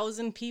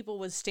 1,000 people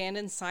would stand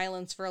in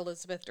silence for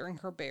Elizabeth during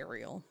her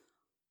burial.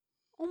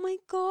 Oh my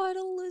God,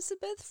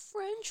 Elizabeth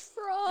French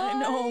fry. I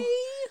know.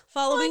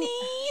 Following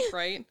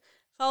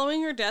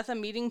her death, a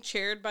meeting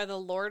chaired by the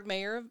Lord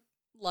Mayor of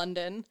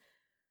London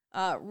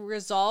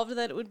resolved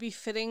that it would be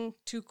fitting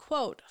to,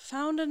 quote,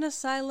 found an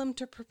asylum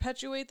to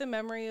perpetuate the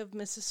memory of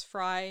Mrs.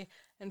 Fry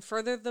and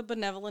further the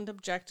benevolent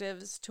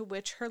objectives to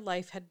which her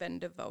life had been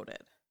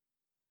devoted.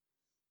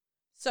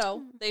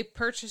 So they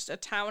purchased a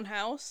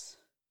townhouse,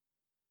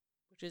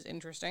 which is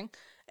interesting,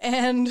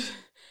 and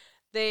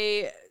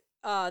the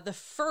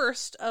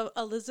first of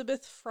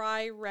Elizabeth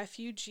Fry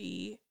refuge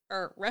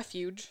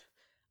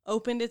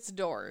opened its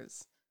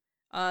doors.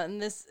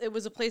 And it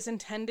was a place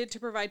intended to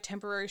provide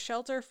temporary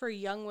shelter for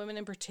young women,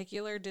 in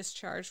particular,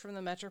 discharged from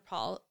the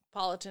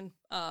metropolitan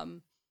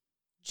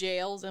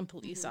jails and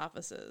police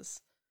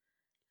offices.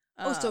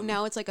 So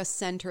now it's like a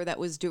center that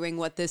was doing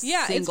what this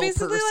it's single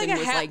basically person like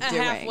was like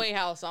doing. A halfway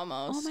house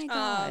almost. Oh my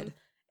God.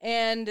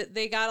 And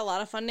they got a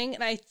lot of funding,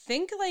 and I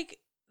think like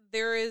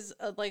there is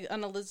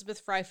an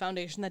Elizabeth Fry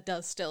Foundation that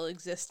does still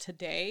exist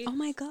today. Oh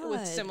my God.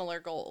 With similar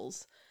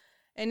goals.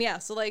 And yeah,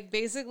 so like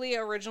basically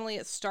originally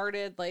it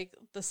started like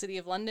the city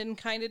of London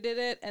kind of did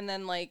it, and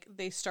then like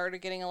they started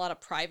getting a lot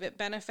of private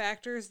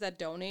benefactors that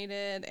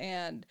donated,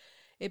 and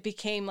it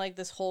became like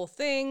this whole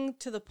thing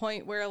to the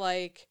point where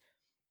like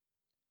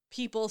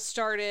people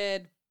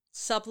started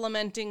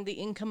supplementing the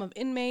income of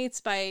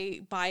inmates by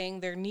buying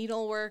their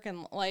needlework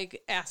and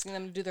like asking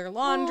them to do their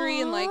laundry.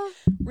 Aww. And like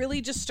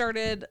really just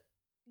started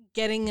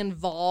getting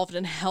involved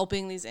and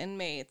helping these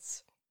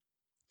inmates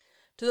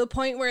to the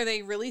point where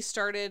they really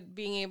started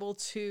being able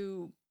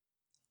to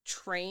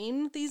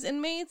train these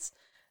inmates,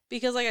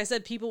 because like I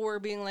said, people were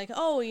being like,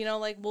 oh, you know,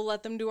 like we'll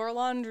let them do our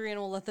laundry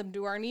and we'll let them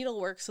do our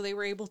needlework. So they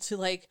were able to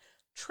like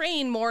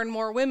train more and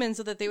more women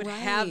so that they would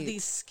have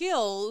these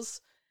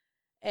skills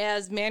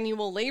as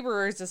manual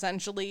laborers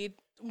essentially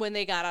when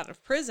they got out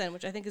of prison,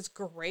 which I think is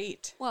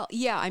great. Well,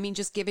 yeah, I mean,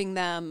 just giving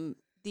them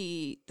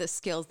the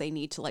skills they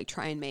need to like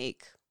try and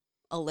make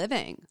a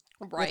living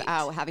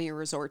without having to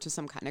resort to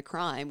some kind of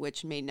crime,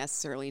 which may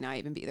necessarily not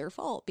even be their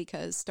fault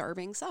because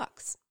starving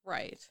sucks.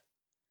 Right.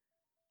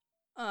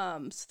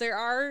 So there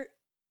are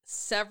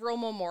several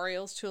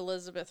memorials to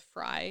Elizabeth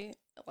Fry,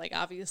 like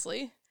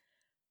obviously.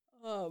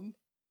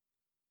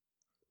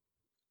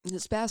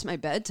 It's past my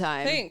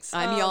bedtime. Thanks.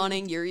 I'm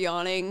yawning. You're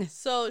yawning.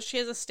 So she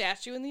has a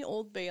statue in the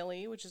Old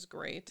Bailey, which is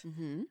great.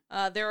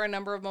 Mm-hmm. There are a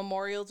number of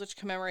memorials which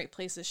commemorate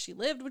places she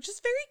lived, which is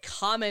very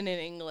common in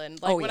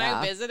England. Like when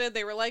I visited,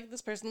 they were like,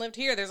 this person lived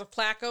here. There's a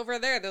plaque over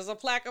there. There's a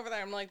plaque over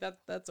there. I'm like,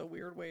 that's a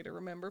weird way to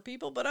remember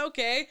people, but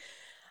okay.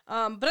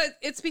 But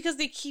it's because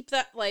they keep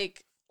that,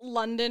 like,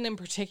 London in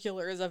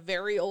particular is a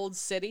very old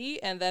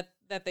city, and that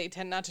they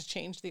tend not to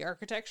change the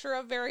architecture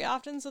of very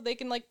often, so they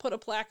can like put a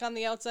plaque on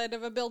the outside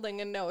of a building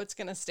and know it's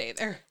gonna stay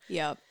there.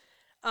 Yep.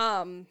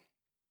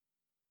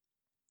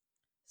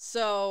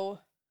 So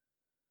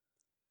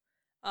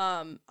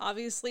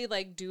obviously,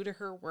 like, due to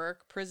her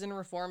work, prison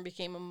reform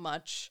became a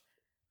much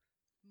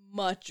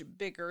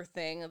bigger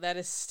thing that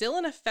is still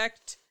in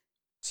effect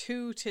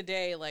to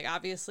today. Like,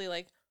 obviously,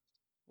 like,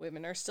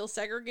 women are still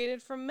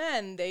segregated from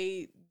men.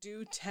 They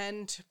do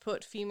tend to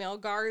put female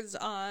guards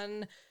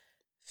on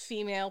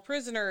female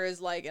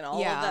prisoners, like, and all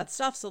of that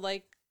stuff. So,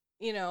 like,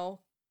 you know,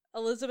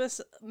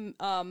 Elizabeth's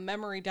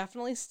memory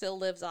definitely still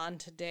lives on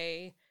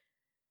today.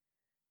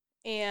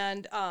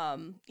 And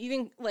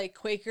even, like,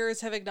 Quakers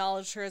have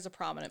acknowledged her as a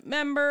prominent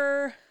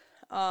member.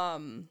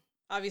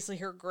 Obviously,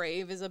 her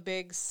grave is a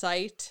big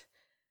site.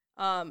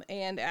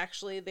 And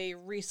actually, they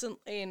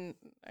recently, and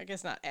I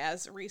guess not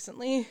as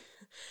recently,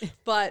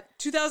 but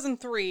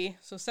 2003,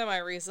 so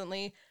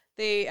semi-recently,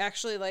 they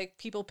actually, like,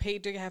 people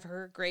paid to have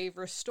her grave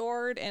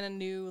restored and a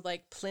new,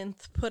 like,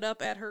 plinth put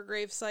up at her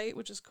grave site,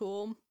 which is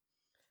cool.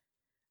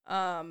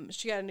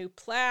 She got a new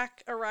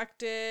plaque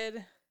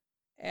erected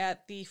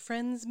at the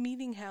Friends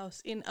Meeting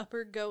House in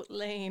Upper Goat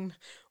Lane,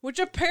 which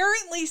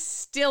apparently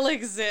still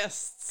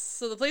exists.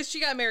 So the place she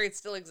got married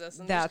still exists.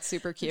 And that's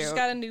super cute. She's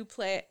got a new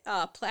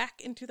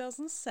plaque in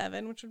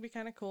 2007, which would be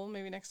kind of cool.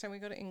 Maybe next time we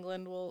go to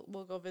England,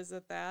 we'll go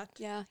visit that.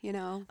 Yeah, you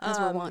know, as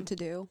we're wont to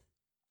do.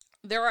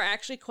 There are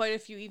actually quite a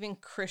few even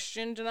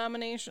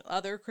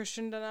other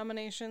Christian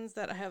denominations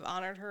that have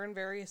honored her in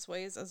various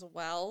ways as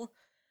well.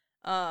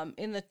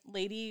 In the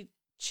Lady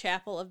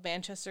Chapel of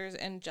Manchester's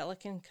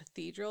Anglican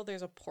Cathedral,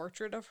 there's a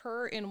portrait of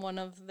her in one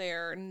of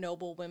their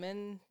noble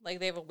women.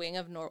 Like, they have a wing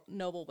of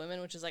noble women,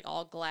 which is like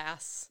all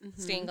glass,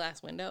 stained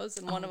glass windows,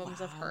 and one of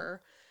them's of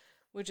her,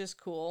 which is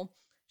cool.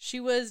 She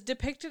was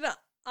depicted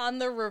on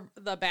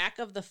the back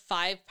of the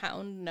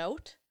 £5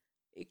 note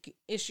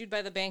issued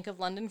by the Bank of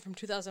London from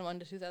 2001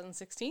 to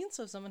 2016.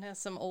 So if someone has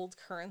some old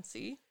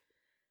currency,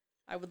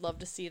 I would love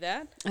to see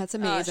that. That's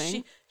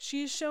amazing.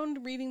 She is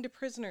shown reading to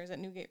prisoners at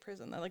Newgate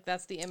Prison.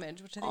 That's the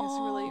image, which I think is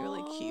really,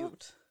 really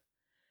cute.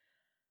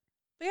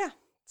 But yeah,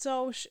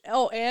 so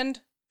and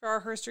for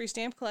our herstory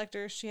stamp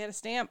collectors, she had a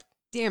stamp.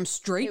 Damn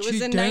straight, it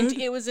was in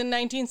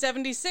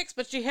 1976,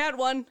 but she had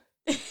one.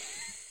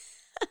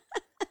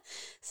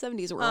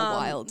 70s were a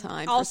wild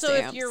time. Also, for if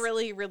stamps. you're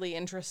really, really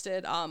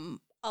interested,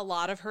 a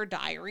lot of her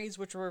diaries,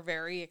 which were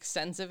very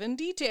extensive and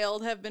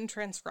detailed, have been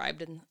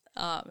transcribed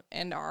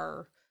and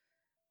are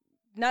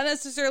not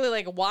necessarily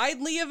like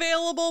widely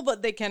available,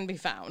 but they can be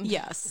found.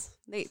 Yes,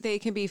 they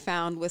can be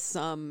found with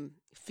some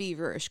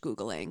feverish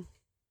Googling.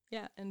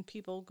 Yeah, and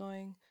people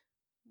going,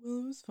 well,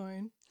 it was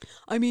fine.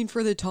 I mean,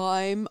 for the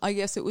time, I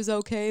guess it was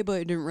okay,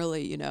 but it didn't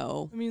really,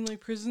 I mean,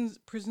 like, prisons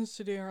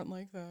today aren't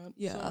like that.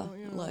 Yeah, so,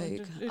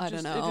 like, I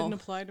don't know. It didn't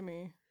apply to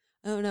me.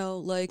 I don't know,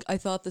 like, I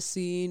thought the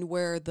scene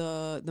where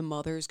the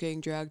mother's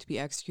getting dragged to be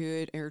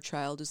executed and her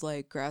child is,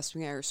 like,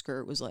 grasping at her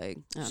skirt was, like,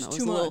 I don't know.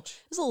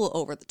 It was a little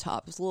over the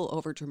top. It was a little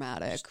over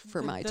dramatic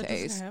for my taste.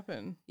 That doesn't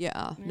happen.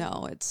 Yeah,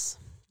 no, it's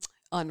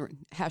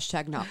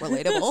hashtag not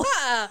relatable.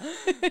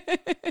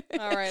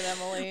 All right,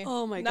 Emily.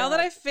 Oh my God. Now that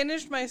I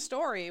finished my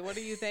story, what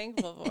are you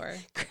thankful for?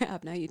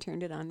 Crap, now you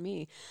turned it on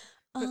me.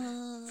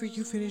 For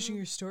you finishing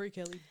your story,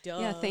 Kelly. Duh.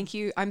 Yeah, thank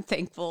you. I'm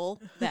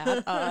thankful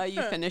that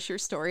you finish your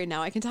story.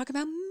 Now I can talk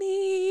about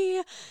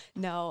me.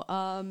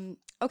 No,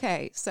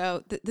 okay.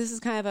 So this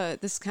is kind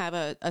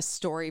of a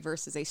story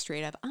versus a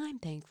straight up I'm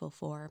thankful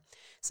for.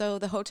 So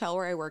the hotel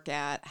where I work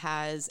at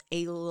has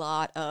a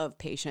lot of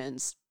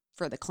patients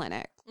for the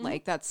clinic. Mm-hmm.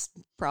 Like that's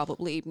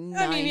probably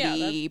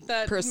 90%.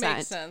 That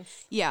makes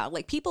sense. Yeah,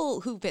 like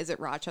people who visit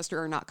Rochester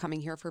are not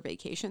coming here for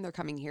vacation. They're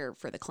coming here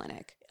for the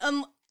clinic.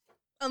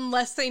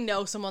 Unless they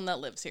know someone that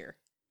lives here.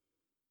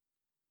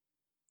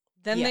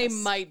 Then yes. They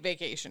might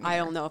vacation here. I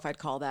don't know if I'd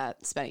call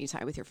that spending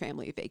time with your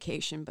family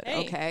vacation, but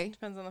okay.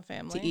 Depends on the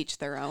family. To each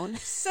their own.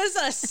 Says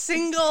a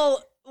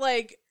single,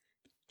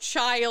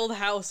 child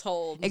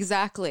household.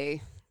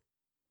 Exactly.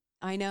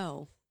 I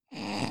know.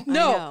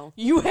 No,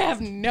 you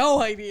have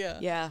no idea.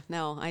 Yeah,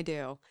 no, I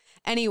do.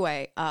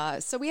 Anyway,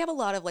 so we have a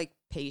lot of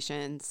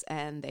patients,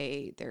 and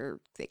they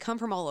come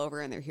from all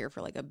over, and they're here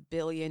for a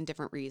billion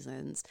different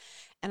reasons.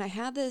 And I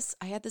had this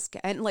guy,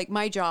 and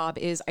my job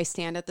is I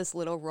stand at this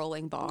little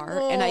rolling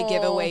bar and I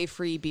give away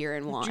free beer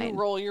and wine. Do you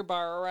roll your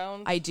bar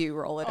around? I do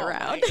roll it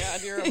around. Oh my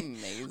God, you're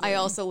amazing. I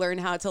also learn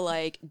how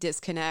to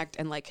disconnect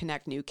and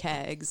connect new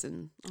kegs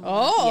and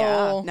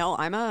yeah. No,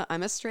 I'm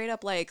a straight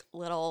up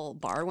little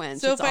bar wench.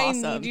 So it's if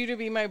awesome. I need you to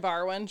be my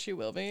bar wench, you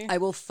will be. I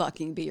will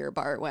fucking be your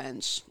bar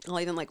wench. I'll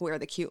even wear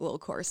the cute little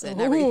corset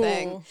and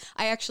everything.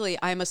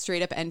 I'm a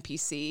straight up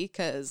NPC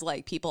because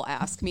people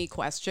ask me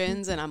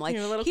questions and I'm like,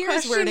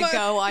 here's where to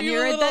go on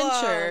your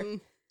adventure.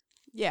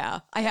 Yeah,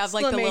 I have the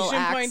little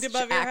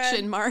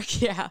action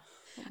mark. Yeah,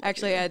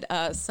 actually, I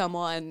had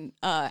someone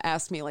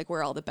ask me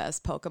where all the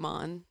best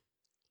Pokemon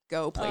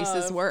Go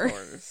places were.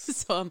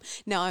 So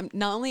now I'm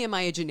not only am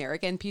I a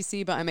generic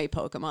NPC, but I'm a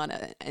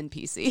Pokemon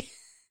NPC.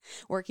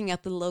 Working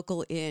at the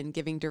local inn,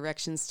 giving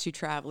directions to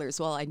travelers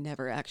while I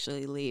never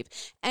actually leave.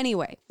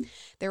 Anyway,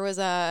 there was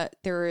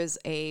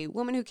a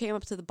woman who came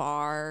up to the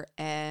bar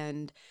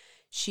and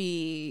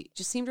she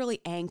just seemed really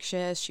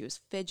anxious. She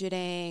was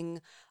fidgeting.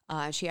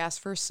 She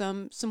asked for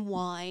some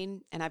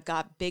wine, and I've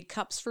got big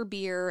cups for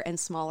beer and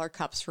smaller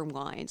cups for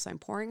wine. So I'm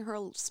pouring her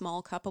a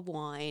small cup of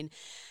wine,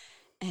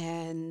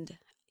 and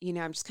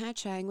I'm just kind of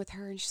chatting with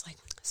her, and she's like,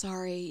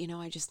 "Sorry,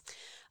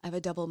 I have a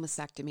double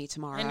mastectomy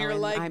tomorrow, and you're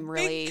I'm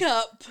really big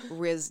cup."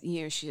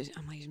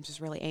 I'm just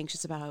really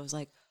anxious about it. I was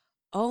like,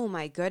 "Oh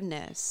my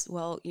goodness.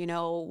 Well, you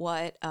know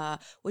what?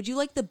 Would you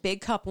like the big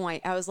cup of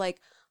wine?" I was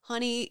like,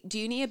 "Honey, do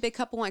you need a big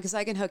cup of wine? Because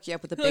I can hook you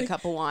up with a big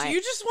cup of wine." Do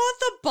you just want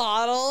the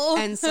bottle?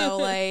 And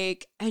so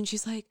and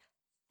she's like,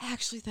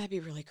 "Actually, that'd be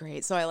really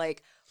great." So I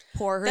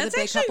pour her the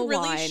big cup of wine.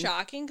 That's actually really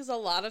shocking because a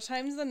lot of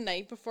times the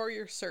night before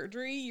your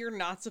surgery, you're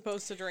not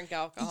supposed to drink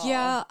alcohol.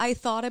 Yeah, I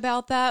thought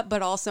about that,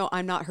 but also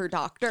I'm not her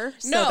doctor,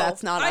 so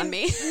that's not on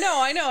me. No,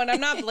 I know, and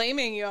I'm not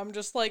blaming you. I'm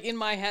just in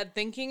my head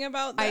thinking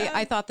about that.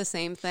 I thought the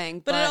same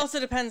thing. But it also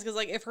depends because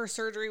if her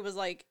surgery was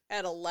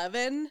at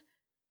 11...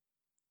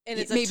 And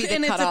it's maybe a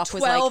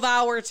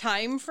 12-hour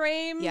time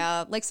frame.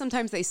 Yeah,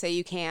 sometimes they say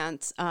you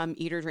can't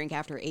eat or drink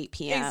after 8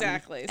 p.m.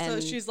 Exactly. So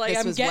And she's like, this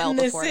I'm was getting well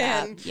this before in.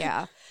 That.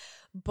 Yeah.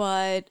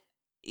 But,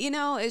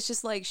 it's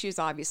just she was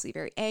obviously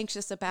very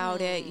anxious about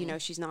it.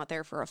 She's not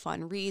there for a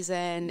fun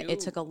reason. No. It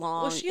took a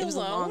long, Was she it was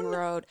alone? a long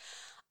road.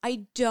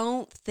 I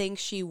don't think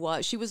she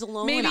was. She was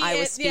alone when I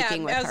was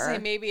speaking with her. Say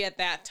maybe at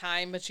that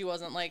time, but she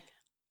wasn't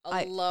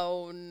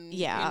alone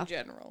in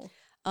general.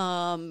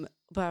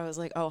 But I was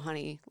like, "Oh,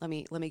 honey, let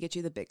me get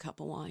you the big cup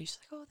of wine." She's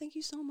like, "Oh, thank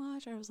you so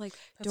much." I was like,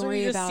 "Don't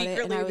worry about it."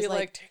 And I was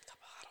like, "Take the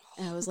bottle."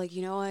 And I was like,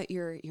 "You know what?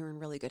 You're in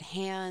really good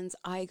hands.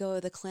 I go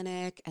to the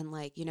clinic, and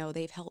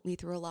they've helped me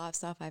through a lot of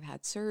stuff. I've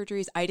had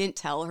surgeries. I didn't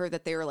tell her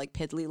that they were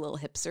piddly little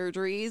hip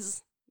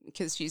surgeries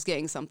because she's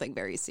getting something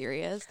very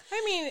serious.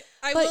 I mean,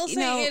 I will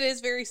say it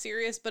is very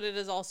serious, but it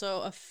is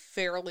also a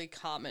fairly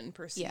common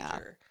procedure. Yeah.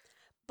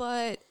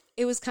 But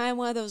it was kind of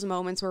one of those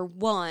moments where,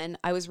 one,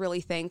 I was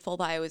really thankful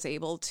that I was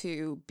able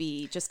to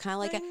be just kind of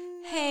like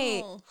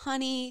hey,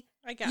 honey,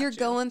 you're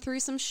going through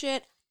some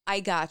shit. I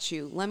got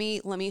you. Let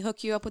me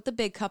hook you up with the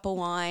big cup of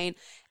wine,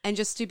 and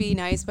just to be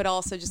nice, but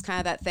also just kind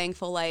of that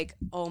thankful, like,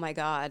 oh my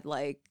God,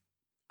 like,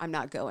 I'm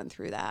not going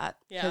through that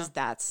because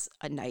that's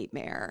a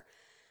nightmare.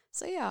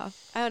 So yeah,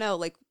 I don't know.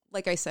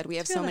 Like I said, we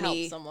have so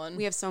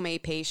many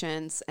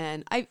patients,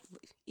 and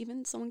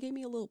someone gave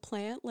me a little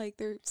plant.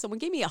 Like someone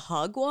gave me a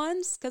hug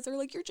once because they're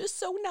like, you're just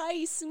so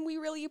nice and we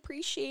really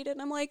appreciate it.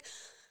 And I'm like,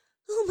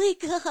 oh my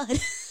God,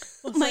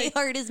 my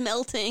heart is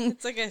melting.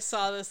 It's like I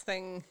saw this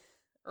thing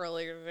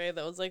earlier today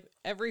that was like,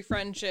 every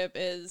friendship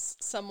is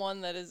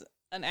someone that is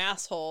an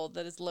asshole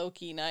that is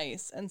low-key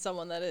nice, and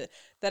someone that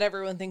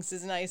everyone thinks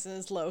is nice and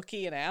is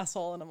low-key an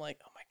asshole. And I'm like,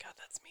 oh my God,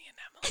 that's me and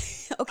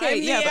Emily. Okay,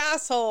 I'm the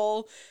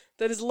asshole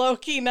that is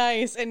low-key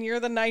nice, and you're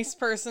the nice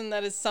person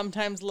that is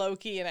sometimes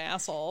low-key an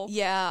asshole.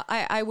 Yeah,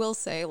 I will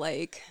say,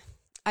 like,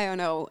 I don't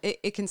know,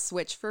 it can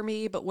switch for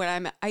me, but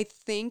I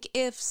think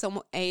if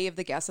any of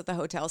the guests at the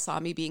hotel saw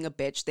me being a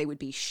bitch, they would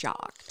be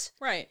shocked.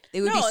 Right.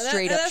 They would be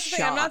straight up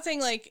shocked. I'm not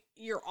saying, like,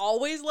 you're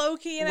always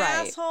low-key an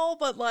asshole,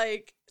 but,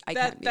 like,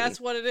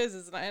 that's what it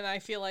is. And I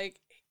feel like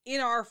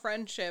in our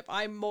friendship,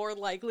 I'm more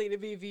likely to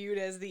be viewed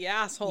as the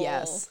asshole.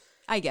 Yes,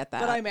 I get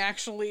that. But I'm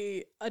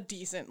actually a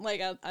decent,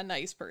 like, a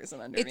nice person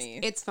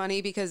underneath. It's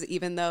funny because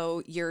even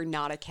though you're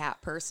not a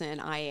cat person,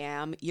 I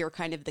am. You're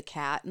kind of the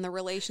cat in the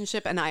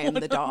relationship, and I am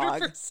the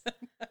dog.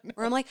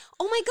 Where I'm like,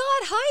 oh my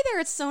God, hi there.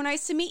 It's so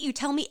nice to meet you.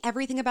 Tell me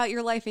everything about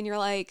your life. And you're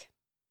like,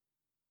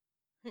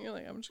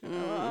 I'm just gonna,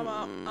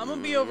 I'm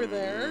gonna be over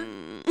there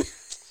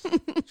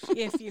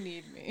if you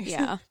need me.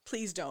 Yeah.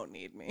 Please don't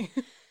need me.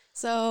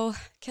 So,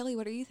 Kelly,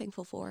 what are you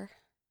thankful for?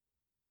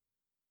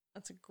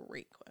 That's a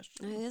great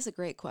question. It is a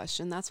great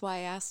question. That's why I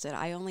asked it.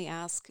 I only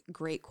ask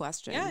great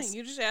questions. Yeah,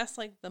 you just asked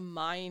like the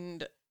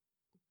mind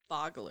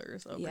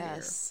bogglers over here.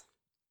 Yes,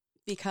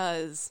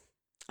 because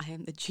I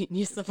am the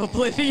genius of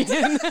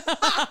oblivion.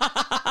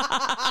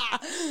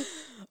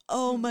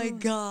 Oh my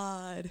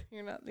God.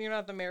 You're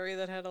not the Mary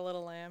that had a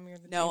little lamb. You're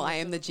the No, I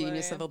am the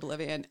genius of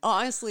oblivion.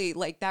 Honestly,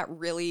 like that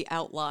really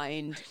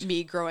outlined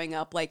me growing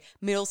up. Like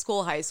middle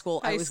school, high school,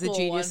 I was the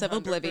genius 100%. Of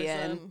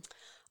oblivion.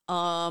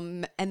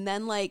 And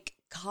then like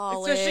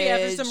college, especially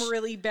after some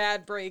really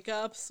bad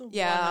breakups.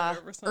 Yeah,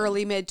 100%.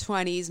 Early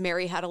mid-20s,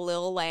 Mary had a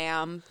little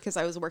lamb because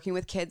I was working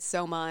with kids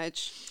so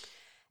much.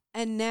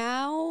 And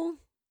now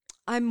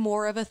I'm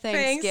more of a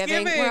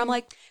Thanksgiving where I'm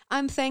like,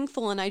 I'm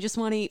thankful and I just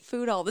want to eat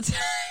food all the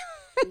time.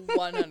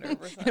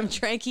 100%. I'm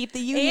trying to keep the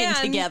union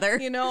together.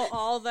 You know,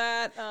 all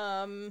that,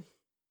 oh my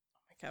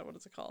God, what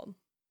is it called?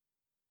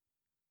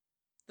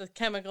 The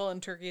chemical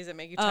in turkeys that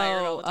make you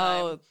tired all the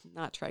time. Oh,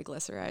 not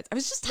triglycerides. I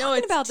was just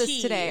talking about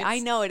this today. It's I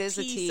know it is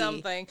a tea.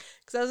 Something.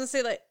 Because I was going to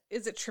say, like,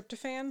 is it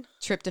tryptophan?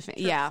 Tryptophan,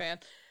 yeah.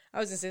 I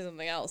was going to say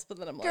something else, but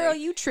then I'm like... Girl,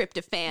 you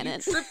tryptophan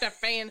it.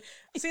 Tryptophan.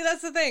 See,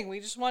 that's the thing. We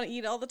just want to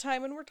eat all the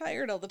time and we're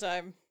tired all the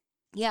time.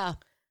 Yeah.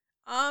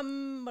 What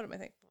am I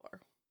thankful for?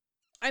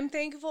 I'm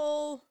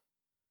thankful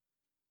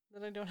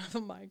that I don't have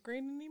a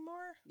migraine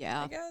anymore.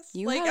 Yeah. I guess.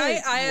 You like,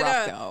 had a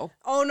rough go.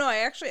 Oh, no,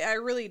 I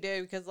really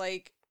did because,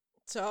 like,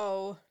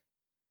 so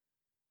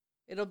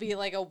it'll be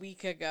like a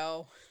week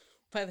ago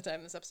by the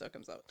time this episode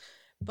comes out.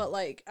 But,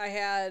 like,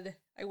 I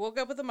woke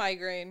up with a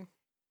migraine.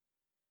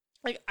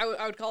 Like, I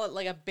would call it,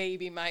 like, a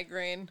baby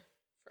migraine,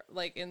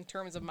 like, in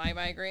terms of my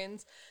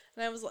migraines.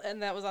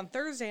 And that was on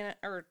Thursday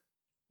or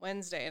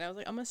Wednesday. And I was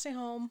like, I'm going to stay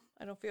home.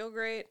 I don't feel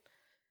great.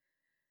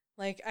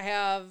 Like, I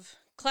have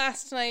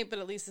class tonight, but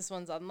at least this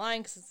one's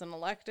online because it's an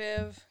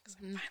elective. Because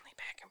I'm finally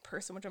back in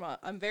person, which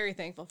I'm very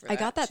thankful for that, I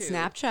got that too.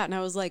 Snapchat, and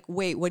I was like,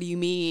 wait, what do you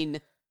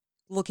mean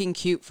looking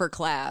cute for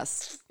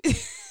class?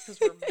 Because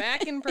we're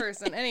back in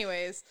person.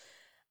 Anyways,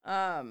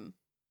 and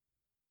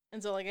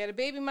so, like, I had a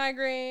baby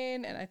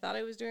migraine, and I thought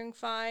I was doing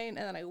fine, and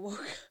then I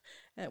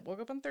woke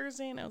up on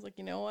Thursday, and I was like,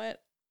 you know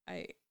what?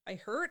 I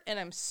hurt, and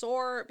I'm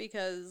sore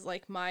because,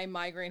 like, my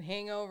migraine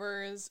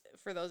hangovers,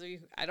 for those of you,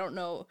 I don't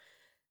know,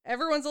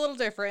 everyone's a little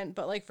different,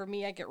 but, like, for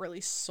me, I get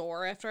really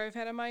sore after I've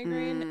had a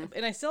migraine,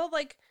 and I still have,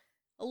 like,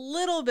 a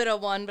little bit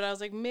of one, but I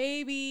was like,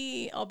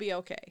 maybe I'll be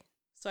okay.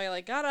 So I,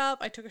 like, got up,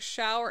 I took a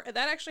shower, and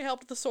that actually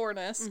helped with the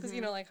soreness, because,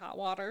 you know, like, hot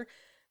water.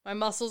 My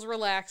muscles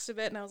relaxed a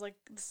bit, and I was like,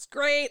 this is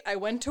great. I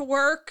went to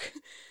work.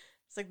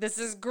 It's like, this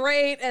is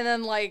great. And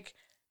then, like,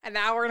 an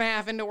hour and a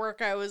half into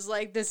work, I was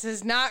like, this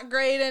is not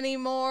great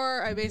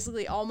anymore. I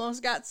basically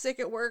almost got sick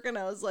at work, and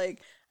I was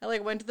like, I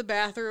went to the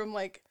bathroom,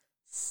 like,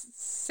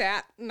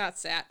 stood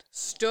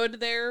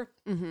there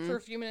for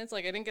a few minutes.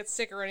 Like, I didn't get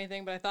sick or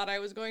anything, but I thought I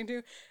was going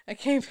to. I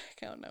came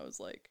back out, and I was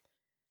like,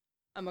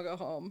 I'm gonna go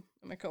home.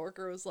 And my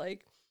coworker was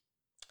like,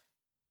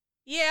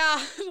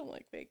 yeah. I'm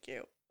like, thank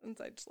you. And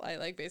so I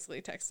like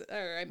basically texted,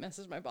 or I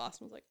messaged my boss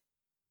and was like,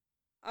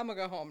 I'm gonna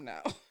go home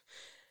now.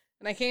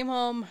 And I came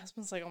home. My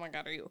husband's like, oh my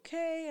God, are you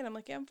okay? And I'm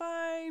like, yeah, I'm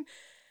fine.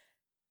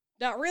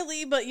 Not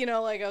really, but, you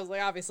know, like, I was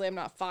like, obviously I'm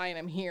not fine.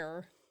 I'm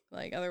here.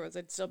 Like, otherwise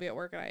I'd still be at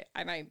work,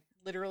 and I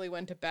literally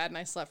went to bed and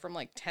I slept from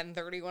like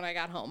 10:30 when I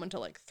got home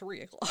until like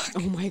 3 o'clock. Oh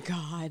my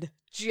God.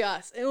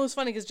 It was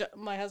funny because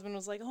my husband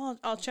was like, oh,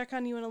 I'll check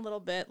on you in a little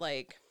bit,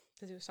 like,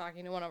 because he was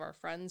talking to one of our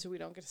friends who we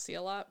don't get to see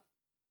a lot.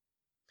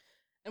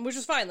 And which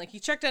was fine. Like, he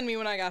checked on me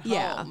when I got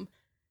home.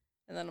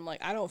 And then I'm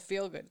like, I don't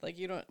feel good. Like,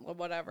 you don't,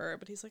 whatever.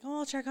 But he's like, oh,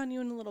 I'll check on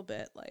you in a little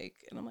bit. Like,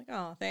 and I'm like,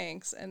 oh,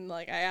 thanks. And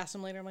like, I asked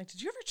him later, I'm like,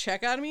 did you ever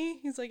check on me?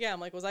 He's like, yeah. I'm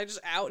like, was I just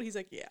out? He's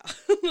like, yeah.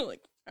 I'm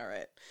like, all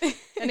right.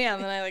 And yeah,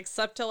 and then I like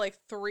slept till like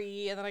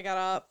 3, and then I got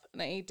up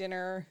and I ate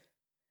dinner.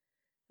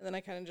 And then I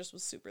kind of just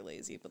was super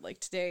lazy. But like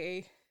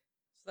today,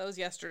 so that was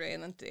yesterday.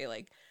 And then today,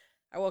 like,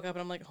 I woke up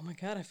and I'm like, oh my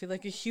God, I feel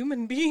like a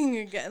human being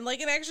again.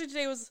 Like, and actually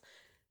today was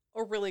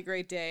a really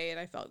great day, and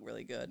I felt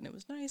really good, and it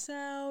was nice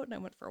out, and I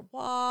went for a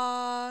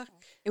walk.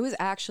 It was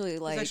actually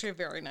like... It was actually a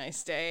very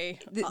nice day.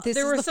 This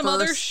there was some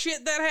other first...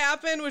 shit that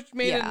happened, which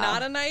made it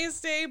not a nice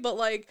day, but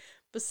like,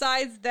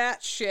 besides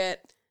that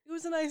shit, it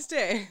was a nice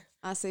day.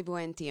 Hace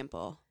buen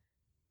tiempo.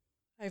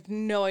 I have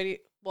no idea.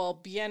 Well,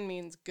 bien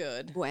means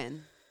good.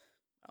 Buen.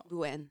 Oh.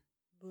 Buen.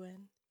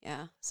 Buen.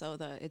 Yeah, so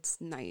it's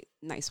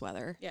nice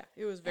weather. Yeah,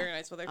 it was very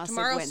nice weather. Hace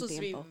Tomorrow's buen supposed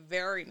tiempo. to be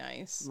very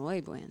nice. Muy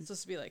buen. It's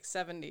supposed to be like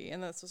 70,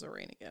 and then it's supposed to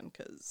rain again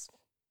because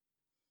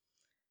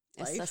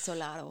Está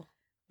solado.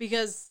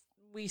 Because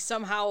we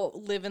somehow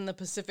live in the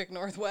Pacific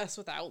Northwest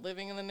without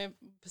living in the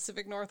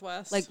Pacific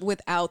Northwest. Like,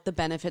 without the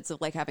benefits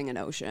of, like, having an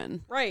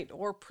ocean. Right,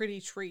 or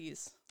pretty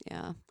trees.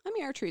 Yeah. I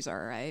mean, our trees are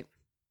all right.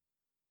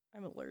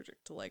 I'm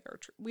allergic to, like, our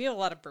tree. We have a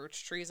lot of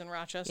birch trees in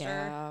Rochester.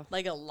 Yeah.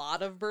 Like, a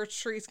lot of birch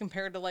trees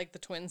compared to, like, the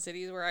Twin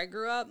Cities where I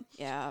grew up.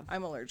 Yeah.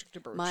 I'm allergic to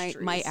birch trees.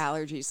 My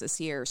allergies this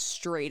year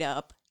straight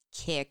up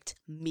kicked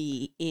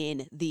me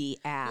in the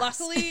ass.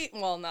 Luckily,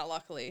 well, not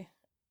luckily.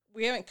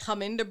 We haven't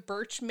come into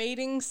birch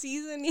mating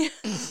season yet.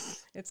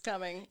 It's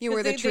coming.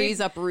 Where the trees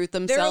uproot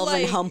themselves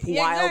like, and hump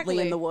wildly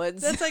in the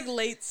woods. That's like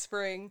late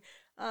spring.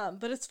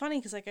 But it's funny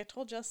because, like, I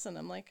told Justin,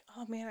 I'm like,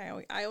 oh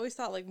man, I always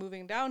thought, like,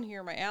 moving down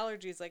here, my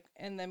allergies, like,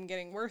 and them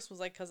getting worse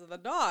was like because of the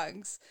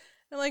dogs.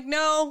 And like,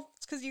 no,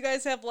 it's because you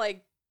guys have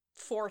like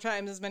 4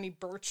 times as many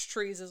birch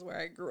trees as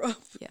where I grew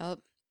up. Yep.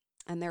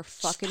 And they're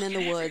fucking in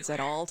the woods everywhere. At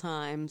all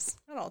times.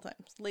 At all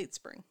times. Late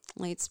spring.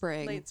 Late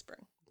spring.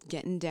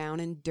 Getting down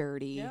and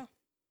dirty. Yeah.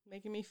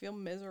 Making me feel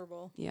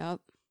miserable. Yep.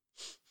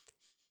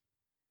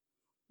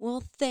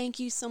 Well, thank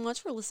you so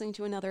much for listening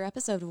to another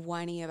episode of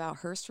Whining About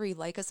Herstory.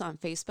 Like us on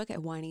Facebook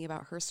at Whining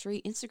About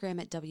Herstory, Instagram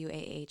at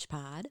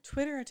WAHpod,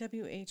 Twitter at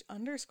WH_pod.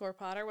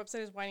 Our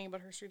website is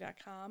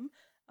whiningaboutherstory.com.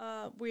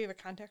 We have a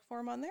contact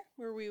form on there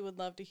where we would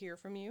love to hear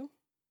from you.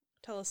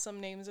 Tell us some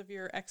names of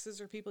your exes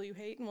or people you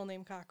hate, and we'll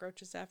name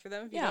cockroaches after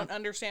them. If you don't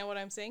understand what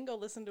I'm saying, go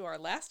listen to our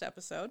last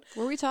episode.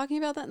 Were we talking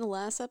about that in the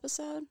last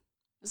episode?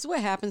 This is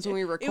what happens when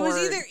we record.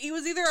 It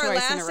was either our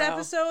last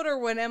episode or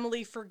when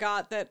Emily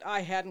forgot that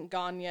I hadn't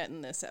gone yet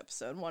in this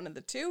episode. One of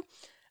the two.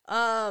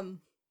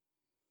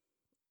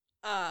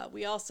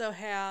 We also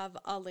have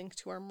a link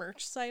to our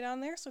merch site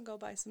on there, so go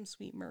buy some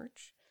sweet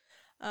merch.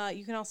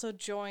 You can also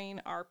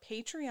join our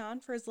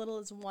Patreon for as little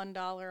as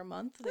 $1 a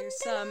month.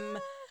 There's some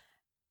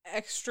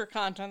extra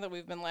content that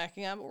we've been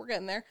lacking on, but we're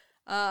getting there.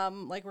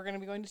 Like, we're going to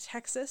be going to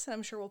Texas, and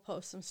I'm sure we'll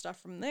post some stuff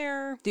from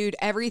there. Dude,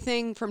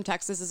 everything from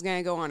Texas is going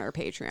to go on our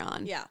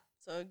Patreon. Yeah,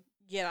 so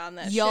get on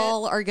that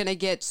Y'all are going to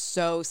get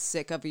so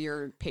sick of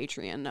your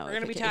Patreon notifications. We're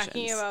going to be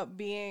talking about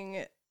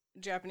being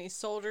Japanese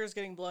soldiers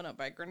getting blown up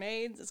by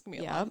grenades. It's going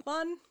to be a lot of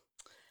fun.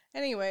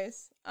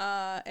 Anyways,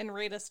 and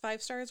rate us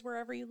 5 stars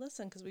wherever you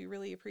listen, because we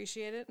really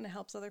appreciate it, and it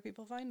helps other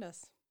people find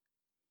us.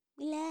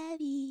 We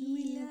love you.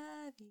 We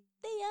love you.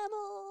 Te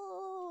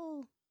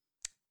amo.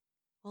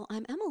 Well,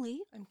 I'm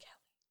Emily. I'm Kelly.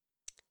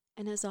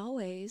 And as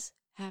always,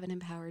 have an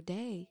empowered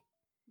day.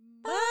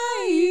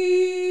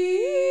 Bye.